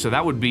those. So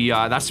that would be,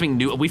 that's something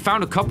new. We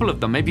found a couple of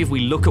them. Maybe if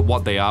we look at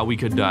what they are, we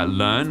could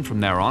learn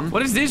from there on.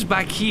 What is this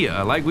back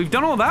here? Like, we've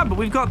done all that, but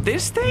we've got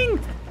this thing?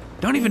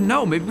 Don't even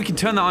know. Maybe we can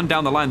turn that on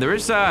down the line. There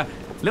is a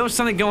little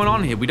something going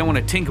on here. We don't want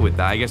to tinker with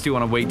that. I guess we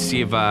want to wait to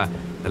see if,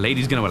 the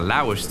lady's gonna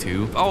allow us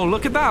to. Oh,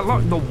 look at that.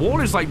 Look, the wall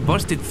is like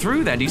busted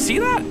through there. Do you see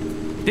that?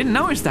 Didn't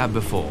notice that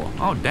before.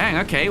 Oh, dang.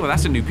 Okay, well,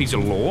 that's a new piece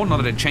of lore.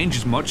 Not that it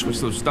changes much. We're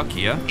still stuck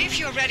here. If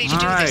you're ready to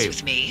do this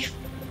with me,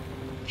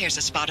 here's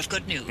a spot of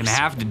good news. Gonna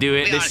have to do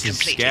it. We this is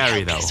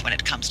scary, though. When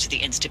it comes to the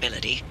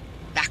instability.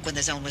 Back when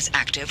the zone was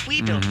active,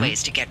 we built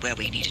ways to get where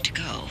we needed to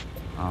go.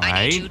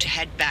 I need you to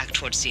head back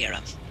towards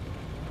Sierra.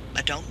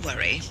 But don't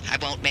worry, I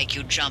won't make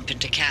you jump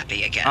into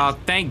Cappy again. Oh,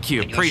 thank you.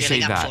 When Appreciate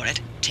you're feeling that. up for it,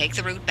 take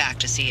the route back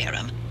to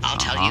Sierra. I'll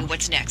tell you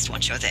what's next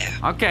once you're there.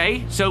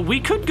 Okay, so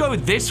we could go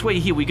this way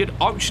here. We could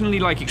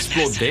optionally, like,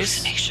 explore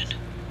this.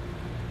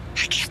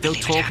 I can't Still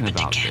talking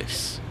about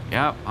this.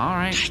 Yep, all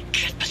right. I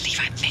can't believe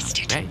I missed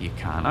it. Bet you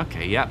can.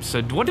 Okay, yep.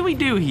 So what do we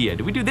do here?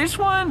 Do we do this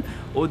one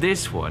or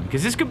this one?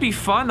 Because this could be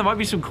fun. There might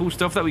be some cool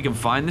stuff that we can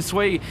find this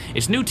way.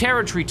 It's new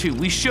territory too.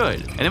 We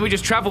should. And then we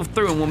just travel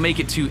through and we'll make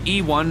it to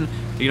E1.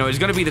 You know, it's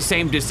going to be the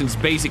same distance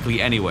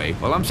basically anyway.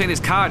 Well, I'm saying this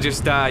car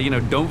just, you know,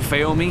 don't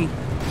fail me.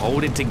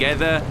 Hold it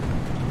together.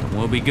 And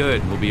we'll be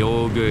good. We'll be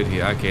all good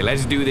here. Okay,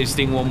 let's do this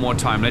thing one more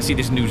time. Let's see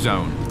this new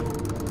zone.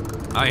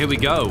 All right, here we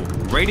go.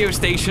 Radio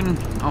station.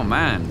 Oh,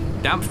 man.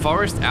 Damp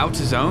forest,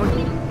 outer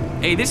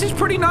zone. Hey, this is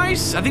pretty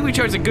nice. I think we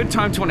chose a good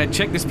time to want to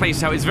check this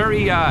place out. It's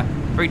very,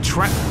 very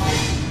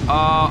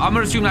I'm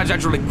gonna assume that's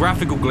actually a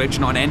graphical glitch,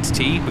 not an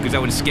entity, because that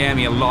would scare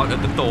me a lot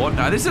at the thought.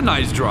 This is a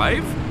nice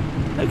drive.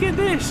 Look at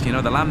this. You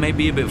know, the land may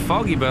be a bit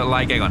foggy, but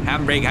like, hang on,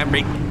 handbrake,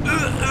 handbrake.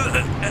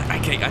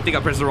 Okay, I think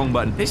I pressed the wrong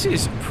button. This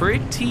is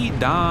pretty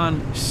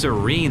darn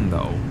serene,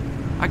 though.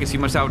 I can see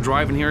myself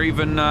driving here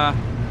even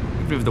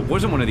if there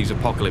wasn't one of these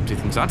apocalyptic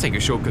things. I'd take a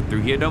shortcut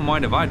through here. Don't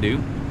mind if I do.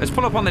 Let's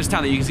pull up on this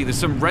town that you can see. There's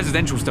some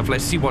residential stuff.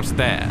 Let's see what's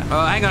there.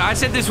 Hang on. I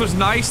said this was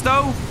nice,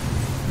 though.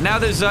 Now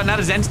there's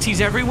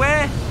entities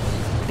everywhere.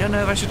 Don't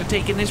know if I should have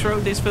taken this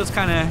road. This feels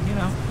kind of, you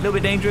know, a little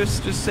bit dangerous.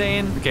 Just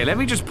saying. Okay, let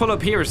me just pull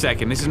up here a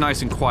second. This is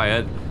nice and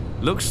quiet.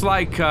 Looks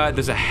like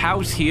there's a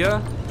house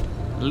here.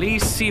 At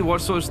least see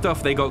what sort of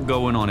stuff they got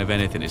going on, if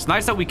anything. It's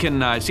nice that we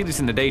can see this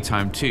in the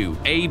daytime, too.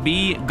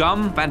 AB,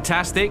 gum,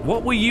 fantastic.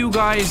 What were you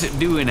guys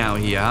doing out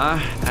here, huh?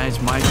 That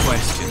is my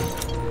question.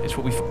 It's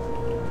what we...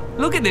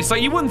 Look at this.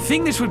 Like, you wouldn't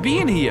think this would be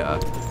in here.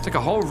 It's like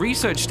a whole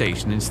research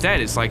station. Instead,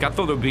 it's like, I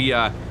thought there would be,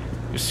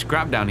 just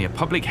scrap down here.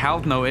 Public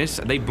health notice.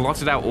 They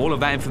blotted out all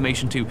of that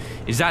information, too.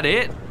 Is that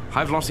it?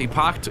 High velocity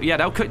park. Yeah,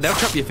 they'll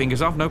chop your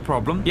fingers off, no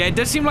problem. Yeah, it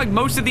does seem like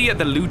most of the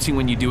looting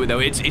when you do it, though,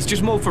 it's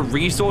just more for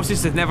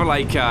resources. There's never,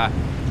 like,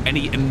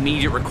 any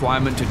immediate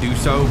requirement to do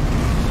so.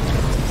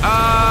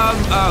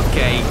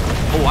 Okay.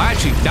 Oh,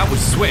 actually, that was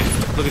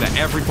swift. Look at that,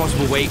 every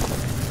possible way.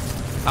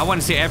 I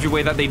want to say every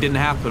way that they didn't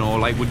happen or,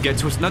 like, would get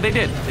to us. No, they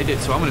did. They did,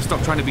 so I'm going to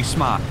stop trying to be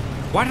smart.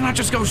 Why didn't I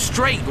just go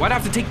straight? Why'd I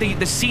have to take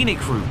the scenic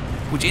route?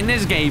 Which in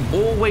this game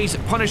always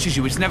punishes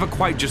you. It's never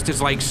quite just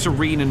as, like,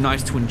 serene and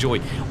nice to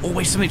enjoy.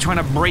 Always something trying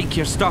to break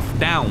your stuff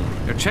down.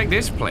 Yo, check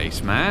this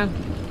place, man.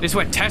 This is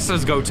where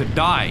Teslas go to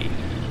die.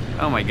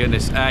 Oh my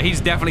goodness.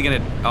 He's definitely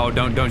gonna... Oh,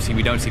 don't see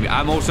me, don't see me.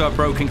 I'm also a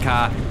broken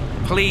car.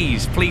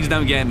 Please, please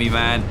don't get me,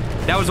 man.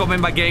 That was what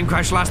made my game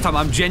crash last time.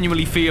 I'm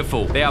genuinely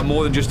fearful. They are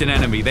more than just an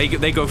enemy. They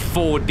go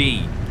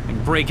 4D.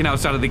 Like breaking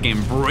outside of the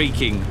game,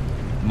 breaking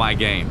my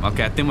game.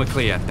 Okay, I think we're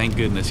clear. Thank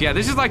goodness. Yeah,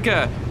 this is like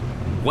a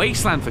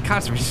wasteland for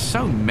cars. There's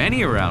so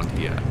many around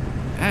here.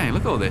 Dang,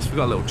 look at all this. We've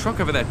got a little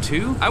truck over there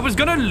too. I was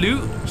gonna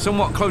loot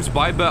somewhat close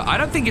by, but I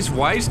don't think it's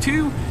wise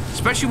to.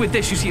 Especially with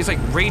this, you see it's like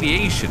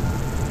radiation.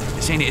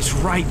 It's saying it's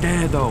right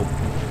there though.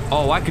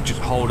 Oh, I could just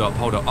hold up.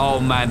 Oh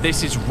man,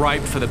 this is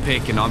ripe for the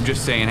picking. I'm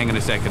just saying, hang on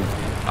a second.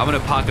 I'm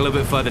gonna park a little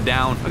bit further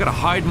down. I gotta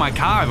hide my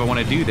car if I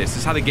wanna do this. This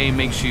is how the game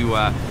makes you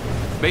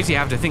basically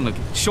have to think, look,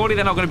 surely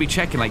they're not gonna be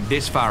checking like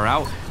this far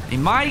out. It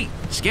might.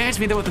 Scares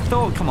me though with the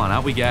thought. Come on,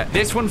 out we get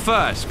this one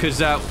first, because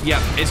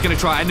yeah, it's gonna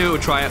try. I knew it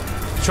would try it.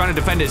 It's trying to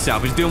defend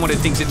itself. It's doing what it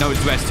thinks it knows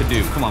best to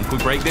do. Come on, can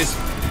we break this?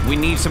 We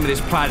need some of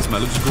this plasma.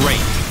 Looks great.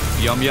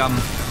 Yum yum.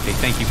 Okay,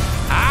 thank you.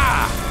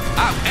 Ah!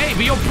 Hey,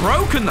 but you're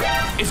broken.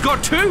 It's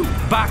got 2.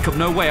 Back up.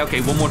 No way.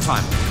 Okay, one more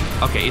time.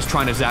 Okay, it's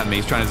trying to zap me.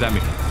 It's trying to zap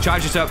me.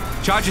 Charge this up.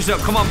 Charge this up.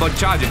 Come on, bud.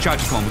 Charge it.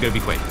 Charge it. Come on. We're going to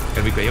be quick.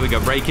 Here we go.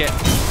 Break it.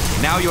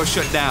 Now you're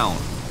shut down.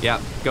 Yeah,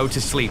 go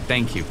to sleep.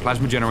 Thank you.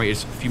 Plasma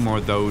generators. A few more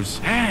of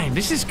those. Man,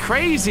 this is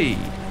crazy.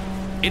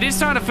 It is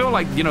starting to feel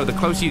like, you know, the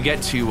closer you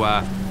get to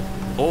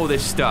all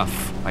this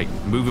stuff, like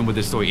moving with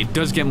the story, it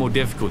does get more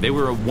difficult. They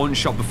were at 1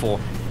 shot before,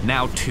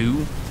 now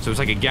 2. So it's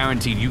like a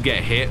guaranteed you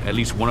get hit at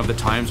least one of the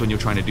times when you're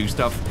trying to do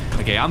stuff.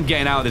 Okay, I'm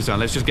getting out of this zone.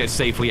 Let's just get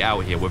safely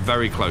out here. We're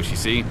very close, you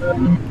see?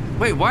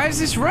 Wait, why is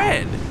this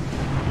red?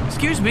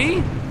 Excuse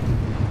me?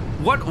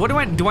 What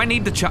do I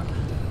need the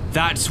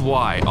That's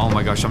why. Oh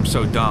my gosh, I'm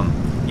so dumb.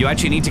 You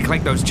actually need to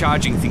collect those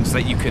charging things so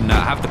that you can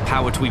have the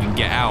power to even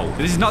get out.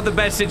 This is not the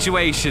best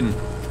situation.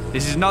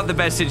 This is not the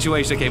best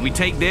situation. Okay, we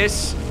take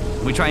this.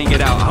 We try and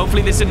get out.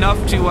 Hopefully this is enough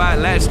to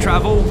let us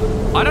travel.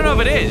 I don't know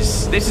if it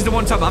is. This is the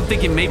one time I'm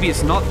thinking maybe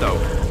it's not though.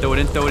 Throw it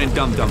in,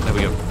 dump. There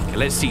we go. Okay,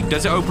 let's see.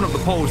 Does it open up the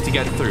poles to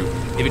get through?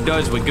 If it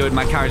does, we're good.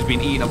 My car's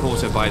been eaten up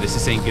also by this.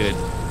 This ain't good.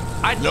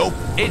 Nope.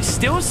 It's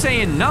still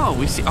saying no.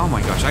 We see. Oh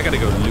my gosh, I gotta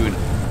go loot.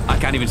 I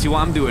can't even see what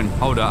I'm doing.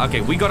 Hold on.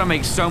 Okay, we gotta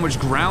make so much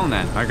ground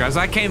then. All right, guys,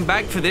 I came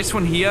back for this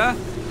one here.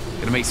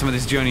 Gonna make some of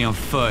this journey on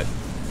foot.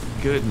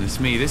 Goodness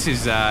me, this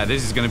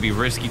is gonna be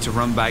risky to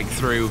run back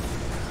through.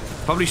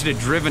 Probably should have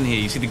driven here.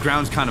 You see, the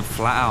ground's kind of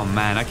flat. Oh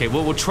man. Okay,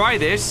 well, we'll try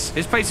this.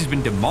 This place has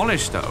been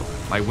demolished though.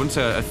 Like once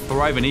a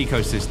thriving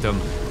ecosystem.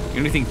 The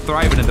only thing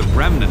thriving are the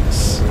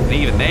remnants. And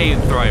even they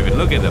ain't thriving.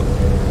 Look at them.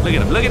 Look at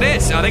them. Look at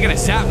this. Oh, they're gonna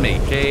zap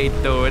me. Okay,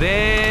 throw it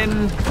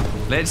in.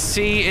 Let's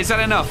see. Is that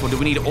enough? Or do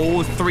we need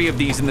all 3 of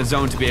these in the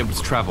zone to be able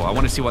to travel? I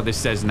want to see what this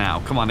says now.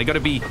 Come on, they gotta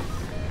be...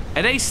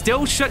 Are they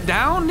still shut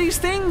down, these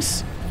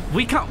things?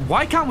 We can't...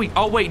 Why can't we...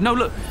 Oh, wait, no,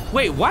 look.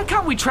 Wait, why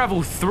can't we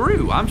travel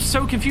through? I'm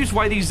so confused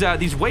why these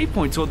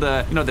waypoints or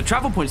the, you know, the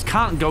travel points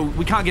can't go...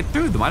 We can't get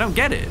through them. I don't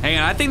get it. Hang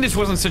on, I think this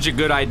wasn't such a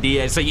good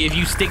idea. So if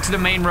you stick to the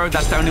main road,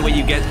 that's the only way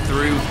you get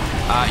through.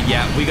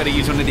 Yeah, we gotta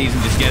use one of these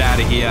and just get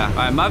out of here. All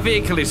right, my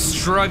vehicle is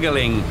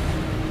struggling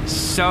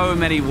so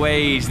many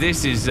ways.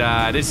 This is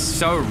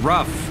so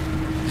rough.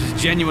 This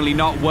is genuinely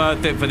not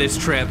worth it for this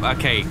trip.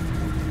 Okay,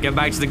 get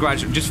back to the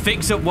garage. Just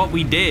fix up what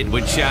we did,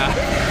 which,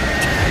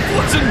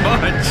 wasn't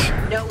much.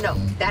 No,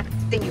 that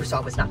thing you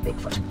saw was not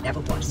Bigfoot. Never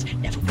was.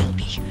 Never will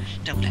be.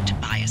 Don't let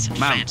Tobias and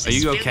Francis are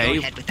you okay? fill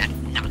your head with that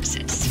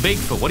nonsense.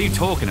 Bigfoot, what are you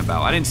talking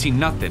about? I didn't see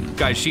nothing.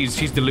 Guys,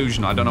 she's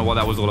delusional. I don't know what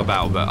that was all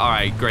about, but all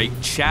right, great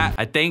chat,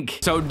 I think.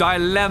 So,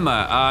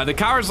 dilemma. The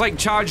car is like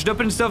charged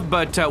up and stuff,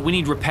 but we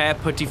need repair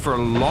putty for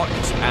a lot,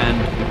 and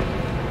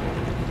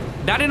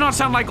that did not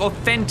sound like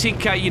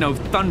authentic, you know,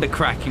 thunder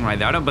cracking right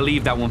there. I don't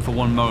believe that one for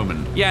one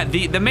moment. Yeah,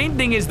 the main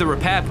thing is the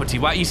repair putty.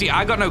 Well, you see,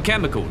 I got no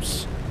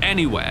chemicals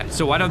anywhere,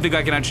 so I don't think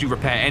I can actually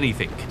repair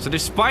anything. So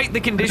despite the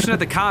condition of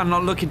the car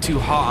not looking too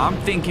hot,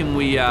 I'm thinking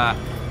we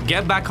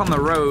get back on the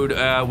road.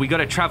 We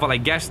gotta travel, I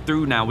guess,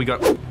 through now.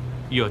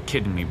 You're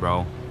kidding me,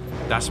 bro.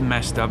 That's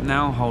messed up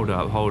now. Hold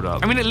up.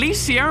 I mean, at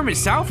least Sierra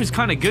itself is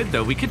kind of good,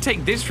 though. We could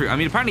take this route. I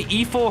mean, apparently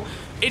E4,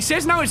 it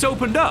says now it's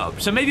opened up.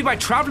 So maybe by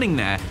traveling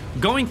there,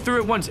 going through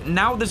it once,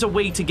 now there's a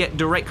way to get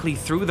directly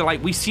through.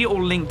 Like, we see it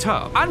all linked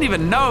up. I don't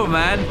even know,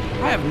 man.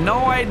 I have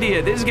no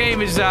idea. This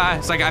game is,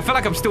 it's like, I feel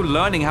like I'm still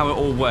learning how it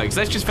all works.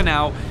 Let's just, for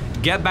now,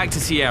 get back to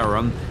Sierra,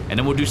 and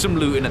then we'll do some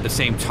looting at the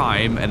same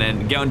time, and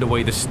then get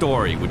underway the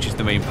story, which is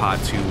the main part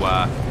to,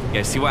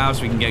 yeah, see what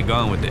else we can get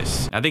going with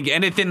this. I think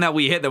anything that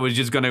we hit that was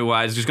just gonna,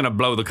 is just gonna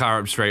blow the car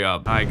up straight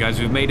up. All right, guys,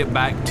 we've made it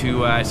back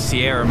to,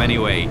 Sierra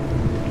anyway.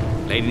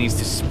 Lady needs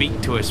to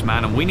speak to us,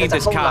 man, and we need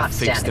this car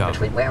fixed up.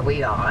 Between where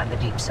we are and the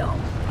deep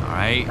zone. All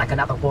right. Like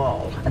another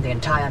wall, and the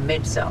entire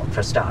mid-zone,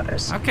 for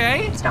starters.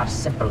 Okay. It's not as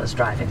simple as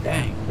driving there.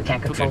 Dang. We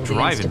can't control the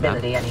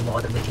instability any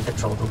more than we can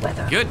control the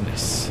weather.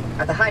 Goodness.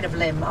 At the height of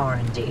LIM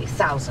R&D,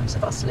 thousands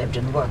of us lived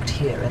and worked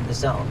here in the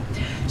zone.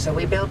 So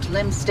we built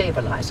LIM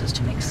stabilizers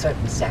to make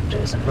certain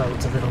sectors and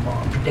roads a little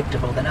more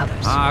predictable than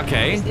others. Ah,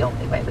 okay. It was the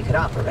only way we could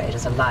operate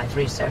as a live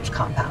research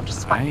compound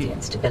despite the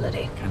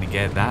instability. Kind of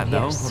get that,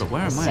 though. Yes, hold on,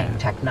 where am I? The same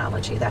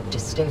technology that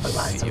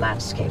destabilized the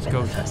landscape in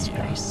the first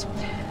place.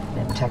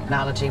 LIM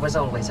technology was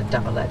always a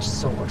double-edged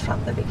sword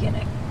from the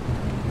beginning.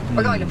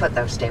 We're going to put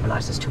those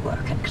stabilizers to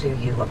work and clear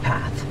you a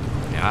path.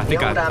 Yeah, I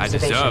think I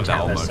deserve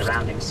that almost.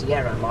 Surrounding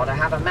Sierra ought to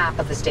have a map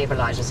of the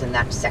stabilizers in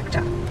that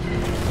sector.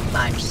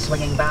 Mind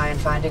swinging by and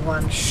finding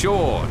one?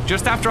 Sure.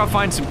 Just after I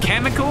find some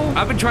chemical?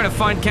 I've been trying to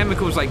find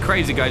chemicals like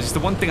crazy, guys. It's the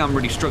one thing I'm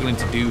really struggling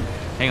to do.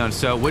 Hang on,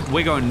 so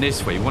we're going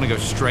this way. You want to go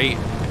straight.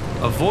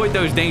 Avoid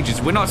those dangers.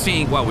 We're not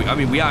seeing, well, I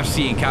mean, we are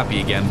seeing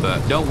Cappy again,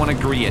 but don't want to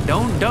agree it.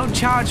 Don't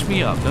charge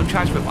me up. Don't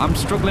charge me up. I'm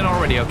struggling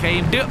already,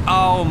 okay?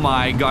 Oh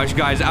my gosh,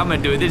 guys, I'm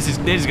gonna do it. This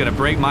is gonna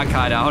break my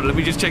car down. Hold on, let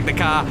me just check the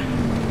car.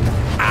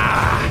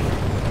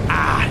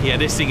 Yeah,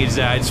 this thing is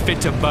it's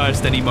fit to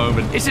burst any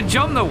moment. It's a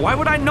jump though. Why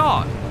would I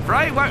not?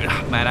 Right?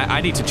 Man,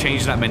 I need to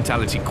change that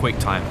mentality quick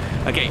time.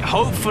 Okay,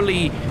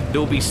 hopefully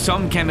there'll be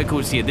some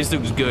chemicals here. This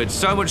looks good.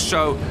 So much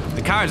so,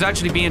 the car is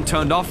actually being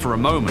turned off for a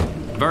moment.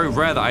 Very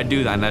rare that I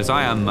do that, and as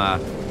I am,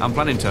 I'm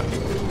planning to...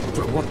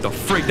 What the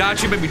frick? That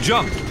actually made me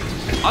jump.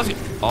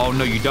 Oh,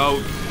 no, you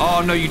don't.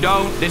 Oh, no, you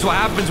don't. This is what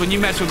happens when you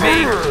mess with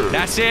me.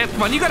 That's it.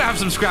 Come on, you gotta have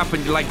some scrap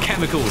and, like,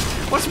 chemicals.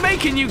 What's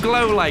making you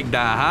glow like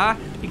that, huh?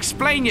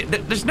 Explain it.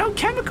 There's no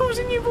chemicals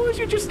in you, boys.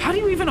 You just... How do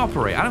you even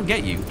operate? I don't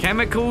get you.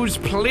 Chemicals,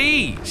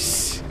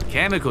 please.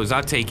 Chemicals.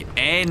 I'll take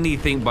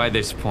anything by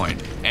this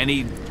point.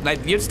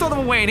 Like, you'd store them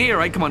away in here,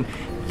 right? Come on.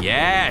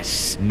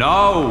 Yes. No.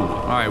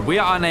 All right, we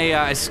are on a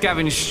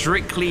scavenge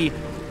strictly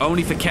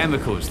only for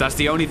chemicals. That's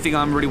the only thing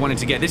I'm really wanting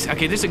to get. This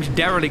looks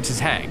derelict as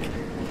heck.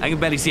 I can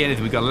barely see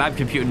anything. We got a lab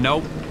computer.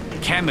 Nope.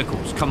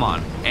 Chemicals. Come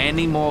on.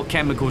 Any more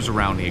chemicals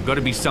around here? Got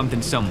to be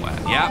something somewhere.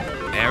 Yep.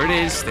 There it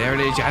is. There it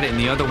is. You had it in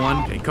the other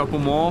one. Okay, a couple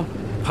more.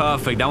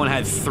 Perfect. That one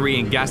had 3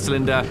 in gas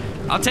cylinder.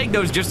 I'll take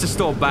those just to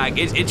store back.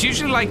 It's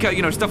usually like,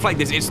 you know, stuff like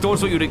this. It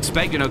stores what you'd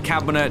expect, you know,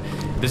 cabinet.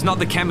 There's not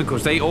the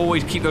chemicals. They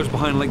always keep those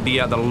behind, like,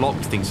 the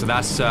locked thing. So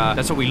that's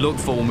what we look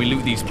for when we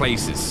loot these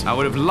places. I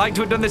would have liked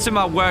to have done this in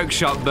my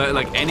workshop, but,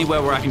 like,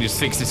 anywhere where I can just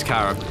fix this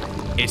car up,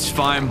 it's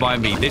fine by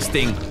me. This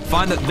thing,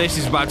 find that this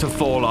is about to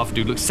fall off,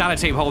 dude. Look,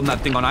 sellotape holding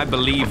that thing on. I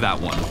believe that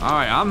one. All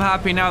right, I'm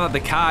happy now that the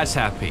car's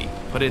happy.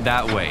 Put it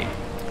that way.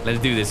 Let's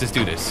do this. Let's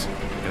do this.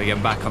 Gotta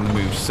get back on the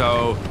move.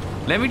 So,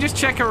 let me just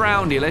check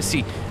around here. Let's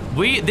see.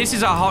 This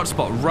is our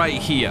hotspot right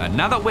here.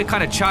 Now that we're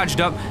kind of charged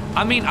up,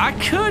 I mean, I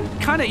could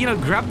kind of, you know,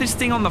 grab this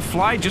thing on the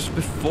fly just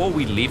before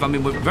we leave. I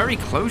mean, we're very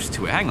close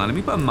to it. Hang on, let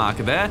me put a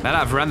marker there. Now that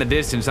I've ran the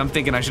distance, I'm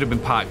thinking I should have been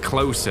parked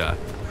closer.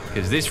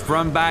 Because this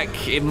front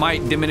back, it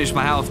might diminish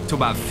my health to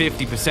about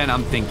 50%,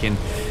 I'm thinking.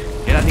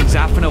 Yeah, that thing's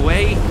zapping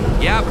away.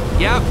 Yep.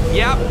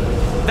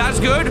 That's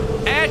good.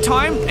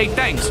 Airtime. Hey,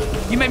 thanks.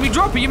 You made me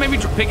drop it. You made me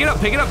pick it up.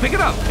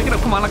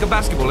 Come on, like a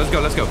basketball. Let's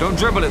go. Don't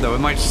dribble it, though. It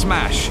might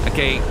smash.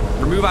 Okay,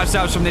 remove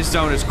ourselves from this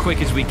zone as quick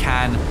as we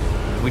can.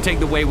 We take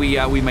the way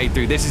we made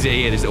through. This is it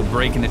here, this little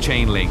break in the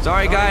chain link.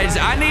 Sorry, guys.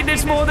 I need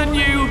this more than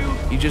you.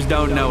 You just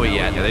don't know it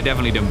yet. Yeah, they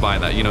definitely didn't buy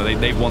that. You know,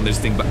 they want this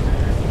thing back.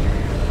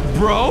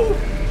 Bro?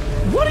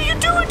 What are you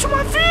doing to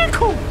my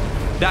vehicle?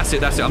 That's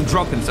it. I'm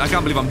dropping this. I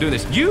can't believe I'm doing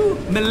this. You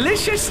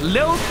malicious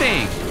little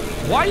thing.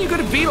 Why are you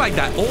gonna be like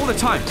that all the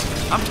time?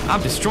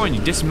 I'm destroying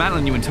you,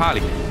 dismantling you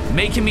entirely.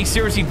 Making me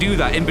seriously do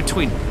that in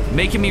between.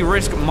 Making me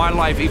risk my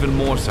life even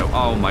more so.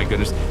 Oh my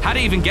goodness. How to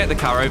even get the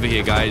car over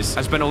here, guys?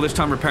 I spent all this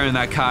time repairing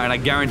that car, and I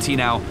guarantee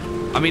now,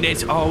 I mean,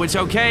 it's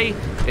okay.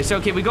 It's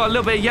okay. We got a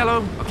little bit of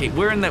yellow. Okay,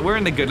 we're in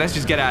the good. Let's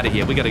just get out of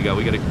here. We gotta go.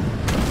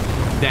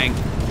 Dang.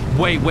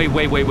 Wait.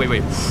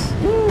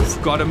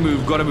 Oof, gotta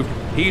move.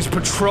 He's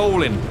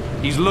patrolling.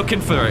 He's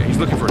looking for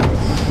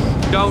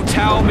it. Don't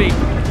tell me.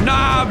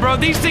 Nah, bro,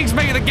 these things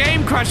make the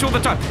game crash all the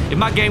time. If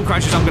my game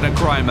crashes, I'm gonna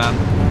cry, man.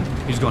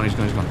 He's gone.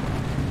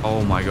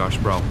 Oh my gosh,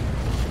 bro.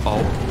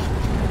 Oh.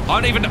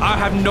 I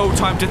have no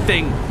time to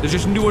think. There's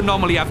just new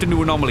anomaly after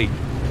new anomaly.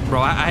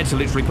 Bro, I had to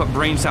literally put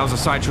brain cells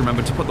aside to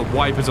remember to put the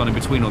wipers on in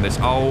between all this.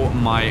 Oh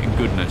my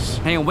goodness.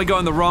 Hang on, we're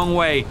going the wrong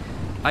way.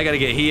 I gotta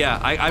get here.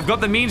 I've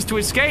got the means to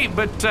escape,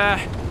 but,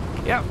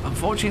 yeah,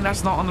 unfortunately,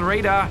 that's not on the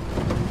radar.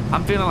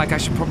 I'm feeling like I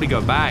should probably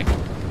go back,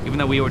 even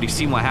though we already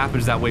seen what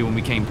happens that way when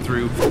we came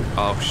through.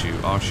 Oh, shoot.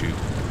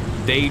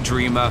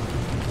 Daydreamer.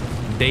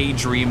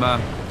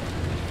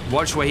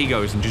 Watch where he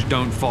goes and just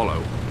don't follow.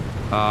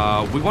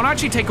 We want to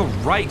actually take a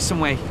right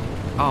somewhere.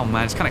 Oh,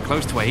 man, it's kind of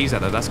close to where he's at,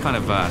 though. That's kind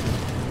of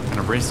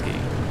risky.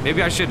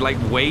 Maybe I should, like,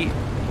 wait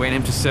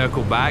him to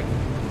circle back.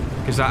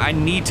 Because I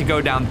need to go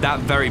down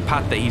that very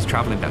path that he's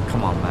traveling down.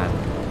 Come on, man.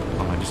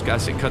 Oh, I just gotta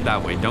say, cut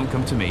that way. Don't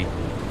come to me.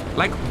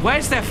 Like,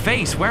 where's their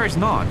face? Where is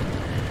not?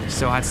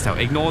 So I had to tell.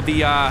 Ignore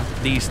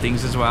these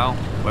things as well.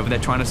 Whether they're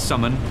trying to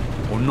summon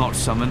or not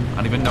summon. I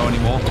don't even know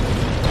anymore.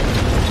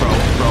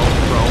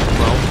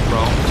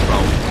 Bro.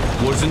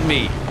 Wasn't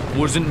me.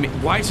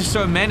 Why is there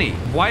so many?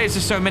 Why is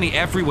there so many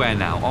everywhere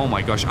now? Oh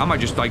my gosh. I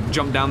might just, like,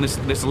 jump down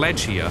this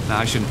ledge here. Now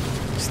I shouldn't.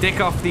 Stick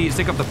off the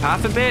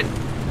path a bit.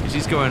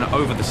 He's going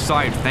over the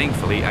side,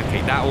 thankfully. Okay,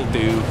 that'll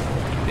do.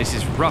 This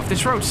is rough.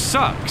 This road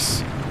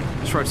sucks.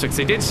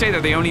 They did say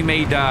that they only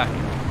made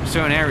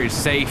certain areas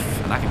safe,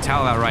 and I can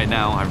tell that right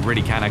now. I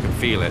really can. I can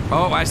feel it.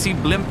 Oh, I see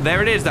blimp.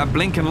 There it is, that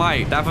blinking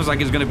light. That feels like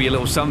it's going to be a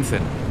little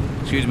something.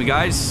 Excuse me,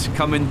 guys.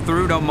 Coming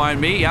through. Don't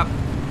mind me. Yep.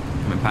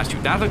 Coming past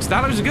you. That looks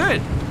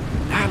good.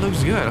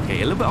 Okay,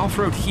 a little bit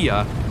off-road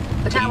here.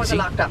 The towers are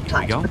locked up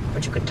tight,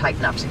 but you could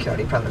tighten up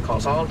security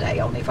protocols all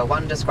day, only for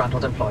one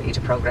disgruntled employee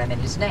to program in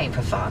his name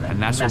for fun.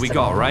 And that's what we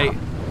got, right?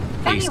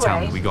 Please tell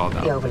me we got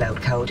that. The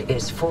overload code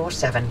is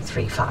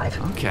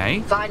 4735.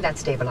 Okay. Find that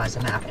stabilizer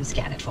map and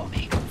scan it for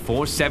me.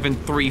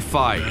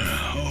 4735.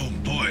 Oh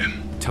boy.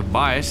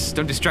 Tobias,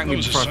 don't distract me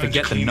before I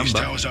forget the number. These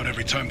towers out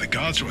every time the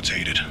guards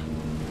rotated.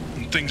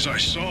 And things I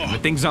saw. The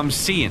things I'm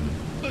seeing.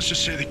 Let's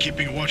just say that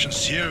keeping a watch on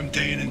Sierra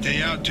day in and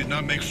day out did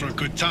not make for a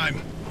good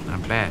time.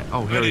 Not bad.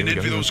 Oh, here we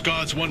go. Those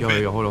guards one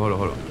bit. Hold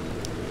on.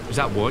 Is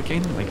that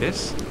working like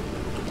this?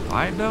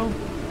 Alright though?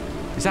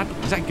 Is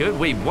that good?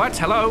 Wait, what?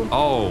 Hello?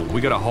 Oh,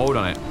 we got a hold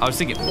on it. I was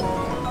thinking.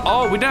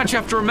 Oh, we didn't actually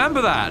have to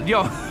remember that.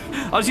 Yo,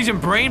 I was using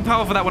brain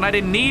power for that when I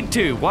didn't need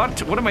to.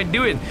 What am I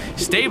doing?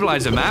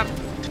 Stabilizer map.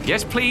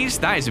 Yes, please.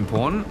 That is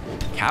important.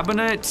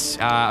 Cabinet.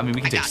 I mean,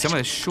 we can take some of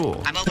this,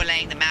 sure. I'm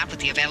overlaying the map with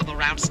the available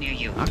routes near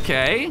you.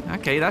 Okay,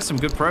 that's some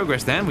good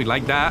progress then. We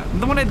like that.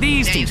 The one of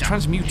these things,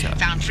 transmuter.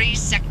 Found 3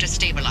 sector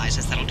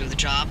stabilizers that'll do the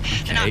job.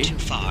 Okay. They're not too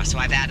far, so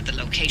I've added the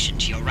location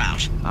to your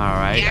route. All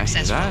right, the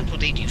access road will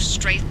lead you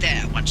straight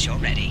there once you're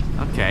ready.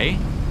 Okay,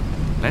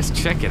 let's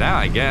check it out,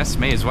 I guess.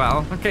 May as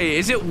well. Okay,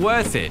 is it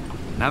worth it?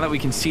 Now that we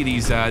can see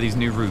these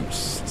new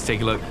routes, let's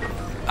take a look.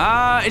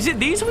 Is it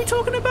these we're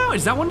talking about?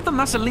 Is that one of them?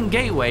 That's a link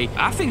gateway.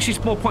 I think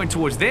she's more pointing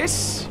towards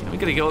this. We're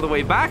gonna go all the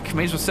way back.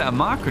 May as well set a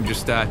marker and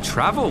just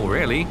travel,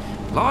 really.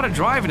 A lot of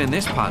driving in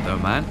this part, though,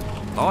 man.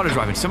 A lot of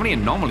driving. So many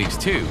anomalies,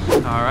 too.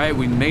 All right,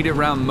 we made it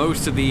around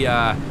most of the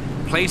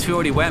place we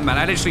already went, man.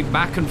 I literally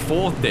back and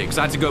forth there because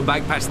I had to go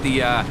back past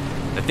the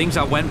things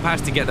I went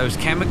past to get those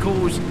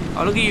chemicals.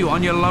 Oh, look at you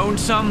on your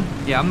lonesome.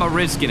 Yeah, I'm not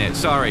risking it.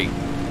 Sorry.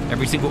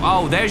 Every single...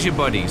 Oh, there's your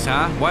buddies,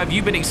 huh? Why have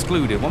you been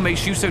excluded? What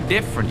makes you so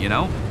different, you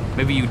know?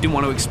 Maybe you didn't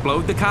want to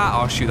explode the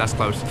car? Oh, shoot, that's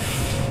close.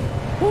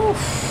 Oof,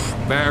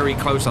 very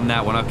close on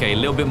that one. Okay, a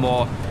little bit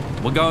more.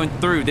 We're going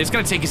through. This is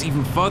going to take us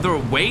even further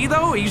away,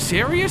 though? Are you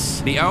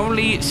serious? The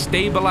only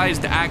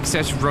stabilized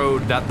access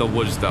road that there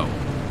was, though.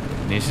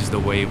 This is the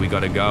way we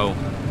got to go.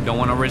 Don't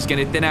want to risk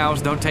anything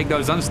else. Don't take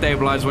those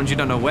unstabilized ones. You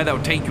don't know where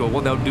they'll take you or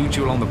what they'll do to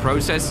you along the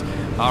process.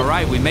 All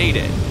right, we made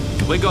it.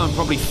 We're going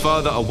probably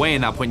further away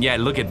in that point. Yeah,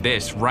 look at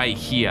this right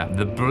here.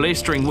 The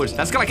blistering woods.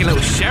 That's got like a little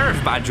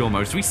sheriff badge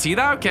almost. We see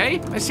that? Okay.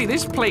 Let's see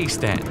this place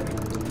then.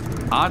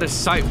 Out of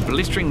sight,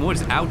 blistering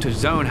woods, outer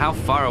zone. How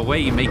far away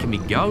are you making me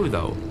go,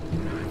 though?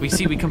 We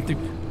see we come through.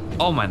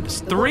 Oh, man,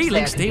 there's 3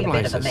 link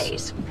stabilizers. A bit of a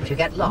maze. If you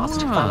get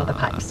lost, follow the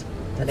pipes.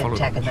 The limb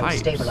tech and those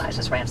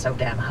stabilizers ran so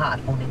damn hot,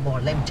 only more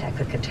limb tech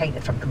could contain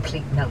it from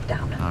complete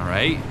meltdown. All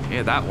right.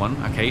 Yeah, that one.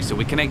 Okay, so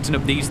we're connecting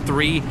up these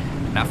 3.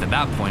 And after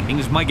that point,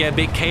 things might get a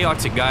bit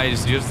chaotic,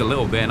 guys, just a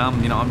little bit. And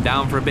I'm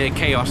down for a bit of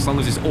chaos as long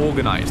as it's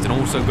organized and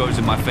also goes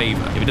in my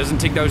favor. If it doesn't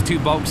tick those 2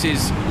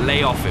 boxes,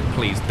 lay off it,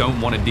 please.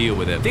 Don't want to deal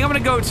with it. I think I'm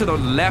going to go to the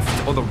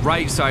left or the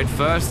right side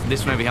first.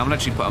 This one over here, I'm going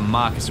to actually put a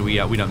marker so we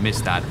don't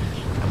miss that.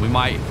 And we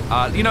might,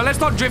 let's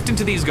not drift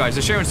into these guys.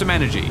 They're sharing some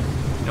energy.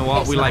 You know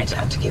what? We like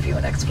to give you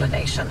an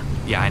explanation.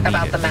 Yeah, I need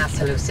about the mass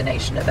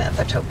hallucination event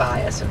that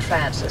Tobias and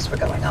Francis were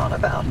going on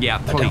about. Yeah,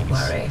 please. But don't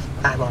worry,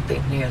 I won't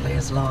be nearly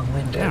as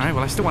long-winded. All right,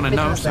 well, I still want to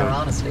know. Because there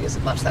honestly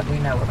isn't much that we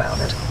know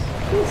about it.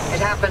 It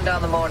happened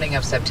on the morning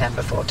of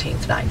September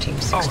 14th,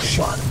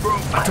 1961.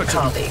 My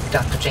colleague,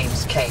 Dr.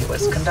 James Kay,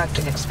 was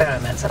conducting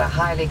experiments at a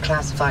highly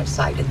classified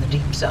site in the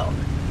Deep Zone.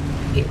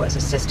 He was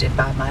assisted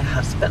by my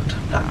husband,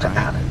 Dr.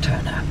 Alan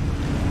Turner.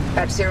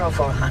 At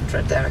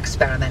 0400, their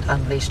experiment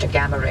unleashed a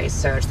gamma-ray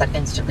surge that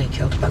instantly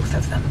killed both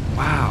of them.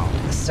 Wow.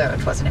 The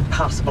surge was an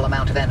impossible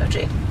amount of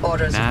energy,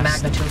 orders of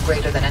magnitude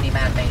greater than any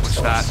man-made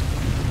source.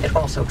 It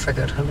also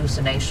triggered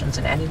hallucinations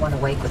in anyone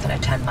awake within a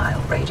 10-mile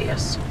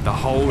radius. The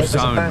whole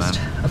zone, man. It was a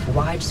burst of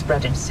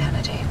widespread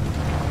insanity,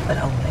 but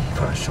only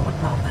for a short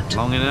moment.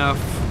 Long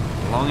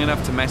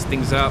enough to mess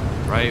things up,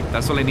 right?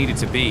 That's all it needed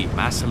to be.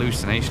 Mass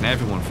hallucination.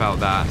 Everyone felt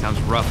that. Sounds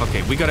rough.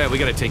 Okay, we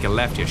gotta take a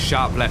left here,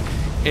 sharp left.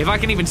 If I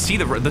can even see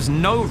the road, there's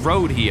no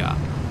road here.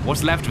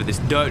 What's left of it? This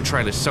dirt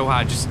trail is so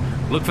hard. Just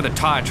look for the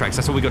tire tracks.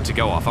 That's all we got to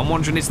go off. I'm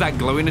wondering, is that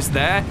glowiness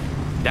there?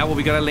 That what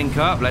we gotta link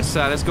up? Let's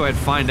go ahead and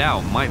find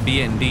out. Might be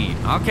it indeed.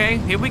 Okay,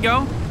 here we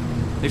go.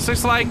 This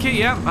looks like it.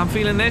 Yeah, I'm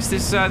feeling this.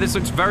 This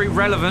looks very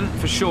relevant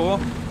for sure.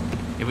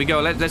 Here we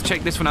go. Let's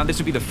check this one out. This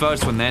would be the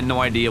first one there.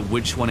 No idea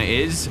which one it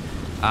is.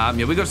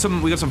 Yeah, we got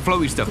some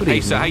floaty stuff.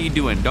 Hey, sir, how you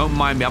doing? Don't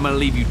mind me. I'm gonna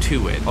leave you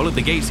to it. Oh, look,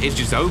 the gates is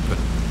just open.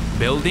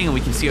 Building, and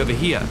we can see over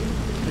here.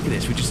 Look at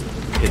this. We just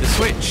hit the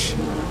switch.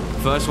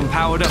 First one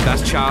powered up.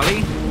 That's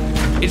Charlie.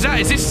 Is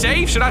this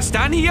safe? Should I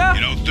stand here?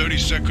 30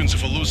 seconds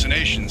of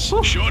hallucinations.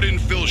 Ooh. Sure didn't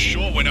feel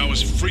short when I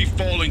was free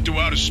falling through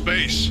outer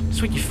space.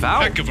 That's what you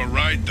felt? Heck of a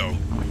ride, though.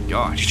 Oh my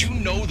gosh. Did you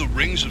know the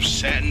rings of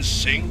Saturn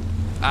sing?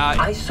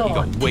 I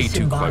saw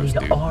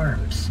disembodied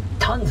arms.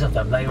 Tons of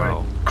them. They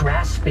were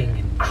grasping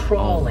and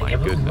crawling. Oh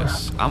my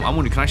goodness. I'm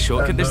wondering, can I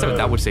shortcut this?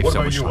 That would save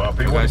so much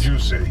time. What did you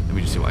see? Let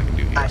me just see what I can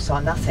do here. I saw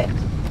nothing.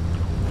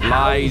 Lies.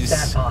 How is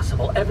that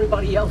possible?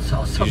 Everybody else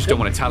saw something. You just don't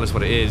want to tell us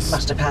what it is.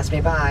 Must have passed me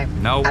by.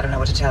 No. I don't know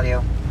what to tell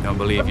you. Don't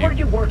believe you. Were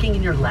you working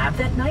in your lab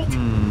that night?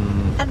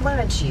 And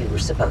weren't you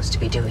supposed to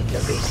be doing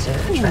your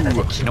research rather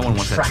than keeping no one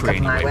wants that tree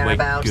anyway.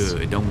 We're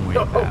good. Don't worry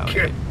about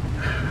it.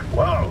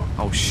 Wow.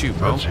 Oh shoot,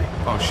 bro.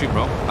 Oh shoot,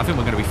 bro. I think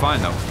we're gonna be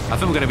fine though. I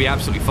think we're gonna be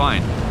absolutely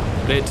fine.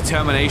 Bit of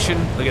determination.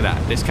 Look at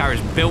that. This car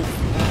is built.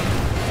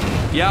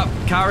 Yep,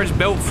 car is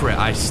built for it.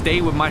 I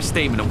stay with my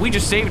statement. We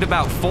just saved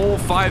about 4 or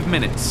 5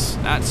 minutes.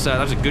 That's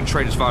a good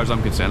trade as far as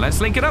I'm concerned. Let's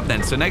link it up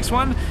then. So next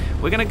one,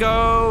 we're gonna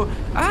go.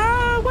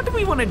 What do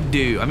we want to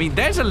do? I mean,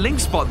 there's a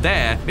link spot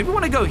there. Maybe we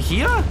want to go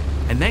here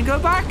and then go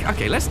back.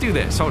 Okay, let's do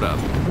this. Hold up.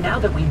 Now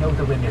that we know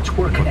the remnants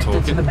were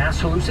connected to the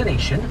mass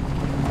hallucination,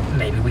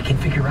 maybe we can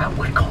figure out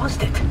what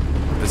caused it.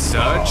 The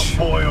surge.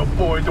 Oh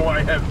boy, do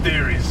I have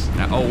theories.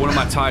 Oh, one of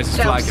my tires is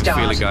flat. I can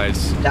feel it,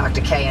 guys. Dr.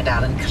 Kay and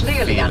Alan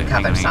clearly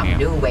uncovered some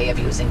new way of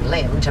using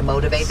limb to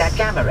motivate that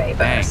gamma ray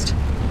burst.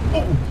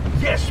 Oh,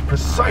 yes,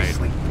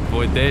 precisely.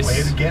 avoid this.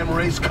 Where the gamma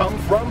rays come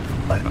from?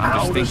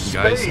 I'm just thinking,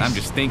 guys. I'm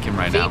just thinking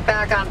right now.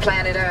 Feedback on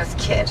planet Earth,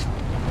 kid.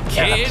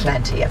 There are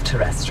plenty of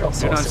terrestrial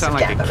sources of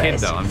gamma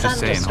rays. I'm just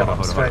saying. Hold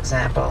on. For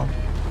example.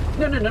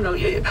 No.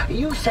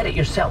 You said it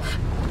yourself.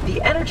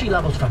 The energy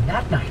levels from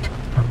that night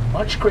are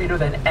much greater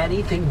than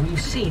anything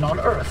we've seen on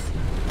Earth.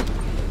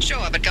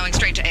 Sure, but going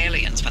straight to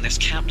aliens when there's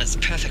countless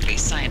perfectly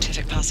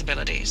scientific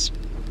possibilities.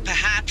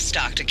 Perhaps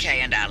Dr. K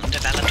and Alan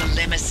developed a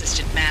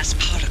limb-assisted mass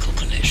particle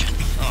collision.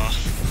 Or,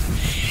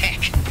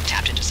 heck,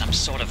 tapped into some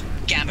sort of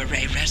gamma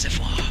ray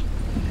reservoir.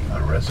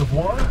 A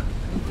reservoir?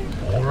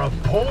 Or a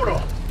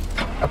portal?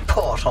 A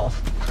portal?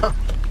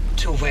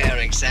 To where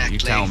exactly? You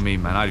tell me,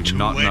 man. I do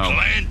not know.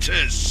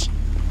 Atlantis.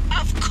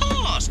 Of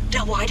course.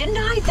 Now, why didn't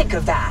I think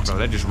of that? Bro,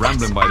 they're just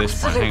rambling by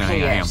this point.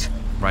 Hang on. It.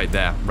 Right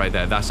there.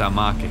 That's our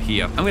marker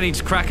here. I'm gonna need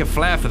to crack a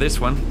flare for this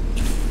one.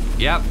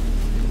 Yep.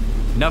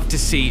 Enough to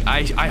see.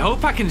 I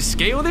hope I can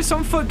scale this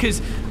on foot,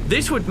 because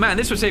this would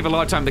save a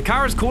lot of time. The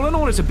car is cool and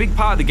all. It's a big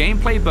part of the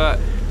gameplay, but,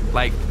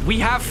 like, we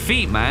have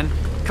feet, man.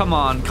 Come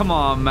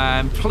on,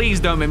 man. Please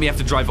don't make me have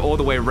to drive all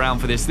the way around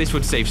for this. This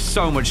would save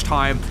so much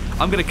time.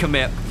 I'm gonna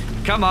commit.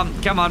 Come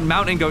on,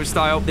 mountain goat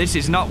style. This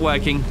is not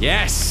working.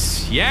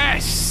 Yes.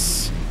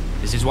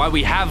 This is why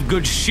we have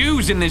good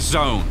shoes in this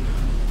zone.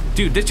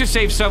 Dude, this just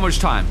saves so much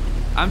time.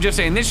 I'm just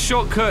saying, this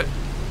shortcut,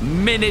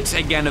 minutes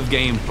again of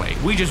gameplay.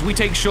 We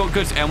take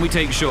shortcuts and we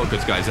take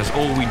shortcuts, guys. That's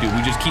all we do.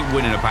 We just keep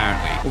winning,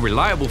 apparently. Oh,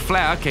 reliable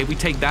flare. Okay, we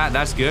take that.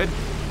 That's good.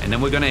 And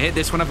then we're gonna hit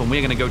this one up and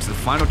we're gonna go to the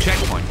final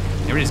checkpoint.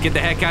 Here it is. Get the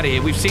heck out of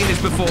here. We've seen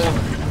this before.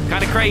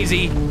 Kind of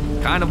crazy.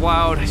 Kind of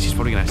wild. She's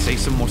probably gonna say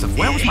some more stuff.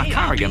 Where was my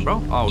car again,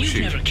 bro? Oh,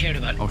 shoot. You've never cared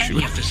about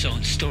any of the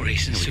zone's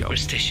stories and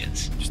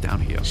superstitions. Just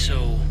down here.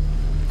 So,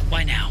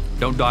 why now?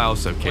 Don't die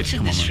also, kids. What's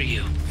in this for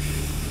you?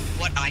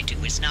 What I do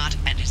is not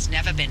and has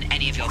never been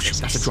any of your business.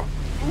 That's a drop.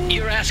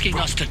 You're asking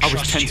us to trust you.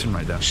 I was tensing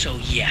right there. So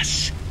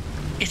yes,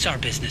 it's our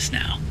business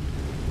now.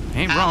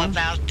 Ain't How wrong.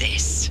 about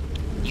this?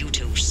 You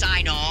two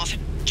sign off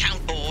and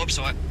count orbs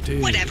or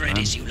whatever it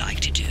is you like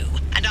to do.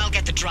 And I'll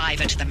get the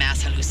driver to the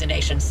mass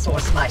hallucination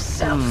source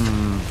myself.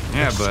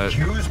 Yeah, but...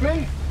 Excuse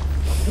me?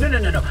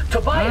 No.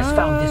 Tobias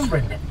found this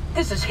remnant.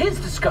 This is his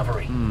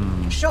discovery.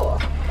 Sure.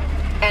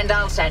 And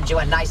I'll send you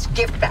a nice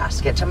gift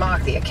basket to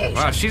mark the occasion.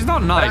 Wow, she's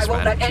not nice, but I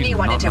won't man. let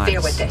anyone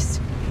interfere with this.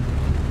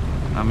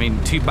 I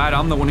mean, too bad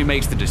I'm the one who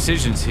makes the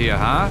decisions here,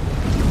 huh?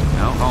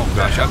 No? Oh,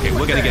 gosh. Okay,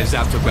 we're gonna get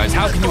zapped up, guys.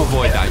 How can you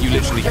avoid that? You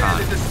literally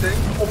can't. This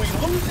thing, or we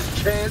lose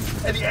this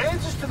chance, and the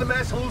answers to the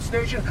mass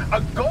hallucination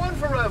are gone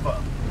forever.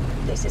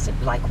 This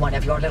isn't like one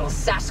of your little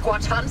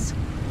Sasquatch hunts.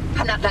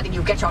 I'm not letting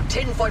you get your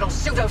tinfoil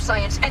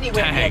pseudoscience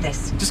anywhere near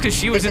this. Just because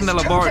she was in the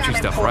laboratory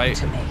stuff, right?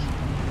 To me.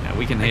 Yeah,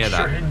 we can hear that.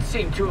 Sure didn't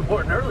seem too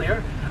important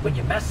earlier when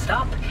you messed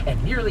up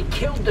and nearly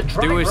killed the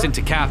driver. Do us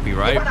into Cappy,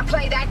 right? You want to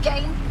play that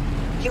game?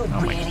 You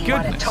really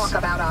want to talk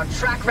about our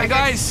track record? Hey,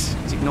 guys,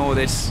 let's ignore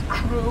this.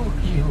 Screw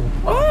you.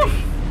 Oh.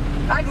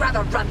 I'd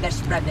rather run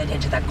this remnant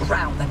into the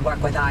ground than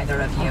work with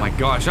either of you. Oh my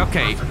gosh,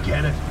 okay.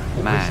 Forget it.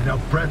 We're wasting our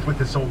breath with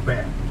this old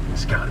bat.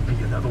 There's gotta be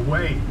another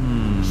way.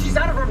 She's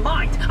out of her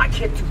mind. I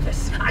can't do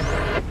this.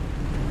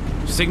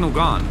 Signal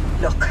gone.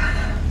 Look.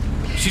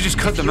 She just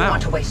cut them If you out.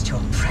 want to waste your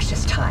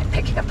precious time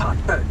picking apart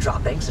bird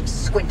droppings and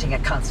squinting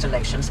at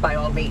constellations, by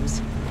all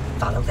means,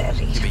 follow their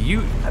lead. But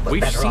you,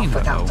 we've seen that,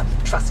 without though.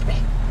 them. Trust me.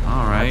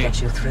 All right. I'll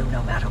get you through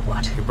no matter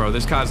what. Okay, bro,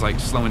 this car's like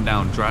slowing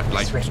down,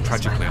 like really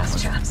tragically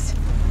almost. Chance.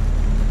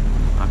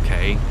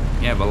 Okay,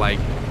 yeah, but like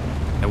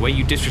the way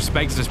you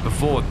disrespected us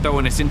before,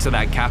 throwing us into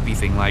that Cappy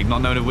thing, like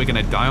not knowing if we're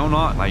gonna die or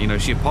not. Like, you know,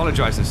 she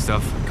apologized and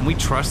stuff. Can we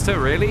trust her,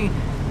 really?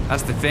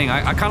 That's the thing.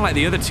 I kind of like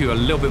the other two a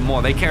little bit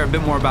more. They care a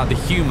bit more about the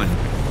human.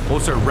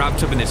 Also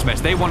wrapped up in this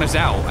mess. They want us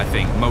out, I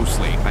think,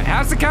 mostly. Right,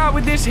 how's the car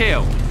with this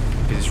hill?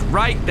 It's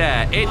right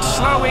there. It's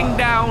slowing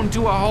down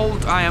to a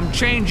halt. I am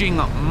changing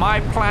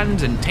my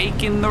plans and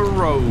taking the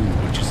road,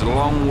 which is a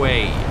long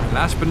way.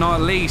 Last but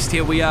not least,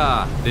 here we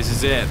are. This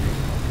is it.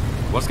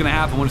 What's gonna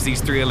happen once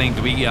these three are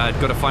linked? We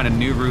gotta find a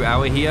new route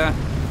out of here.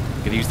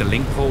 Gonna use the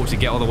link pole to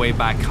get all the way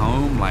back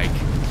home. Like,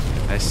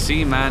 let's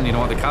see, man. You know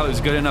what? The color's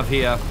good enough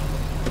here.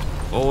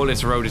 All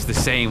this road is the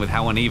same with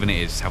how uneven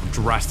it is, how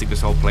drastic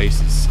this whole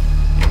place is.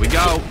 Here we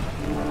go.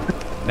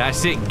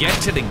 That's it. Get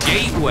to the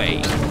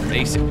gateway.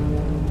 Basic.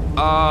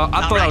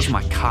 I thought that was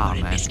my car,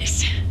 man.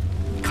 Business.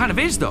 It kind of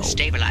is, though.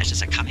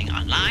 Stabilizers are coming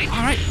online.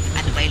 All right.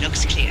 And the way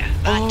looks clear.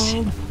 But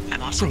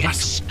I'm also getting that's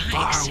spikes.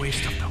 far away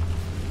stuff,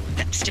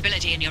 though. The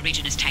stability in your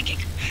region is tanking.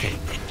 Okay.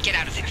 Get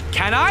out of there.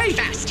 Can I?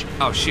 Fast.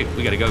 Oh, shit.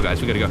 We gotta go,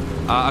 guys. We gotta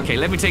go. Okay,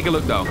 let me take a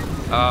look, though.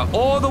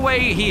 All the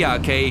way here,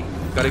 okay?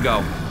 Gotta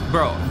go.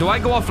 Bro, do I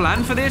go off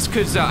land for this?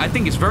 Because I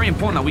think it's very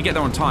important that we get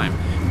there on time.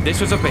 This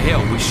was up a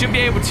hill. We should be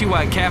able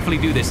to carefully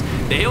do this.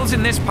 The hills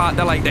in this part,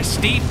 they're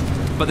steep,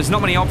 but there's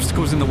not many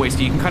obstacles in the way, so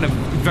you can kind of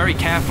very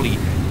carefully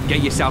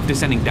get yourself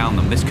descending down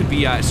them. This could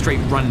be a straight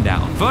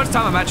rundown. First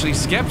time I'm actually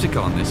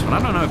skeptical on this one.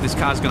 I don't know if this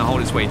car's gonna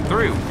hold its way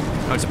through.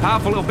 No, it's a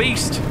powerful little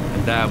beast,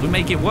 and we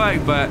make it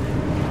work, but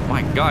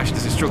my gosh,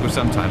 this is a struggle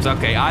sometimes.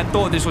 Okay, I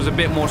thought this was a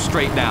bit more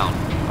straight down.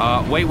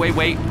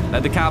 Wait.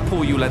 Let the car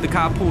pull you,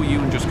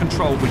 and just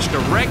control which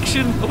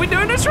direction. Are we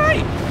doing this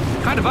right?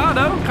 Kind of are,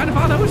 though.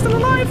 We're still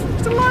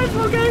alive,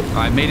 okay. All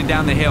right, made it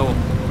down the hill.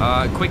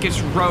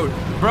 Quickest road.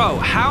 Bro,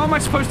 how am I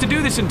supposed to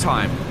do this in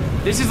time?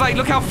 This is like,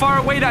 look how far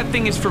away that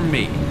thing is from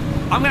me.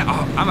 I'm gonna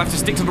have to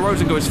stick to the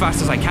roads and go as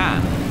fast as I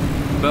can.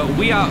 But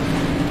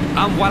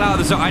I'm well out of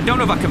the zone. I don't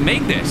know if I can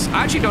make this.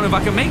 I actually don't know if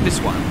I can make this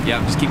one.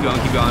 Yeah, just keep going.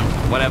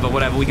 Whatever.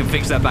 We can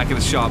fix that back in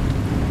the shop.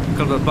 A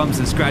couple of bumps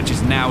and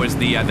scratches now is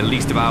the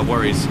least of our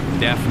worries.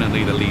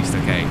 Definitely the least,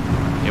 okay.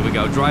 Here we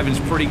go. Driving's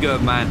pretty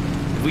good, man.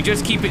 If we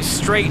just keep it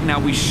straight now,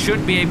 we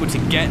should be able to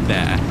get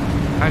there.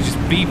 I was just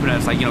beeping at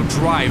us like, you know,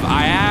 drive.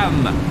 I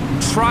am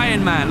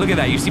trying, man. Look at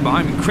that. You see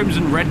behind me,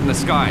 crimson red in the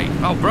sky.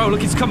 Oh, bro,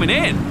 look, it's coming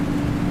in.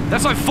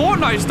 That's like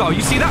Fortnite style.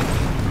 You see that?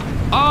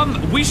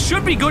 We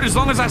should be good as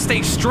long as I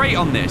stay straight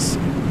on this.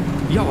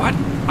 Yo,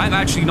 I'm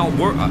actually not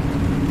worried.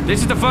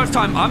 This is the first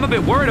time I'm a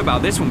bit worried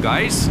about this one,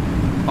 guys.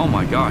 Oh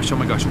my gosh.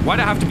 Why'd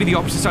I have to be the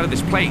opposite side of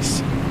this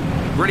place?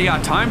 Really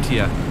hard time to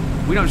you.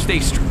 We don't stay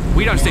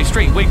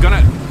straight.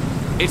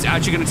 It's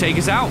actually gonna take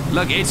us out.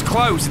 Look, it's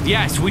close.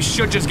 Yes, we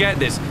should just get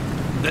this.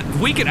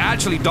 We could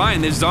actually die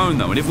in this zone,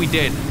 though, and if we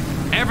did,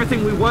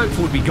 everything we worked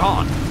for would be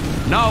gone.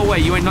 No way,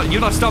 you're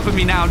not stopping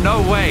me now.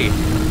 No way.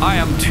 I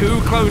am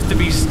too close to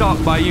be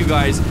stopped by you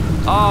guys.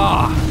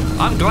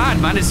 I'm glad,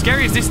 man. As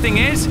scary as this thing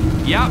is,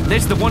 yeah,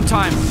 this is the one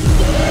time.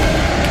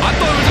 I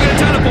thought it was gonna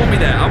teleport me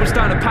there. I was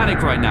starting to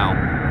panic right now.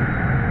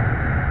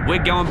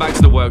 We're going back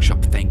to the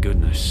workshop, thank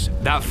goodness.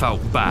 That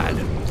felt bad.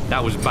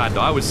 That was bad,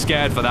 though. I was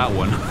scared for that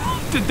one.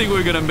 Didn't think we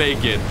were gonna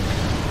make it.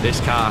 This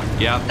car,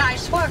 yeah.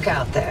 Nice work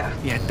out there.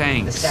 Yeah,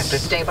 thanks. The sector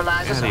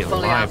stabilizers are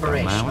fully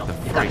operational.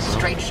 You've got a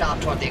straight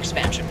shot toward the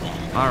expansion wall.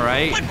 All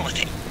right. One more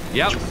thing.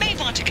 Yep. You may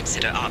want to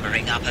consider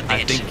armoring up a bit.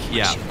 I think,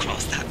 yeah. Once you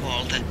cross that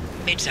wall, the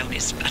mid-zone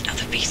is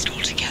another beast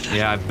altogether.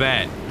 Yeah, I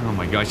bet. Oh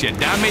my gosh, yeah,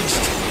 damaged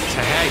to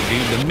heck,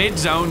 dude. The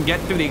mid-zone,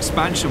 get through the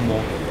expansion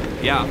wall.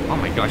 Yeah, oh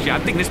my gosh, yeah, I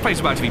think this place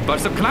is about to be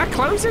busted up. Can I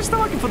close this,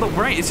 though? I can feel the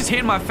rain. It's just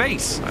hitting my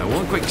face. All right,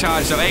 one quick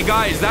charge. So, hey,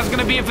 guys, that's going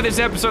to be it for this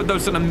episode, though.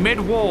 So, the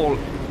mid-wall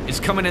is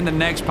coming in the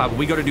next part, but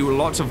we got to do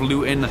lots of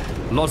looting,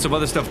 lots of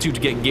other stuff too to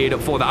get geared up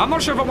for that. I'm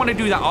not sure if I want to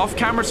do that off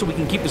camera so we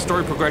can keep the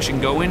story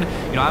progression going.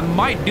 You know, I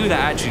might do that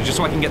actually just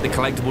so I can get the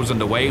collectibles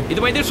underway.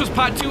 Either way, this was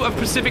part 2 of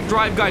Pacific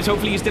Drive, guys.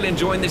 Hopefully you're still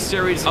enjoying this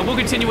series. I will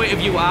continue it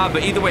if you are,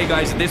 but either way,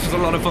 guys, this was a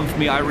lot of fun for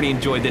me. I really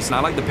enjoyed this and I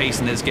like the pace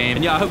in this game.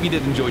 And yeah, I hope you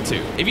did enjoy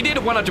too. If you did,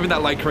 why not drop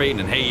that like rating?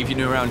 And hey, if you're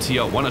new around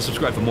here, why not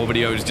subscribe for more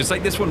videos just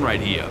like this one right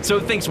here.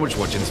 So thanks so much for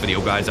watching this video,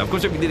 guys. Of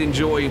course, if you did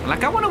enjoy,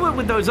 like I want to work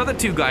with those other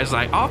two guys,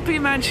 like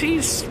Oppie, man,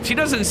 she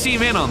doesn't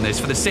seem in on this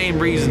for the same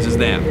reasons as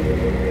them.